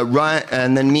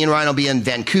 And then me and Ryan will be in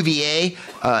Vancouver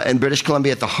in British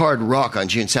Columbia at the Hard Rock on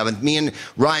June 7th. Me and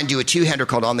Ryan do a two-hander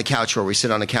called On the Couch, where we sit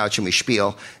on a couch and we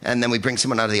spiel, and then we bring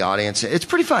someone out of the audience. It's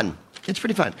pretty fun. It's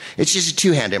pretty fun. It's just a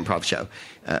two-hand improv show.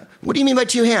 What do you mean by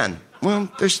two-hand?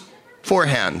 Well, there's four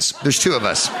hands. There's two of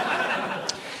us.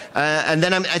 And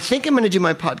then I think I'm going to do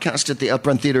my podcast at the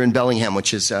Uprun Theatre in Bellingham,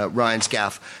 which is Ryan's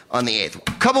gaff, on the 8th. A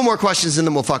couple more questions, and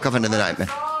then we'll fuck off into the night, man.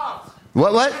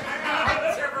 What?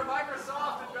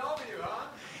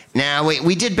 Nah,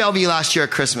 we did Bellevue last year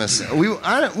at Christmas.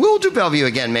 We'll do Bellevue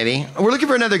again, maybe. We're looking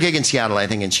for another gig in Seattle, I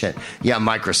think, and shit. Yeah,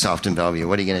 Microsoft in Bellevue.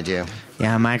 What are you going to do?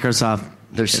 Yeah, Microsoft.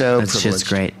 They're so That shit's privileged.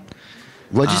 great.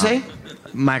 What'd you say?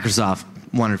 Microsoft.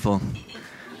 Wonderful.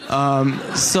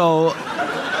 So...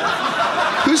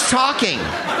 Who's talking?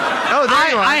 Oh,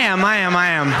 there you are. I am.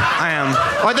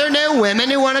 Are there no women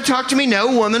who want to talk to me?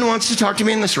 No woman wants to talk to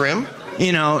me in this room?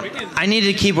 You know, I need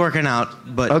to keep working out,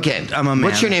 but Okay. I'm a man.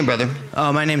 What's your name, brother?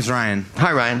 Oh, my name's Ryan.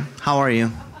 Hi, Ryan. How are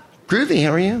you? Groovy,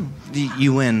 how are you?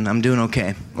 You win. I'm doing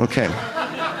okay. Okay.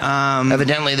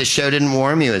 Evidently, the show didn't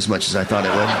warm you as much as I thought it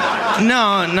would.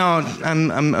 No,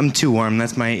 I'm too warm.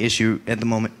 That's my issue at the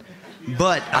moment.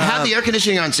 But I have the air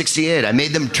conditioning on 68. I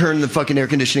made them turn the fucking air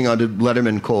conditioning on to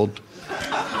Letterman cold.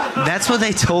 That's what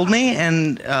they told me,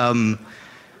 and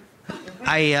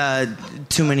I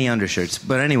too many undershirts.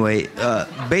 But anyway,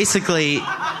 basically,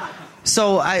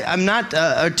 so I'm not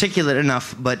articulate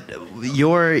enough, but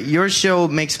your show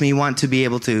makes me want to be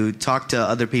able to talk to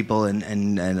other people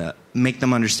and make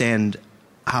them understand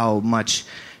how much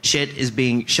shit is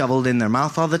being shoveled in their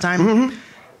mouth all the time. Mm-hmm.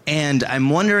 And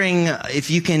I'm wondering if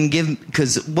you can give,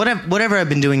 because whatever I've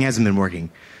been doing hasn't been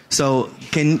working. So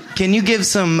can you give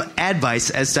some advice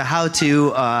as to how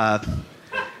to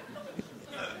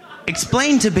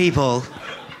explain to people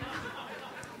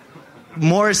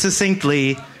more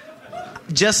succinctly,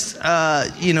 just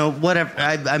whatever.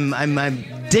 I'm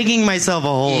digging myself a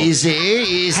hole.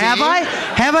 Easy. Have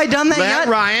I done that Let yet?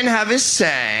 Ryan have his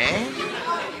say.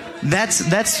 That's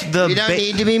the. You don't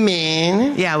need to be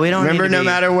mean. Yeah, we don't. Remember, need to no be.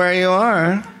 matter where you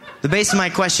are. The base of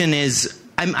my question is,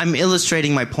 I'm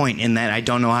illustrating my point in that I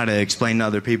don't know how to explain to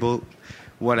other people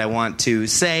what I want to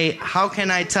say. How can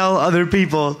I tell other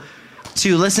people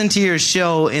to listen to your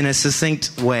show in a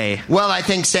succinct way? Well, I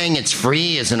think saying it's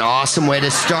free is an awesome way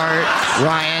to start,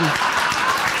 Ryan.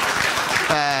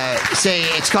 say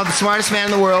it's called The Smartest Man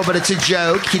in the World, but it's a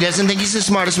joke. He doesn't think he's the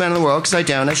smartest man in the world, because I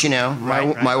don't, as you know.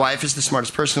 My wife is the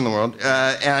smartest person in the world.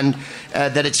 And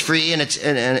that it's free, and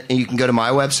you can go to my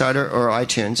website or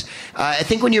iTunes. I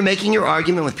think when you're making your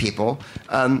argument with people,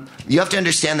 you have to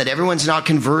understand that everyone's not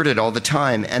converted all the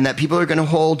time, and that people are going to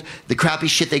hold the crappy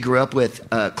shit they grew up with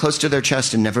close to their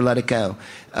chest and never let it go.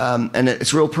 And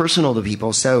it's real personal to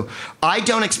people. So I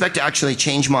don't expect to actually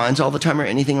change minds all the time or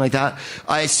anything like that.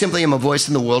 I simply am a voice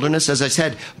in the wilderness. As I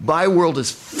said, my world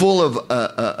is full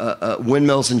of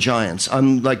windmills and giants.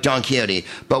 I'm like Don Quixote,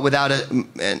 but without a...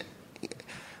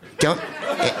 Don't...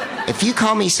 If you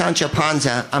call me Sancho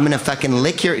Panza, I'm going to fucking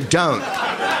lick your... Don't.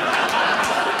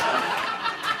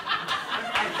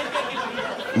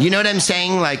 You know what I'm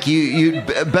saying? Like,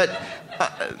 but...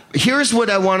 here's what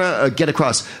I want to get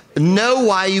across. Know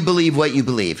why you believe what you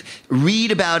believe.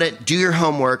 Read about it. Do your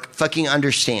homework. Fucking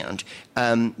understand.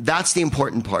 That's the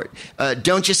important part.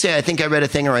 Don't just say, I think I read a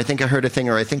thing, or I think I heard a thing,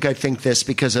 or I think this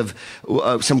because of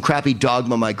some crappy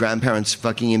dogma my grandparents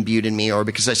fucking imbued in me, or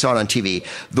because I saw it on TV.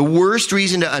 The worst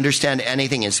reason to understand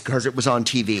anything is because it was on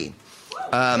TV.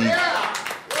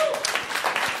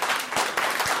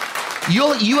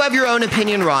 You have your own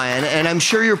opinion, Ryan, and I'm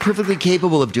sure you're perfectly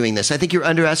capable of doing this. I think you're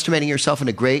underestimating yourself in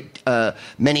a great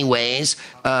many ways.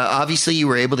 Obviously, you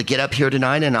were able to get up here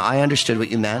tonight, and I understood what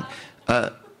you meant.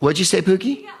 What'd you say,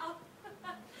 Pookie? He got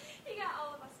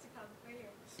all of us to come right here.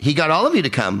 He got all of you to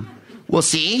come. Well,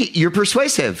 see, you're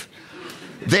persuasive.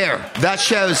 There, that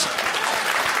shows.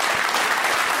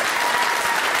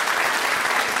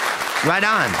 Right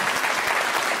on.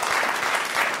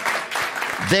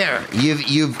 There,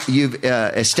 you've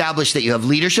established that you have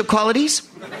leadership qualities,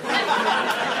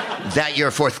 that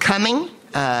you're forthcoming,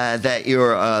 that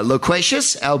you're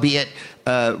loquacious, albeit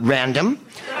random.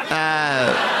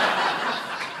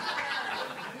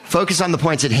 Focus on the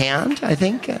points at hand, I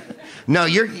think. No,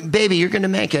 you're going to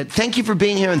make it. Thank you for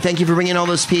being here, and thank you for bringing all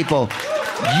those people.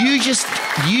 You just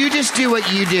do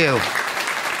what you do.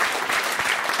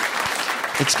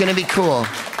 It's going to be cool.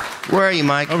 Where are you,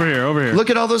 Mike? Over here. Look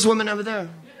at all those women over there.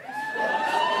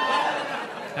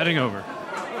 Heading over.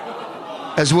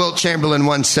 As Wilt Chamberlain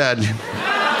once said.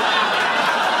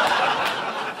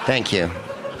 Thank you.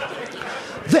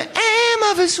 The aim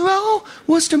of his role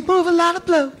was to move a lot of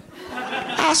blow.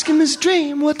 Ask him his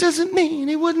dream, what does it mean?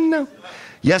 He wouldn't know.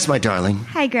 Yes, my darling.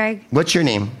 Hi, Greg. What's your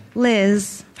name?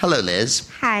 Liz. Hello, Liz.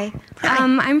 Hi.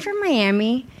 I'm from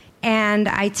Miami, and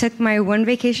I took my one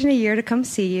vacation a year to come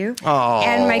see you. Oh.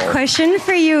 And my question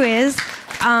for you is,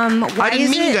 why I didn't is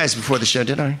meet it... you guys before the show,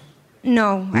 did I?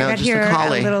 No, I got just here a a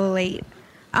collie. little late.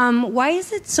 Why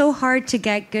is it so hard to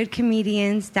get good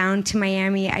comedians down to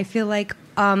Miami? I feel like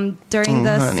during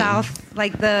the honey. South,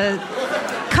 like the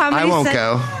comedy... I won't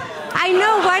go. I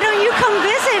know. Why don't you come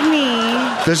visit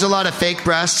me? There's a lot of fake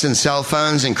breasts and cell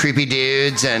phones and creepy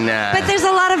dudes and... But there's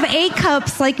a lot of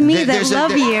A-cups like me that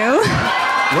love you.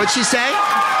 What'd she say?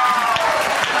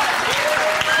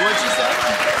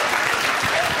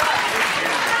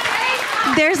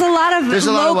 There's a lot of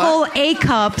local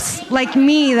A-cups like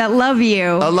me that love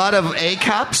you. A lot of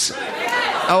A-cups?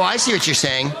 Oh, I see what you're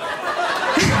saying.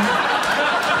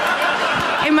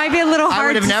 It might be a little hard I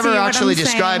would have to never see what actually I'm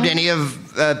described saying. any of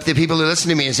the people who listen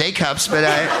to me as A-cups, but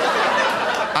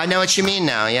I know what you mean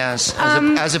now, yes.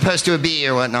 As opposed to a B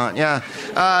or whatnot, yeah.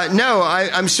 No,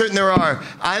 I'm certain there are.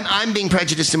 I'm being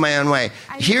prejudiced in my own way.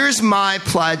 Here's my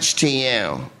pledge to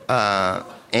you.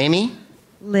 Amy?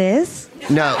 Liz?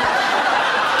 No.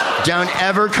 Don't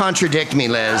ever contradict me,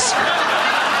 Liz.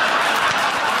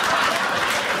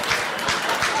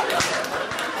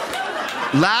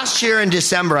 Last year in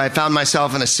December, I found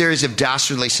myself in a series of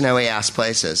dastardly snowy-ass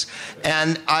places.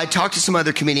 And I talked to some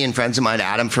other comedian friends of mine,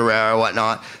 Adam Ferrera,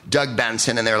 whatnot, Doug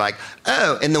Benson, and they're like,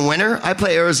 oh, in the winter, I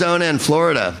play Arizona and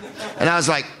Florida. And I was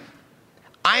like,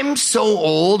 I'm so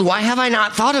old, why have I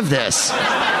not thought of this?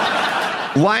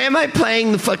 Why am I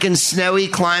playing the fucking snowy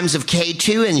climbs of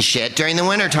K2 and shit during the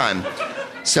wintertime?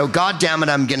 So, goddammit,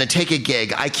 I'm going to take a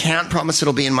gig. I can't promise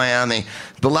it'll be in Miami.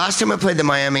 The last time I played the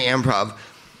Miami Improv...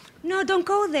 No, don't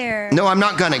go there. No, I'm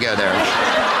not going to go there.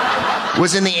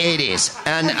 Was in the 80s.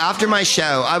 And after my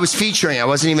show, I was featuring. I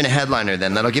wasn't even a headliner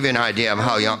then. That'll give you an idea of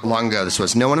how long ago this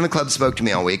was. No one in the club spoke to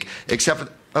me all week, except for...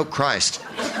 Oh, Christ.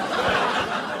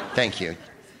 Thank you.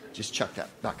 Just chuck that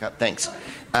back up. Thanks.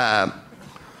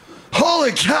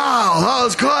 Holy cow, that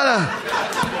was quite a...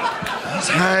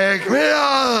 Take me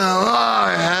on the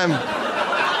line.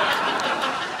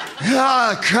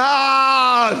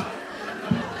 God.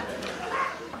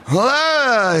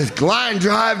 Line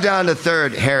drive down to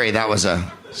third. Harry, that was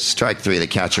a strike three. The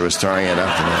catcher was throwing it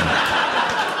up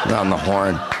and down the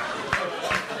horn.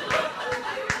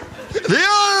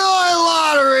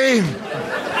 Nancy!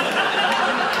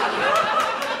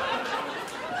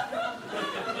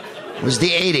 It was the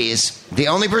 80s. The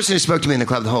only person who spoke to me in the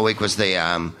club the whole week was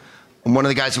the one of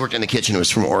the guys who worked in the kitchen who was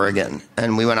from Oregon.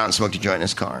 And we went out and smoked a joint in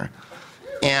his car.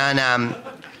 And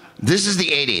this is the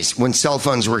 80s when cell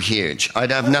phones were huge. I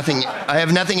have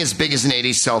nothing as big as an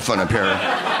 80s cell phone up here.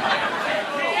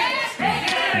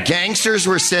 Gangsters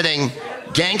were sitting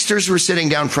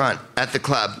down front at the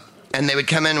club, and they would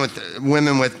come in with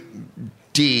women with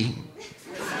D,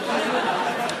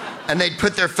 and they'd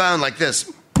put their phone like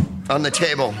this on the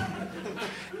table,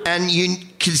 and you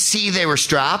could see they were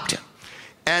strapped.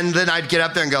 And then I'd get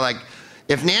up there and go like,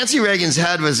 if Nancy Reagan's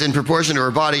head was in proportion to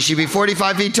her body, she'd be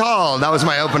 45 feet tall. That was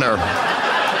my opener.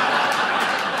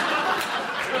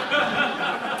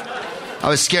 I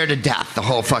was scared to death the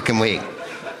whole fucking week.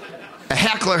 A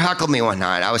heckler heckled me one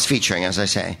night. I was featuring, as I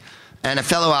say. And a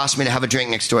fellow asked me to have a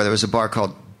drink next door. There was a bar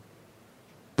called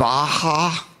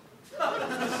Baja.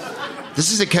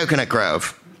 This is at Coconut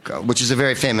Grove, which is a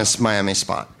very famous Miami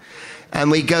spot.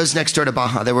 And we goes next door to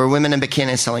Baja. There were women in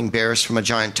bikinis selling beers from a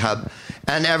giant tub.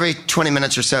 And every 20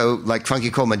 minutes or so, like Funky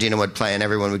Cold Medina would play, and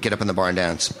everyone would get up in the bar and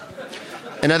dance.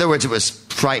 In other words, it was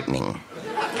frightening.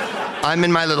 I'm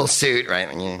in my little suit, right?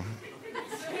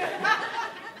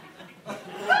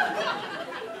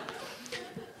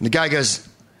 The guy goes,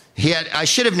 I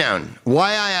should have known.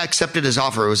 Why I accepted his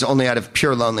offer was only out of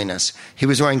pure loneliness. He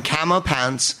was wearing camo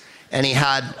pants, and he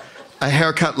had a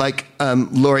haircut like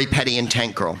Lori Petty in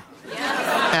Tank Girl.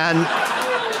 And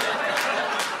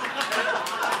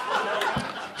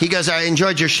he goes, I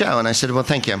enjoyed your show. And I said, well,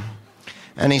 thank you.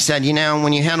 And he said,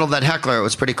 when you handled that heckler, it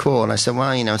was pretty cool. And I said,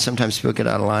 well, sometimes people get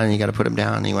out of line and you got to put them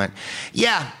down. And he went,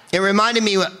 yeah, it reminded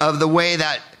me of the way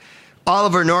that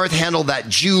Oliver North handled that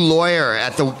Jew lawyer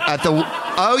at the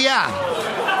oh yeah.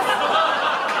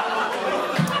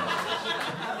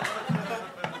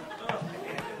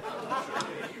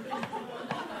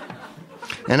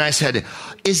 And I said,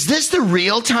 is this the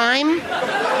real time?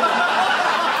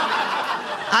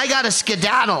 I got to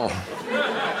skedaddle.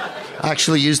 I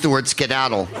actually used the word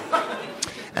skedaddle.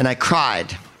 And I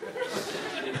cried.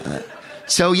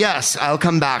 So yes, I'll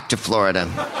come back to Florida.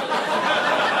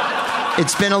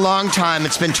 It's been a long time.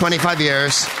 It's been 25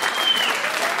 years.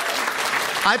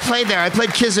 I played there. I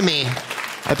played Kissimmee.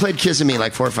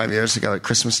 Like 4 or 5 years ago at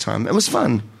Christmas time. It was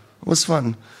fun.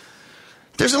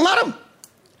 There's a lot of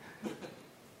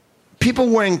people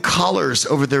wearing collars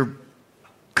over their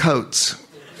coats.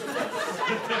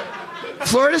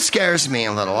 Florida scares me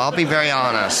a little, I'll be very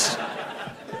honest.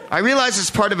 I realize it's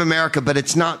part of America, but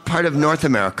it's not part of North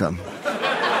America.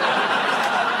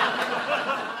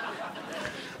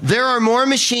 There are more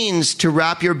machines to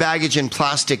wrap your baggage in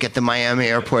plastic at the Miami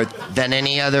airport than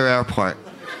any other airport.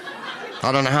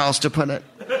 I don't know how else to put it.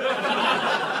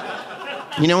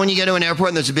 You know when you go to an airport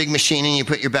and there's a big machine and you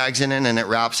put your bags in it and it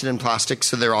wraps it in plastic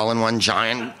so they're all in one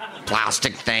giant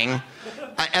plastic thing?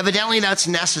 Evidently that's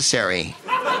necessary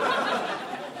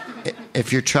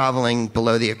if you're traveling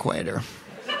below the equator.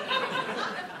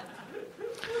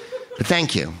 But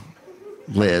thank you,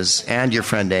 Liz, and your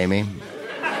friend Amy.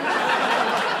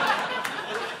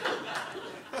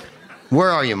 Where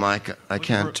are you, Mike? I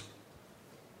can't.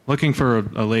 Looking for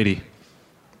a lady.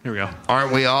 Here we go.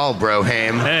 Aren't we all,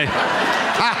 Broham? Hey.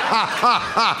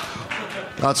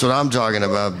 That's what I'm talking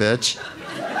about, bitch.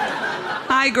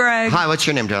 Hi, Greg. Hi, what's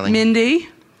your name, darling? Mindy.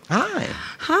 Hi.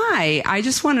 Hi. I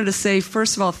just wanted to say,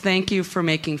 first of all, thank you for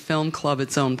making Film Club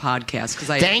its own podcast.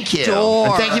 Thank you.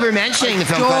 And thank you for mentioning the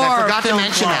Film Club. I forgot to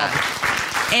mention that.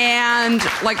 And,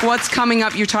 what's coming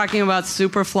up? You're talking about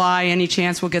Superfly. Any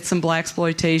chance we'll get some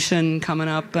blaxploitation coming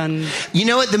up? And you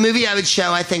know what? The movie I would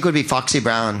show, I think, would be Foxy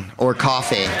Brown or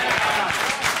Coffee.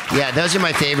 Yeah, those are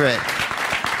my favorite.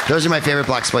 Those are my favorite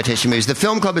blaxploitation movies. The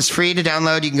Film Club is free to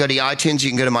download. You can go to iTunes. You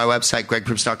can go to my website,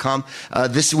 gregproops.com.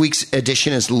 This week's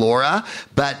edition is Laura.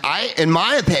 But in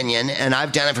my opinion, and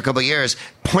I've done it for a couple of years,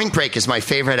 Point Break is my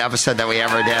favorite episode that we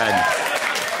ever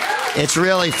did. It's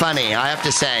really funny, I have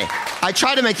to say. I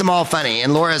try to make them all funny,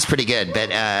 and Laura's pretty good.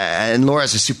 But and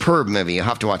Laura's a superb movie. You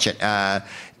have to watch it.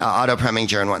 Otto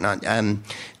Preminger and whatnot.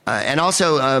 And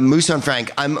also, Musso and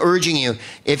Frank, I'm urging you,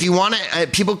 if you want to,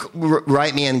 people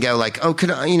write me and go like, oh,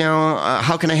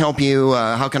 how can I help you?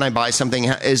 How can I buy something?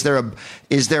 Is there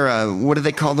a, what do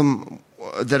they call them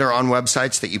that are on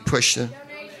websites that you push?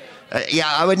 Yeah,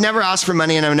 I would never ask for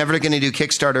money, and I'm never going to do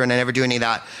Kickstarter, and I never do any of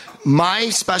that. My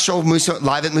special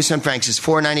live at Musso and Frank's is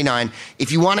 $4.99.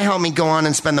 If you want to help me, go on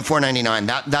and spend the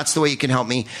 $4.99. That's the way you can help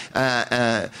me.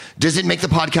 Does it make the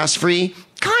podcast free?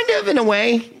 Kind of, in a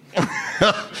way.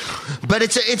 But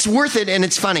it's worth it, and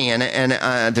it's funny.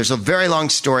 And there's a very long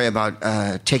story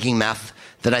about taking meth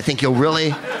that I think you'll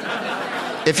really,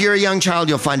 if you're a young child,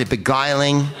 you'll find it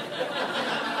beguiling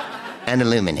and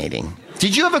illuminating.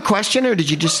 Did you have a question, or did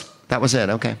you just, that was it?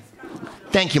 Okay.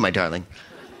 Thank you, my darling.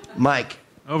 Mike.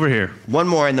 Over here. One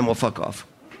more, and then we'll fuck off.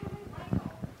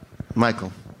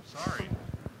 Michael.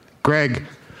 Greg,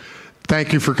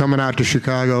 thank you for coming out to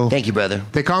Chicago. Thank you, brother.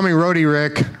 They call me Roadie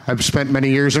Rick. I've spent many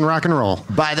years in rock and roll.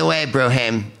 By the way,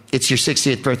 Broham, it's your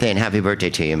 60th birthday, and happy birthday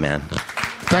to you, man.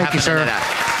 Thank you, sir.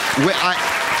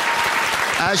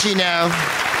 As you know,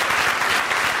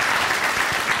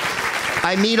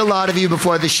 I meet a lot of you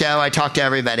before the show. I talk to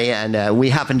everybody, and we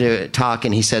happened to talk,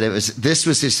 and he said this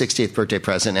was his 60th birthday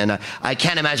present, and I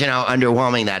can't imagine how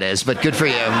underwhelming that is, but good for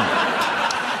you.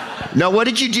 Now, what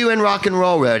did you do in rock and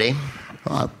roll, Rhodey?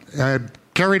 I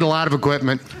carried a lot of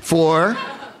equipment. For?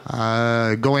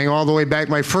 Going all the way back,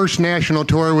 my first national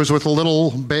tour was with a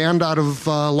little band out of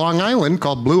Long Island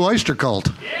called Blue Oyster Cult.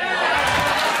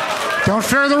 Yeah! Don't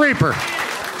fear the Reaper.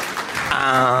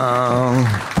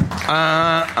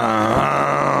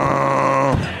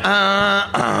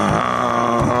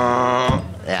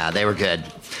 Yeah, they were good.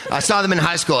 I saw them in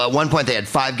high school. At one point, they had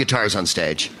 5 guitars on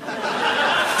stage.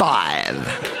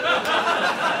 5.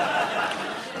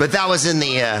 But that was in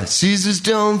the Caesars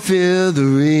Don't Fear the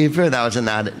Reaper. That was in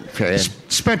that period.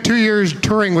 Spent 2 years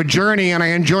touring with Journey, and I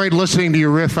enjoyed listening to you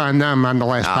riff on them on the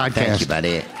last podcast. Thank you,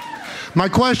 buddy. My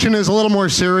question is a little more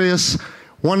serious.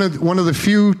 One of the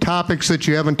few topics that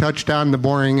you haven't touched on, the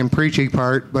boring and preachy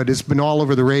part, but it's been all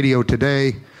over the radio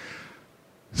today.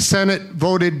 Senate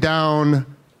voted down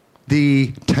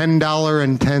the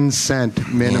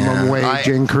 $10.10 minimum wage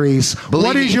increase.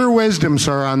 What is your wisdom,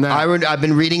 sir, on that? I've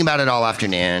been reading about it all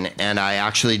afternoon, and I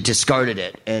actually discarded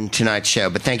it in tonight's show.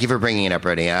 But thank you for bringing it up,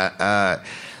 Rudy.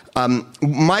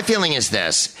 My feeling is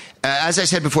this. As I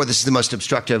said before, this is the most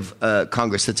obstructive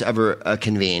Congress that's ever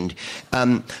convened.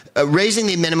 Raising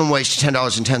the minimum wage to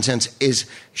 $10.10 is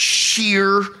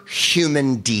sheer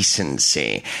human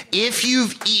decency. If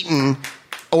you've eaten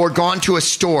or gone to a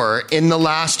store in the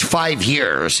last 5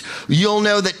 years, you'll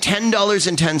know that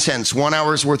 $10.10, 1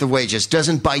 hour's worth of wages,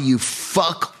 doesn't buy you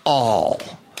fuck all.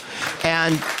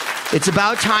 And it's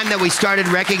about time that we started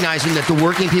recognizing that the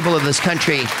working people of this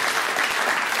country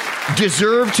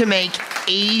deserve to make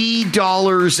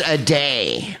 $80 a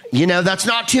day. You know, that's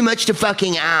not too much to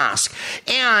fucking ask.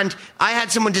 And I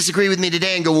had someone disagree with me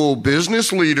today and go, well,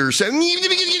 business leaders...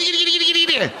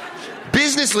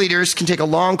 Business leaders can take a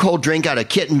long, cold drink out of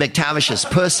Kit and McTavish's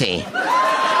pussy.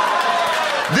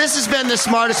 This has been the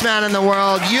smartest man in the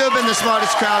world. You have been the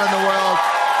smartest crowd in the world.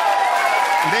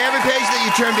 May every page that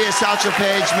you turn be a satchel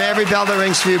page. May every bell that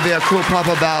rings for you be a cool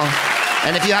papa bell.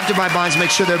 And if you have to buy bonds, make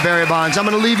sure they're Barry bonds. I'm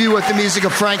going to leave you with the music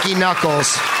of Frankie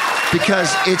Knuckles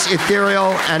because it's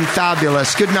ethereal and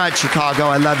fabulous. Good night,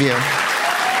 Chicago. I love you.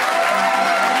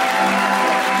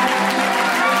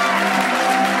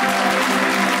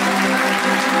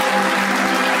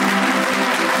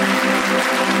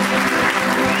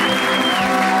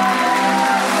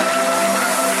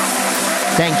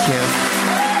 Thank you.